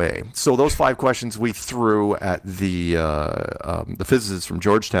 Anyway, so those 5 questions we threw at the physicist from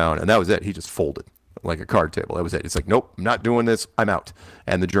Georgetown, and that was it. He just folded like a card table. That was it. It's like, nope, I'm not doing this. I'm out.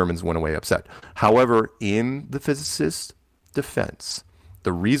 And the Germans went away upset. However, in the physicist's defense,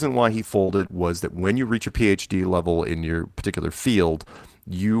 the reason why he folded was that when you reach a PhD level in your particular field,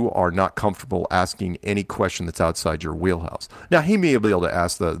 you are not comfortable asking any question that's outside your wheelhouse. Now, he may be able to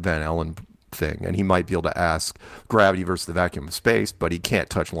ask the Van Allen thing, and he might be able to ask gravity versus the vacuum of space, but he can't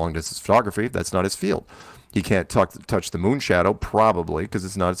touch long distance photography. That's not his field. He can't touch the moon shadow, probably, because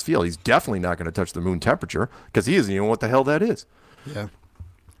it's not his field. He's definitely not going to touch the moon temperature, because he doesn't even know what the hell that is. Yeah.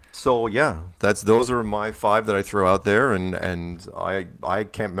 So yeah, those are my five that I throw out there, and I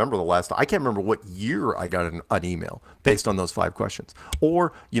can't remember I can't remember what year I got an email based on those five questions.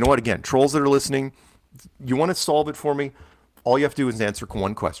 Or you know what? Again, trolls that are listening, you want to solve it for me? All you have to do is answer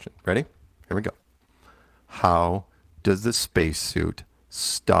one question. Ready? Here we go. How does the spacesuit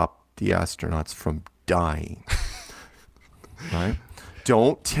stop the astronauts from dying? Right?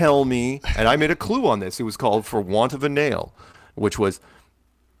 Don't tell me. And I made a clue on this. It was called For Want of a Nail, which was,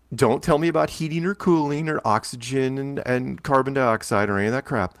 don't tell me about heating or cooling or oxygen and carbon dioxide or any of that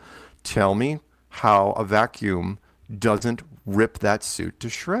crap. Tell me how a vacuum doesn't rip that suit to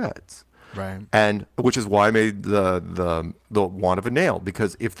shreds. Right. And which is why I made the want of a nail,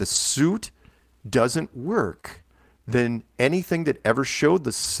 because if the suit doesn't work, then anything that ever showed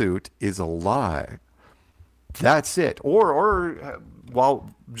the suit is a lie. That's it. Or well,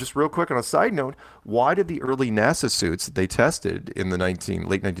 just real quick on a side note, why did the early NASA suits that they tested in the late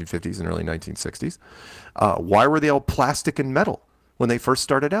 1950s and early 1960s, why were they all plastic and metal when they first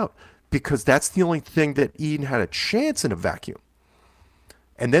started out? Because that's the only thing that even had a chance in a vacuum.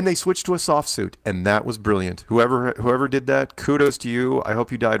 And then they switched to a soft suit, and that was brilliant. Whoever did that, kudos to you. I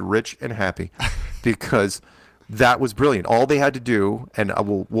hope you died rich and happy, because that was brilliant. All they had to do, and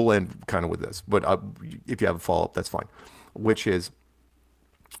we'll end kind of with this, but if you have a follow-up, that's fine, which is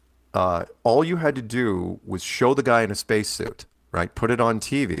all you had to do was show the guy in a spacesuit, right? Put it on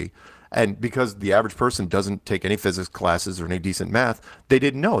TV. And because the average person doesn't take any physics classes or any decent math, they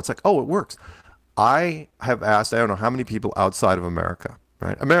didn't know. It's like, oh, it works. I have asked, I don't know how many people outside of America,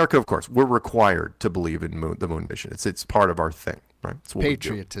 right? America, of course, we're required to believe in the moon mission. It's part of our thing, right? It's what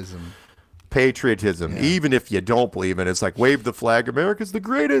Patriotism. Patriotism. Yeah. Even if you don't believe in it, it's like, wave the flag. America's the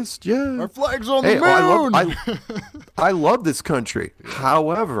greatest. Yeah. Our flag's on the moon. I love this country.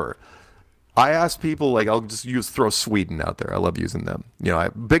 However, I ask people, like, I'll just throw Sweden out there. I love using them. You know, I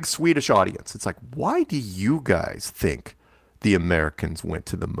have a big Swedish audience. It's like, why do you guys think the Americans went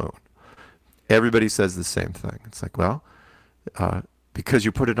to the moon? Everybody says the same thing. It's like, well, because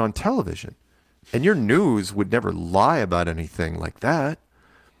you put it on television. And your news would never lie about anything like that.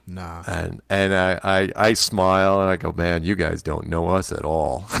 Nah. And I smile and I go, man, you guys don't know us at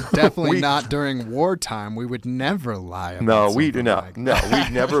all. Definitely not during wartime. We would never lie about no, we do not. No,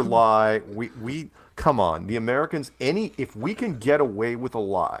 we'd never lie. We come on. The Americans, if we can get away with a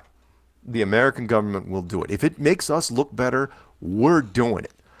lie, the American government will do it. If it makes us look better, we're doing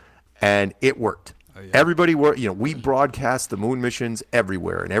it. And it worked. Oh, yeah. Everybody we broadcast the moon missions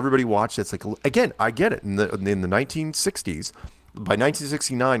everywhere, and everybody watched it. It's like, again, I get it. In the 1960s, by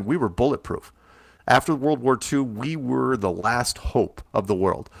 1969, we were bulletproof. After World War II, we were the last hope of the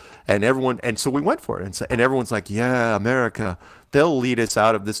world, and so we went for it. And everyone's like, "Yeah, America, they'll lead us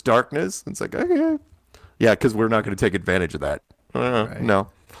out of this darkness." And it's like, okay, yeah, because we're not going to take advantage of that. Right. No.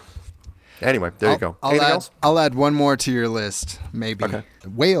 Anyway, there you go. Anything else? I'll add one more to your list, maybe. Okay.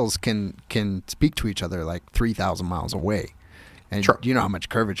 Whales can speak to each other like 3,000 miles away, and sure. You know how much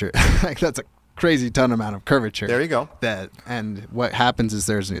curvature? Like that's a crazy ton amount of curvature. There you go. And what happens is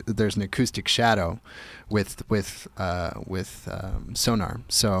there's an acoustic shadow with sonar,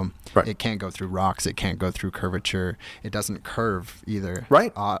 so right. It can't go through rocks, it can't go through curvature, it doesn't curve either.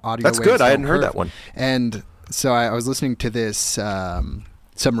 Right. Audio That's waves good. I hadn't curve. heard that one. And so I was listening to this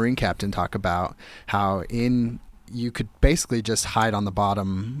submarine captain talk about how you could basically just hide on the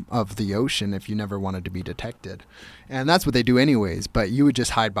bottom of the ocean if you never wanted to be detected. And that's what they do anyways, but you would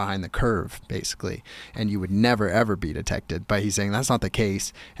just hide behind the curve, basically, and you would never, ever be detected. But he's saying that's not the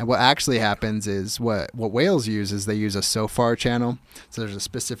case. And what actually happens is what whales use is they use a SOFAR channel. So there's a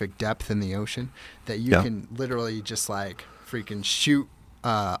specific depth in the ocean that you can literally just like freaking shoot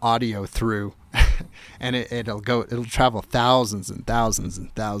audio through and it'll travel thousands and thousands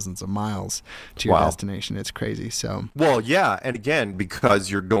and thousands of miles to your destination. It's crazy. So yeah, and again, because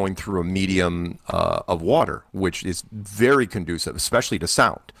you're going through a medium of water, which is very conducive, especially to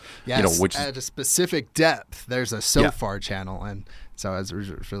sound. Yes, which at a specific depth, there's a SOFAR channel, and so it's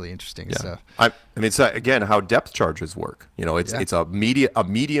really interesting. Yeah. So I mean, it's again how depth charges work. It's a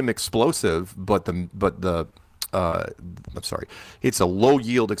medium explosive, but it's a low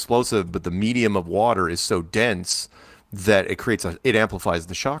yield explosive, but the medium of water is so dense that it amplifies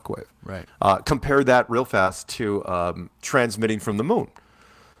the shock wave. Right. Compare that real fast to transmitting from the moon,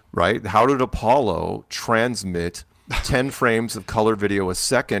 right? How did Apollo transmit 10 frames of color video a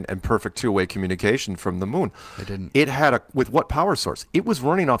second and perfect two-way communication from the moon? They didn't. It had with what power source? It was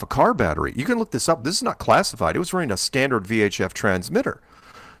running off a car battery. You can look this up. This is not classified. It was running a standard VHF transmitter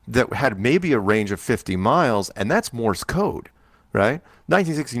that had maybe a range of 50 miles, and that's Morse code. right?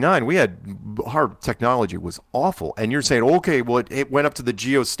 1969, we had our technology was awful, and you're saying, okay, well, it went up to the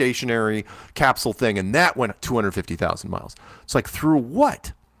geostationary capsule thing, and that went 250,000 miles. It's like, through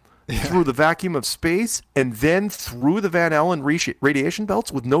what? Through the vacuum of space, and then through the Van Allen radiation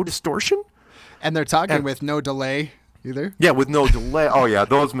belts with no distortion? And they're talking with no delay either. Yeah, with no delay. Oh, yeah,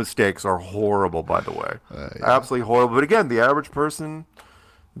 those mistakes are horrible, by the way. Absolutely horrible. But again, the average person,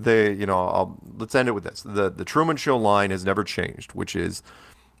 let's end it with this. The Truman Show line has never changed, which is,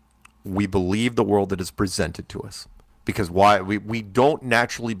 we believe the world that is presented to us. Because we don't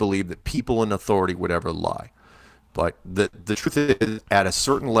naturally believe that people in authority would ever lie. But the truth is, at a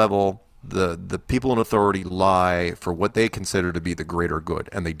certain level, the people in authority lie for what they consider to be the greater good,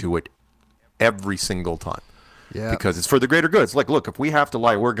 and they do it every single time. Yeah. Because it's for the greater good. It's like, look, if we have to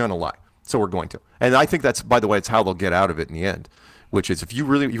lie, we're going to lie. So we're going to. And I think that's, by the way, it's how they'll get out of it in the end, which is if you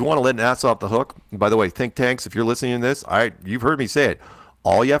want to let NASA off the hook, and by the way, think tanks, if you're listening to this, you've heard me say it.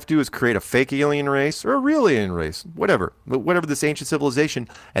 All you have to do is create a fake alien race or a real alien race, whatever this ancient civilization,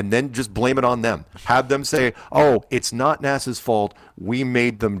 and then just blame it on them. Have them say, oh, it's not NASA's fault. We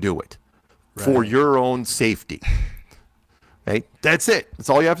made them do it for your own safety. Hey, that's it.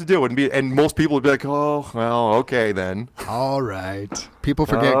 That's all you have to do. And most people would be like, oh, well, okay then. All right. People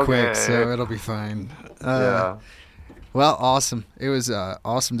forget quick, so it'll be fine. Yeah. Well, awesome. It was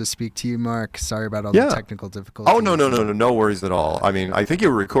awesome to speak to you, Mark. Sorry about all the technical difficulties. Oh, no worries at all. I mean, I think you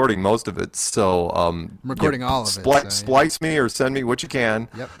were recording most of it, so I'm recording all of it. Splice me or send me what you can.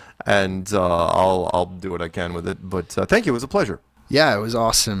 Yep. And I'll do what I can with it. But thank you. It was a pleasure. Yeah, it was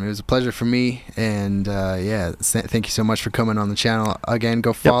awesome. It was a pleasure for me. And thank you so much for coming on the channel. Again,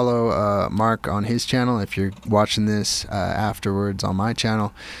 go follow Mark on his channel if you're watching this afterwards on my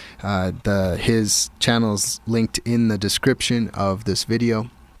channel. His channel's linked in the description of this video.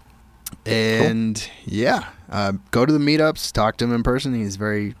 And go to the meetups, talk to him in person. He's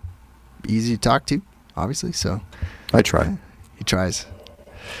very easy to talk to, obviously. So I try. He tries.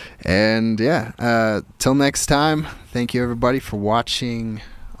 And till next time, thank you everybody for watching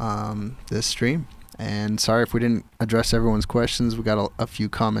this stream. And sorry if we didn't address everyone's questions. We got a few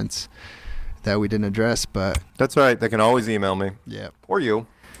comments that we didn't address, but that's all right. They can always email me. Yeah. Or you.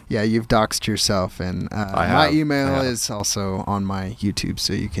 Yeah, you've doxed yourself, and my email is also on my YouTube,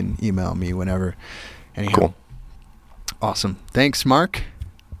 so you can email me whenever. Anyhow, cool. Awesome. Thanks, Mark.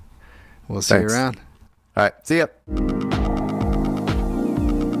 We'll see you around. All right. See ya.